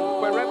up your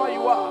hand wherever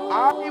you are.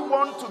 I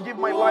want to give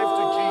my life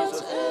to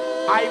Jesus.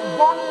 I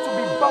want to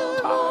be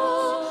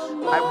baptized.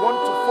 I want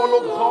to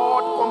follow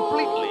God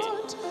completely.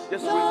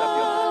 Just raise up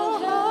your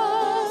hand.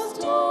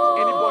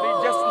 Anybody,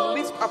 just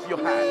lift up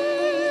your hand.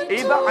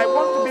 Either I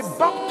want to be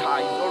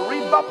baptized or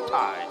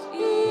rebaptized.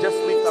 Just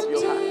lift up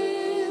your hand.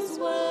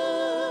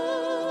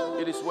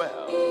 It is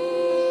well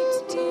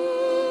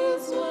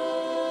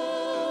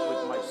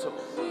with my soul.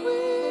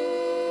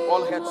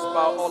 All heads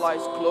bow, all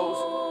eyes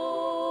closed.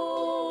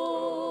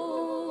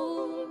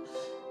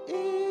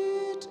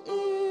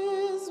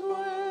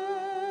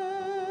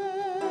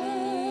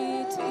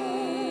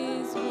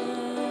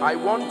 I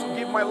want to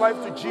give my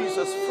life to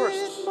Jesus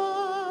first.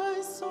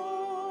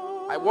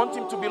 I want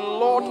him to be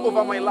Lord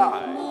over my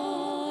life.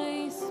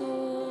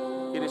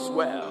 It is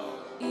well.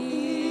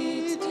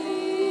 It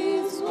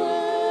is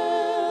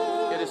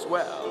well. It is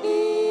well.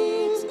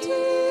 It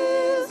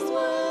is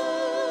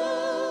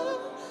well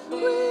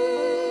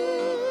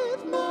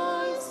with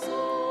my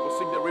soul. We'll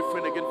sing the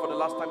refrain again for the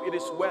last time. It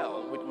is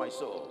well with my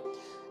soul.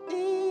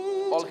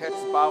 All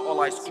heads bow, all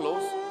eyes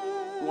closed.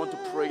 We want to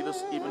pray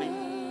this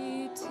evening.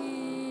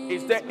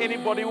 Is there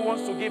anybody who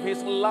wants to give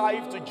his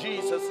life to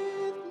Jesus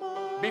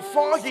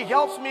before he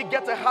helps me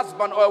get a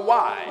husband or a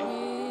wife?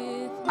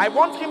 I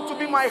want him to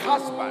be my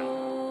husband.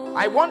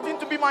 I want him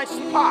to be my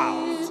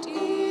spouse.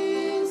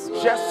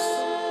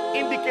 Just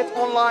indicate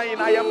online,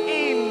 I am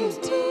in.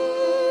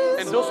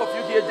 And those of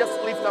you here,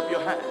 just lift up your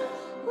hand.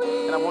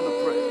 And I want to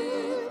pray.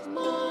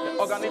 The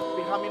organist will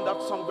be humming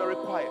that song very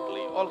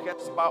quietly. All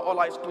heads bow, all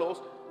eyes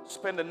closed.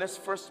 Spend the next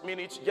first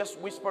minute, just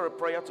whisper a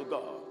prayer to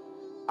God.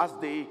 As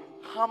they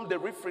hum the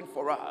refrain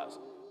for us,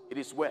 it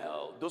is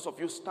well. Those of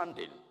you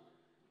standing,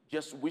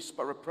 just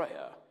whisper a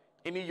prayer.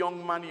 Any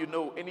young man you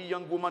know, any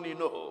young woman you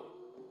know,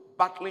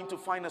 battling to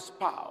find a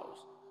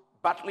spouse,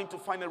 battling to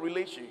find a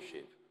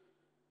relationship,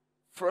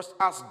 first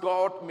ask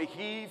God, may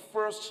he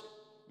first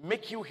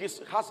make you his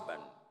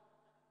husband,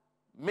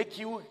 make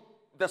you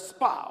the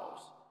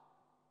spouse,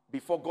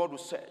 before God will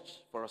search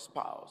for a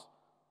spouse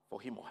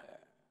for him or her.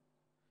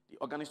 The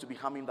organist will be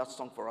humming that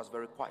song for us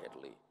very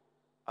quietly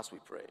as we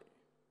pray.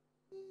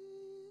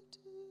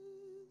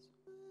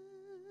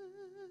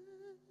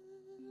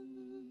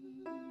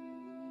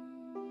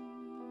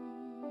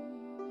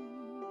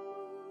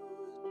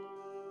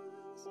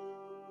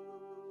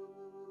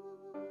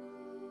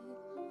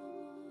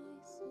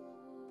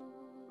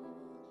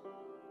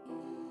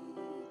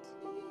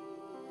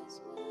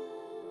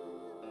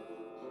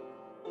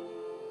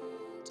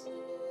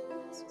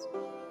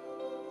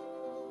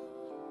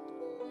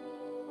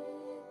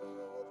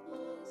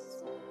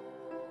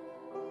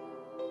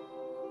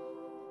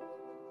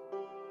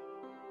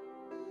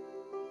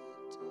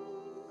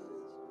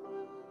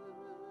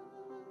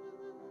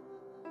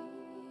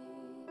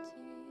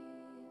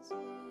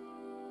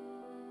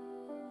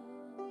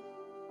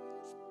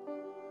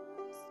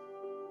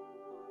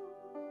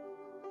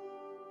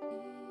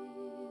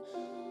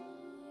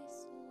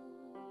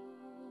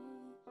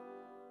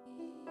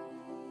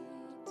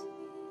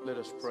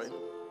 us pray.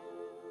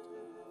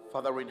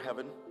 Father in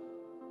heaven,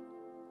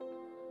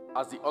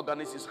 as the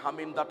organist is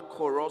humming that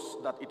chorus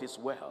that it is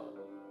well,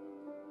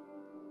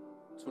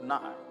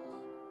 tonight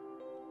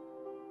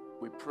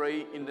we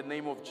pray in the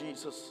name of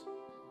Jesus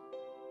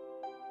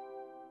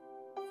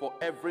for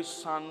every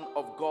son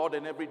of God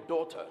and every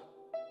daughter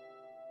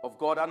of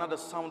God under the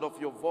sound of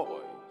your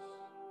voice.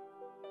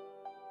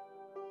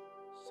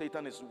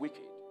 Satan is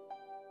wicked.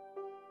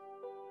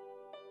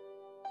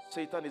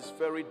 Satan is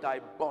very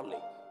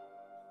diabolic.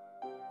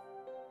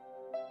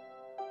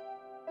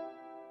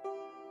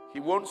 He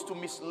wants to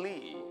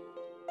mislead.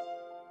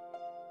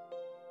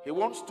 He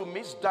wants to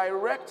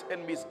misdirect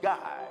and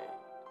misguide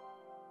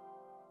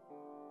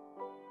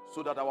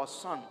so that our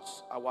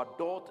sons, our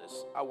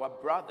daughters, our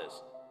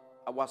brothers,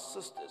 our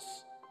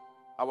sisters,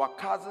 our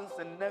cousins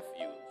and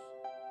nephews,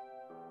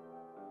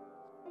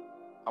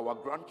 our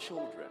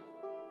grandchildren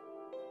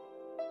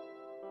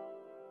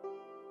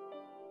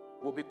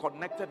will be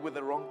connected with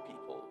the wrong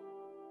people.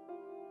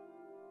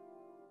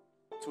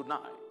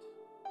 Tonight,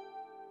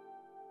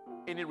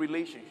 any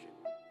relationship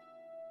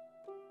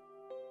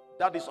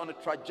that is on a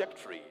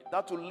trajectory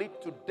that will lead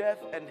to death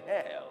and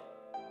hell,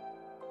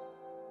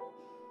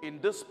 in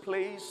this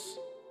place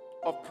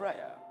of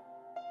prayer,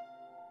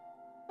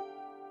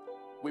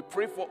 we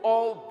pray for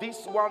all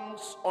these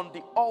ones on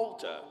the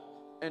altar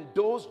and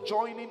those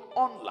joining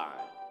online.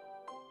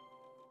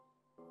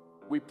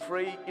 We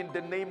pray in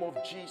the name of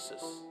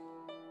Jesus.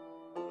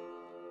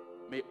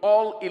 May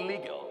all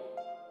illegal,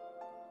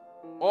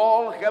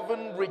 all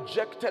heaven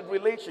rejected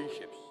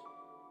relationships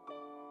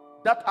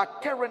that are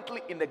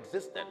currently in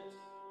existence,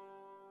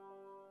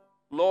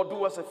 Lord,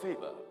 do us a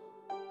favor.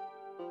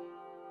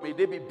 May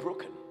they be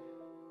broken.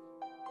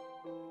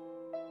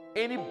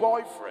 Any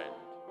boyfriend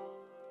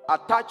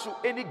attached to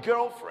any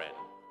girlfriend,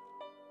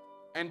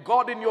 and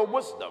God, in your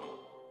wisdom,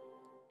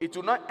 it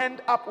will not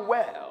end up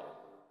well.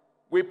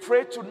 We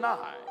pray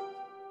tonight,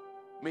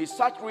 may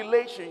such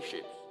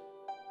relationships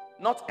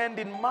not end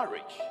in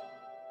marriage.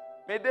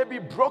 May they be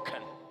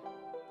broken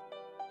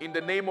in the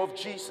name of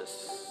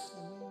Jesus.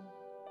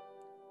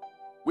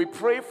 We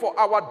pray for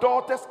our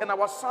daughters and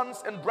our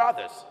sons and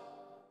brothers,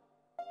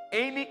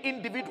 any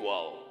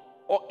individual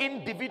or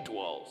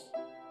individuals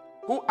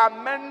who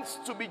are meant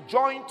to be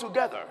joined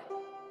together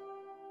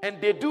and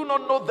they do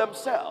not know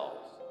themselves.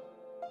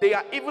 They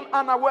are even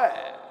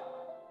unaware.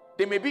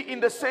 They may be in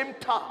the same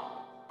town.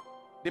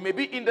 They may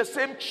be in the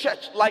same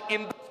church, like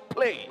in this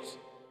place,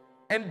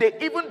 and they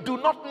even do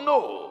not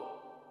know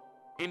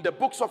in the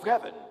books of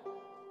heaven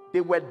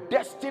they were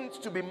destined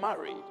to be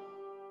married.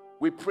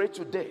 We pray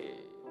today,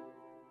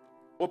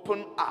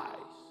 open eyes,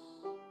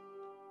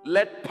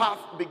 let path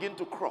begin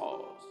to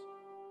cross,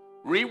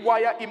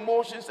 rewire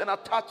emotions and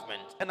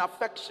attachments and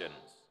affections.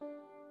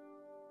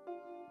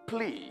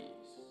 Please,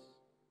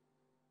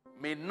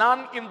 may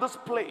none in this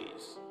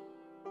place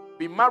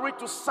be married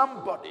to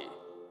somebody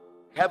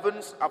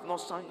heavens have not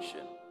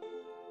sanctioned.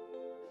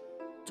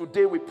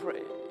 Today we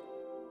pray.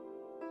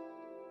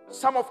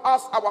 Some of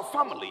us, our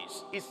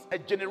families, is a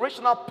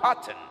generational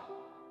pattern.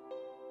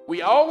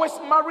 We are always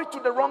married to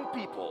the wrong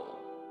people.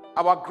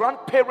 Our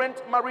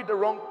grandparents married the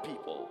wrong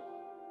people.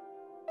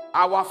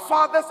 Our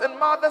fathers and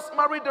mothers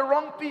married the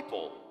wrong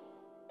people.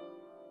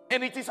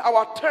 And it is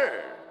our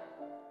turn.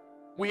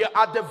 We are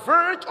at the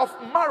verge of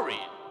marrying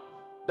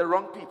the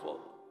wrong people.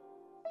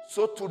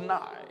 So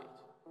tonight,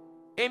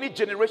 any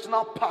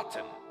generational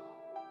pattern,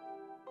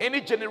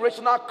 any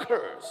generational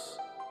curse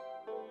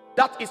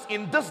that is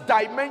in this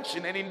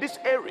dimension and in this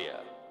area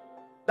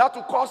that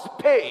will cause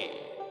pain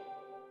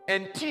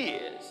and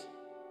tears,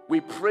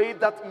 we pray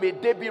that may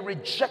they be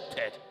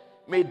rejected,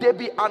 may they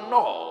be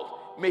annulled,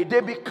 may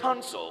they be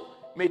cancelled,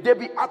 may they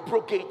be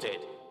abrogated.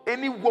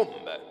 Any womb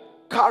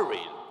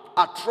carrying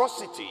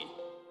atrocity,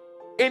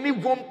 any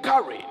womb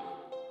carrying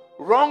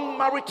wrong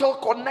marital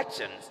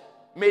connections,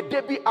 may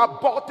they be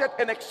aborted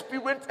and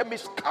experience a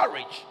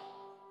miscarriage.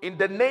 In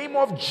the name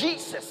of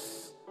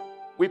Jesus,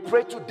 we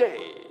pray today.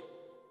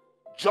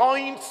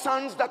 Joined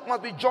sons that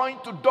must be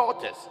joined to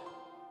daughters.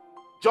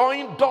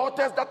 Joined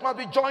daughters that must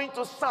be joined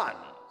to sons.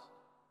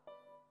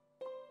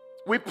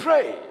 We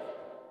pray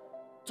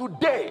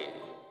today,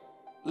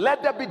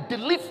 let there be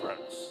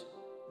deliverance.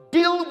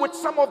 Deal with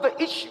some of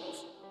the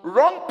issues,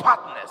 wrong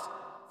partners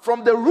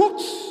from the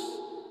roots.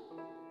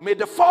 May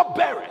the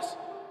forebearers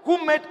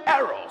who made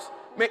errors,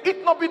 may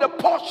it not be the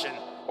portion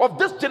of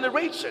this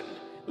generation.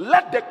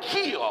 Let the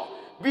cure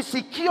be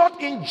secured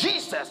in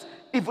Jesus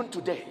even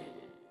today.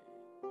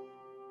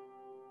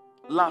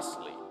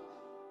 Lastly,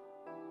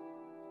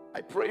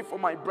 I pray for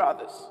my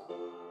brothers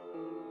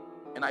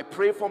and I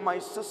pray for my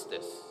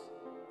sisters.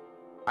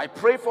 I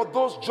pray for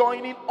those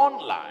joining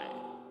online.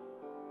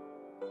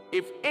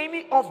 If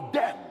any of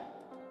them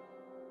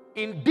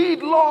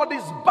indeed, Lord,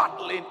 is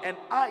battling, and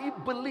I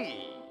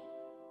believe,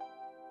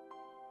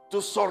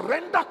 to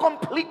surrender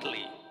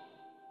completely,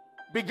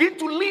 begin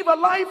to live a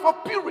life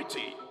of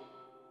purity,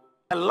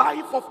 a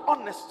life of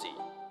honesty,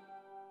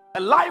 a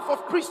life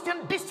of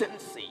Christian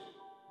decency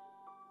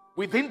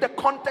within the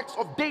context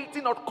of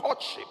dating or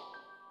courtship,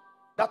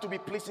 that will be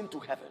pleasing to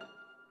heaven.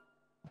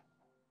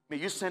 May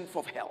you send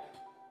forth help.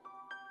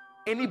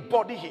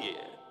 Anybody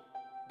here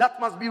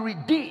that must be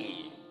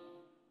redeemed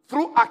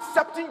through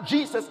accepting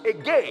Jesus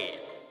again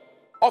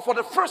or for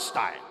the first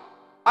time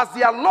as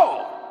their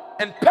Lord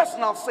and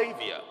personal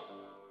Savior,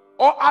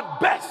 or at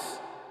best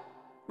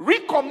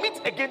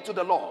recommit again to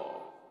the Lord,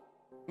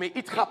 may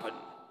it happen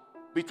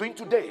between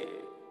today,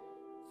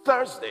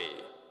 Thursday,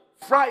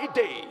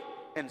 Friday,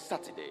 and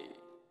Saturday.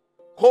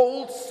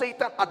 Hold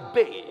Satan at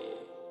bay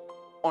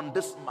on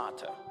this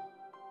matter.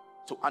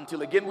 So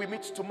until again we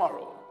meet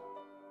tomorrow,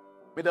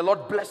 may the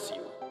Lord bless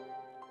you.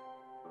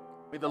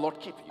 May the Lord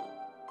keep you.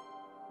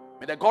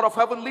 May the God of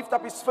heaven lift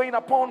up his face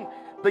upon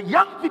the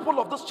young people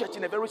of this church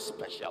in a very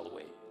special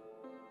way.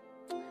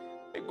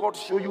 May God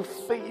show you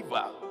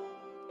favor.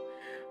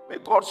 May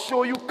God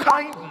show you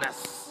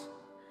kindness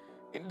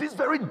in this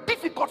very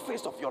difficult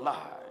phase of your life.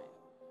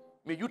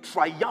 May you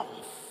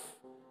triumph,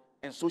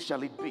 and so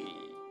shall it be.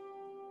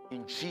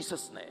 In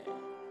Jesus' name.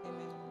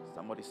 Amen.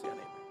 Somebody say an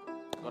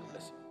amen. God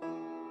bless you.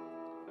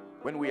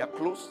 When we are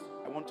close,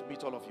 I want to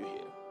meet all of you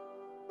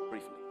here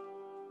briefly.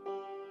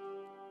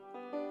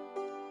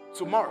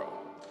 Tomorrow,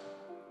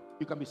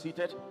 you can be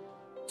seated.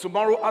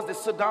 Tomorrow, as they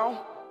sit down,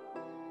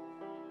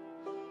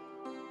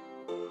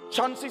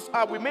 chances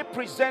are we may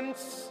present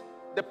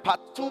the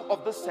part 2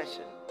 of this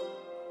session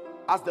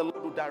as the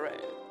Lord will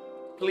direct.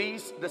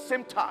 Please, the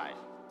same time,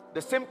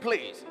 the same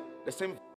place, the same